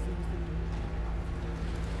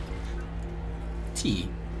 T.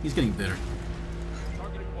 He's getting bitter.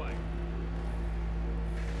 Target acquired.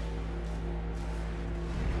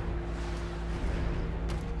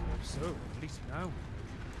 So, at least now.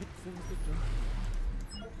 Good things are done.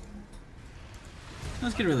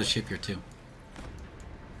 Let's get rid of the ship here too.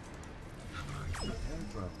 Repair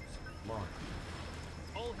drones launched.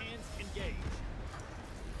 All hands engage.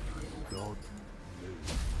 Don't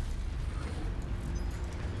move.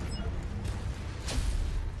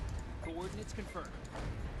 Coordinates confirmed.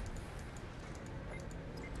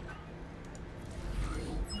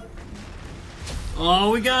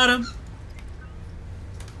 Oh, we got him!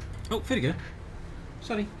 Oh, very good.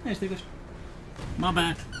 Sorry, nice English. My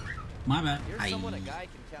bad. My bad. You're someone a guy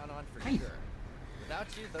can count on for sure. Without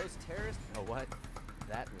you, those terrorists. Oh, what?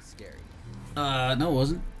 That was scary. No, it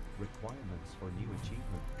wasn't. Requirements for new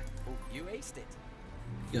achievement. Oh, you aced it.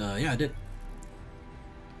 Yeah, I did.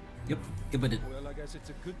 Yep, I did. Well, I guess it's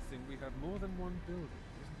a good thing we have more than one building,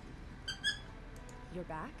 isn't it? You're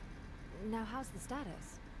back? Now how's the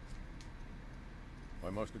status? I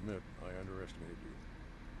must admit, I underestimated you.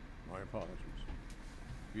 My apologies.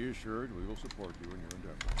 Be assured we will support you in your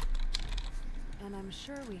endeavors. And I'm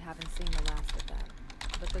sure we haven't seen the last of them.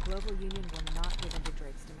 But the Global Union will not give in to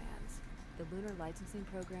Drake's demands. The lunar licensing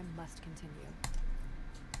program must continue.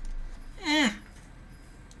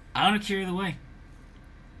 I don't care either way.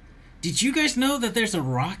 Did you guys know that there's a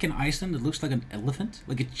rock in Iceland that looks like an elephant?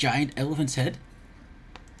 Like a giant elephant's head?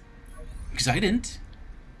 Because I didn't.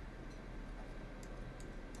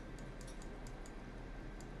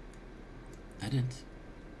 I didn't.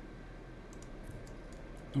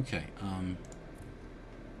 Okay,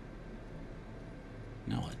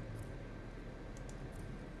 now what?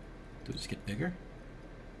 Do it just get bigger?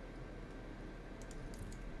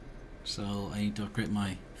 So I need to upgrade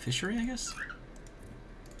my fishery, I guess?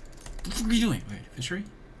 What the fuck are you doing? Wait, fishery?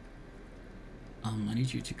 I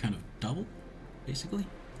need you to kind of double, basically.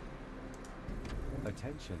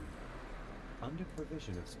 Attention. Under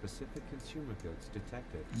provision of specific consumer goods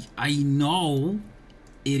detected. I know,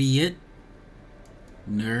 idiot,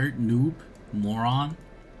 nerd, noob, moron,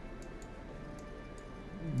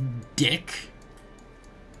 dick,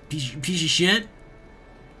 piece of shit,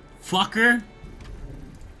 fucker.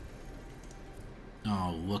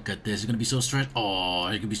 Oh, look at this. It's gonna be so stretched. Oh,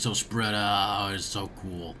 it can be so spread out. It's so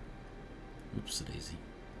cool. Oops, daisy.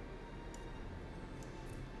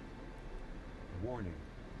 Warning.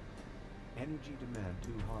 Energy demand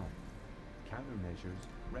too high. Countermeasures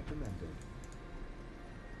recommended.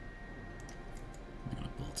 I'm gonna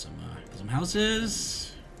build some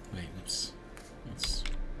houses. Wait, oops.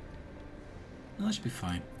 No, that should be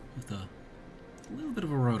fine. With a little bit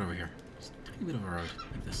of a road over here. Just a tiny bit of a road,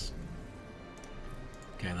 like this.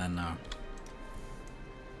 Okay, then, more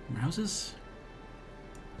houses?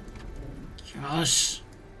 Gosh!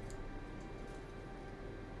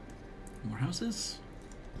 More houses?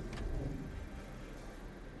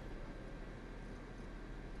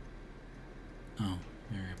 Oh,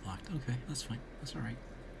 area blocked. Okay, that's fine. That's alright.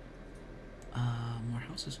 More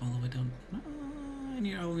houses all the way down.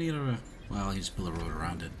 I'll need a... Well, I'll just build a road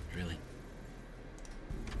around it, really.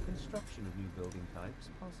 Construction of new building types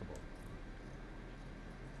possible.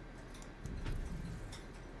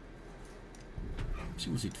 She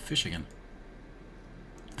wants to eat fish again.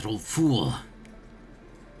 That old fool.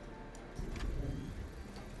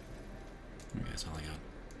 Okay, that's all I got.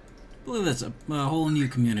 I believe that's a whole new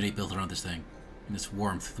community built around this thing. And this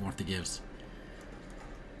warmth, the warmth it gives.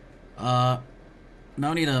 Now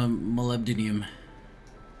I need a molybdenum.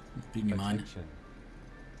 Mine.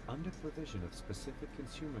 Under provision of specific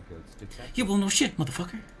consumer goods detected. Yeah, well, no shit,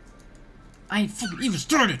 motherfucker. I ain't fucking even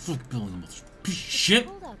started fucking building this piece of shit.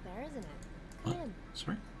 Cold out there, isn't it? What?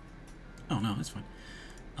 Sorry? Oh, no, that's fine.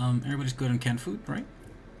 Everybody's good on canned food, right?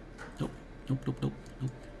 Nope. Nope, nope, nope,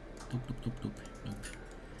 nope. Nope, nope, nope, nope, nope.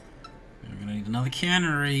 We're gonna need another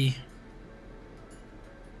cannery.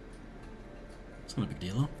 It's not a big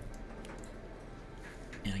deal, though.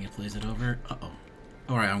 And I can place it over. Uh-oh.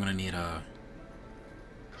 Alright, I'm gonna need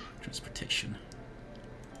transportation.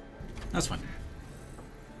 That's fine.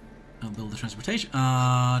 I'll build the transportation.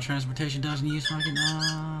 Transportation doesn't use fucking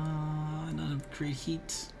doesn't create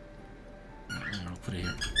heat. Alright, I'll put it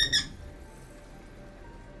here.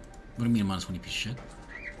 What do you mean -20 piece of shit?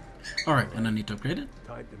 Alright, and I need to upgrade it.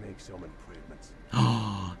 Time to make some improvements.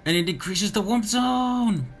 Oh, and it increases the warmth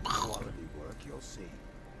zone. Quality work, you'll see.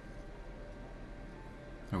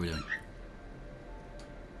 How are we doing?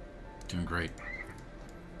 Doing great.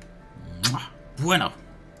 Mwah. Bueno.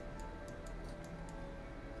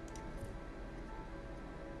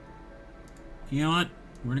 You know what?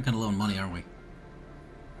 We're kind of low on money, aren't we?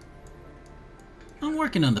 I'm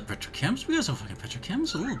working on the petrochems. We got some fucking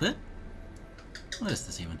petrochems a little bit. What is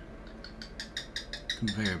this even?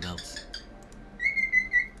 Conveyor belts.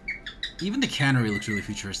 Even the cannery looks really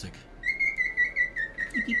futuristic.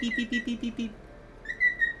 Beep, beep, beep, beep, beep, beep, beep, beep.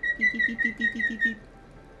 Beep, beep, beep, beep, beep, beep, beep, beep.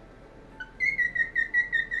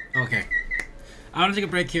 Okay. I want to take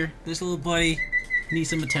a break here. This little buddy needs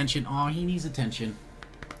some attention. Oh, he needs attention.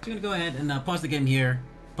 So I'm going to go ahead and pause the game here.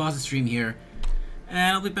 Pause the stream here.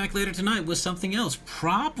 And I'll be back later tonight with something else.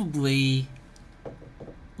 Probably...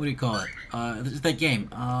 What do you call it? It's that game.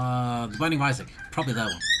 The Binding of Isaac. Probably that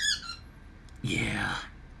one. Yeah.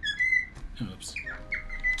 Oops.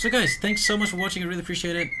 So guys, thanks so much for watching. I really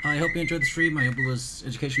appreciate it. I hope you enjoyed the stream. I hope it was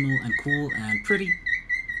educational and cool and pretty.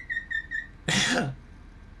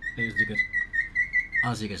 It was good.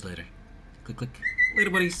 I'll see you guys later. Click, click. Later,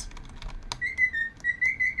 buddies.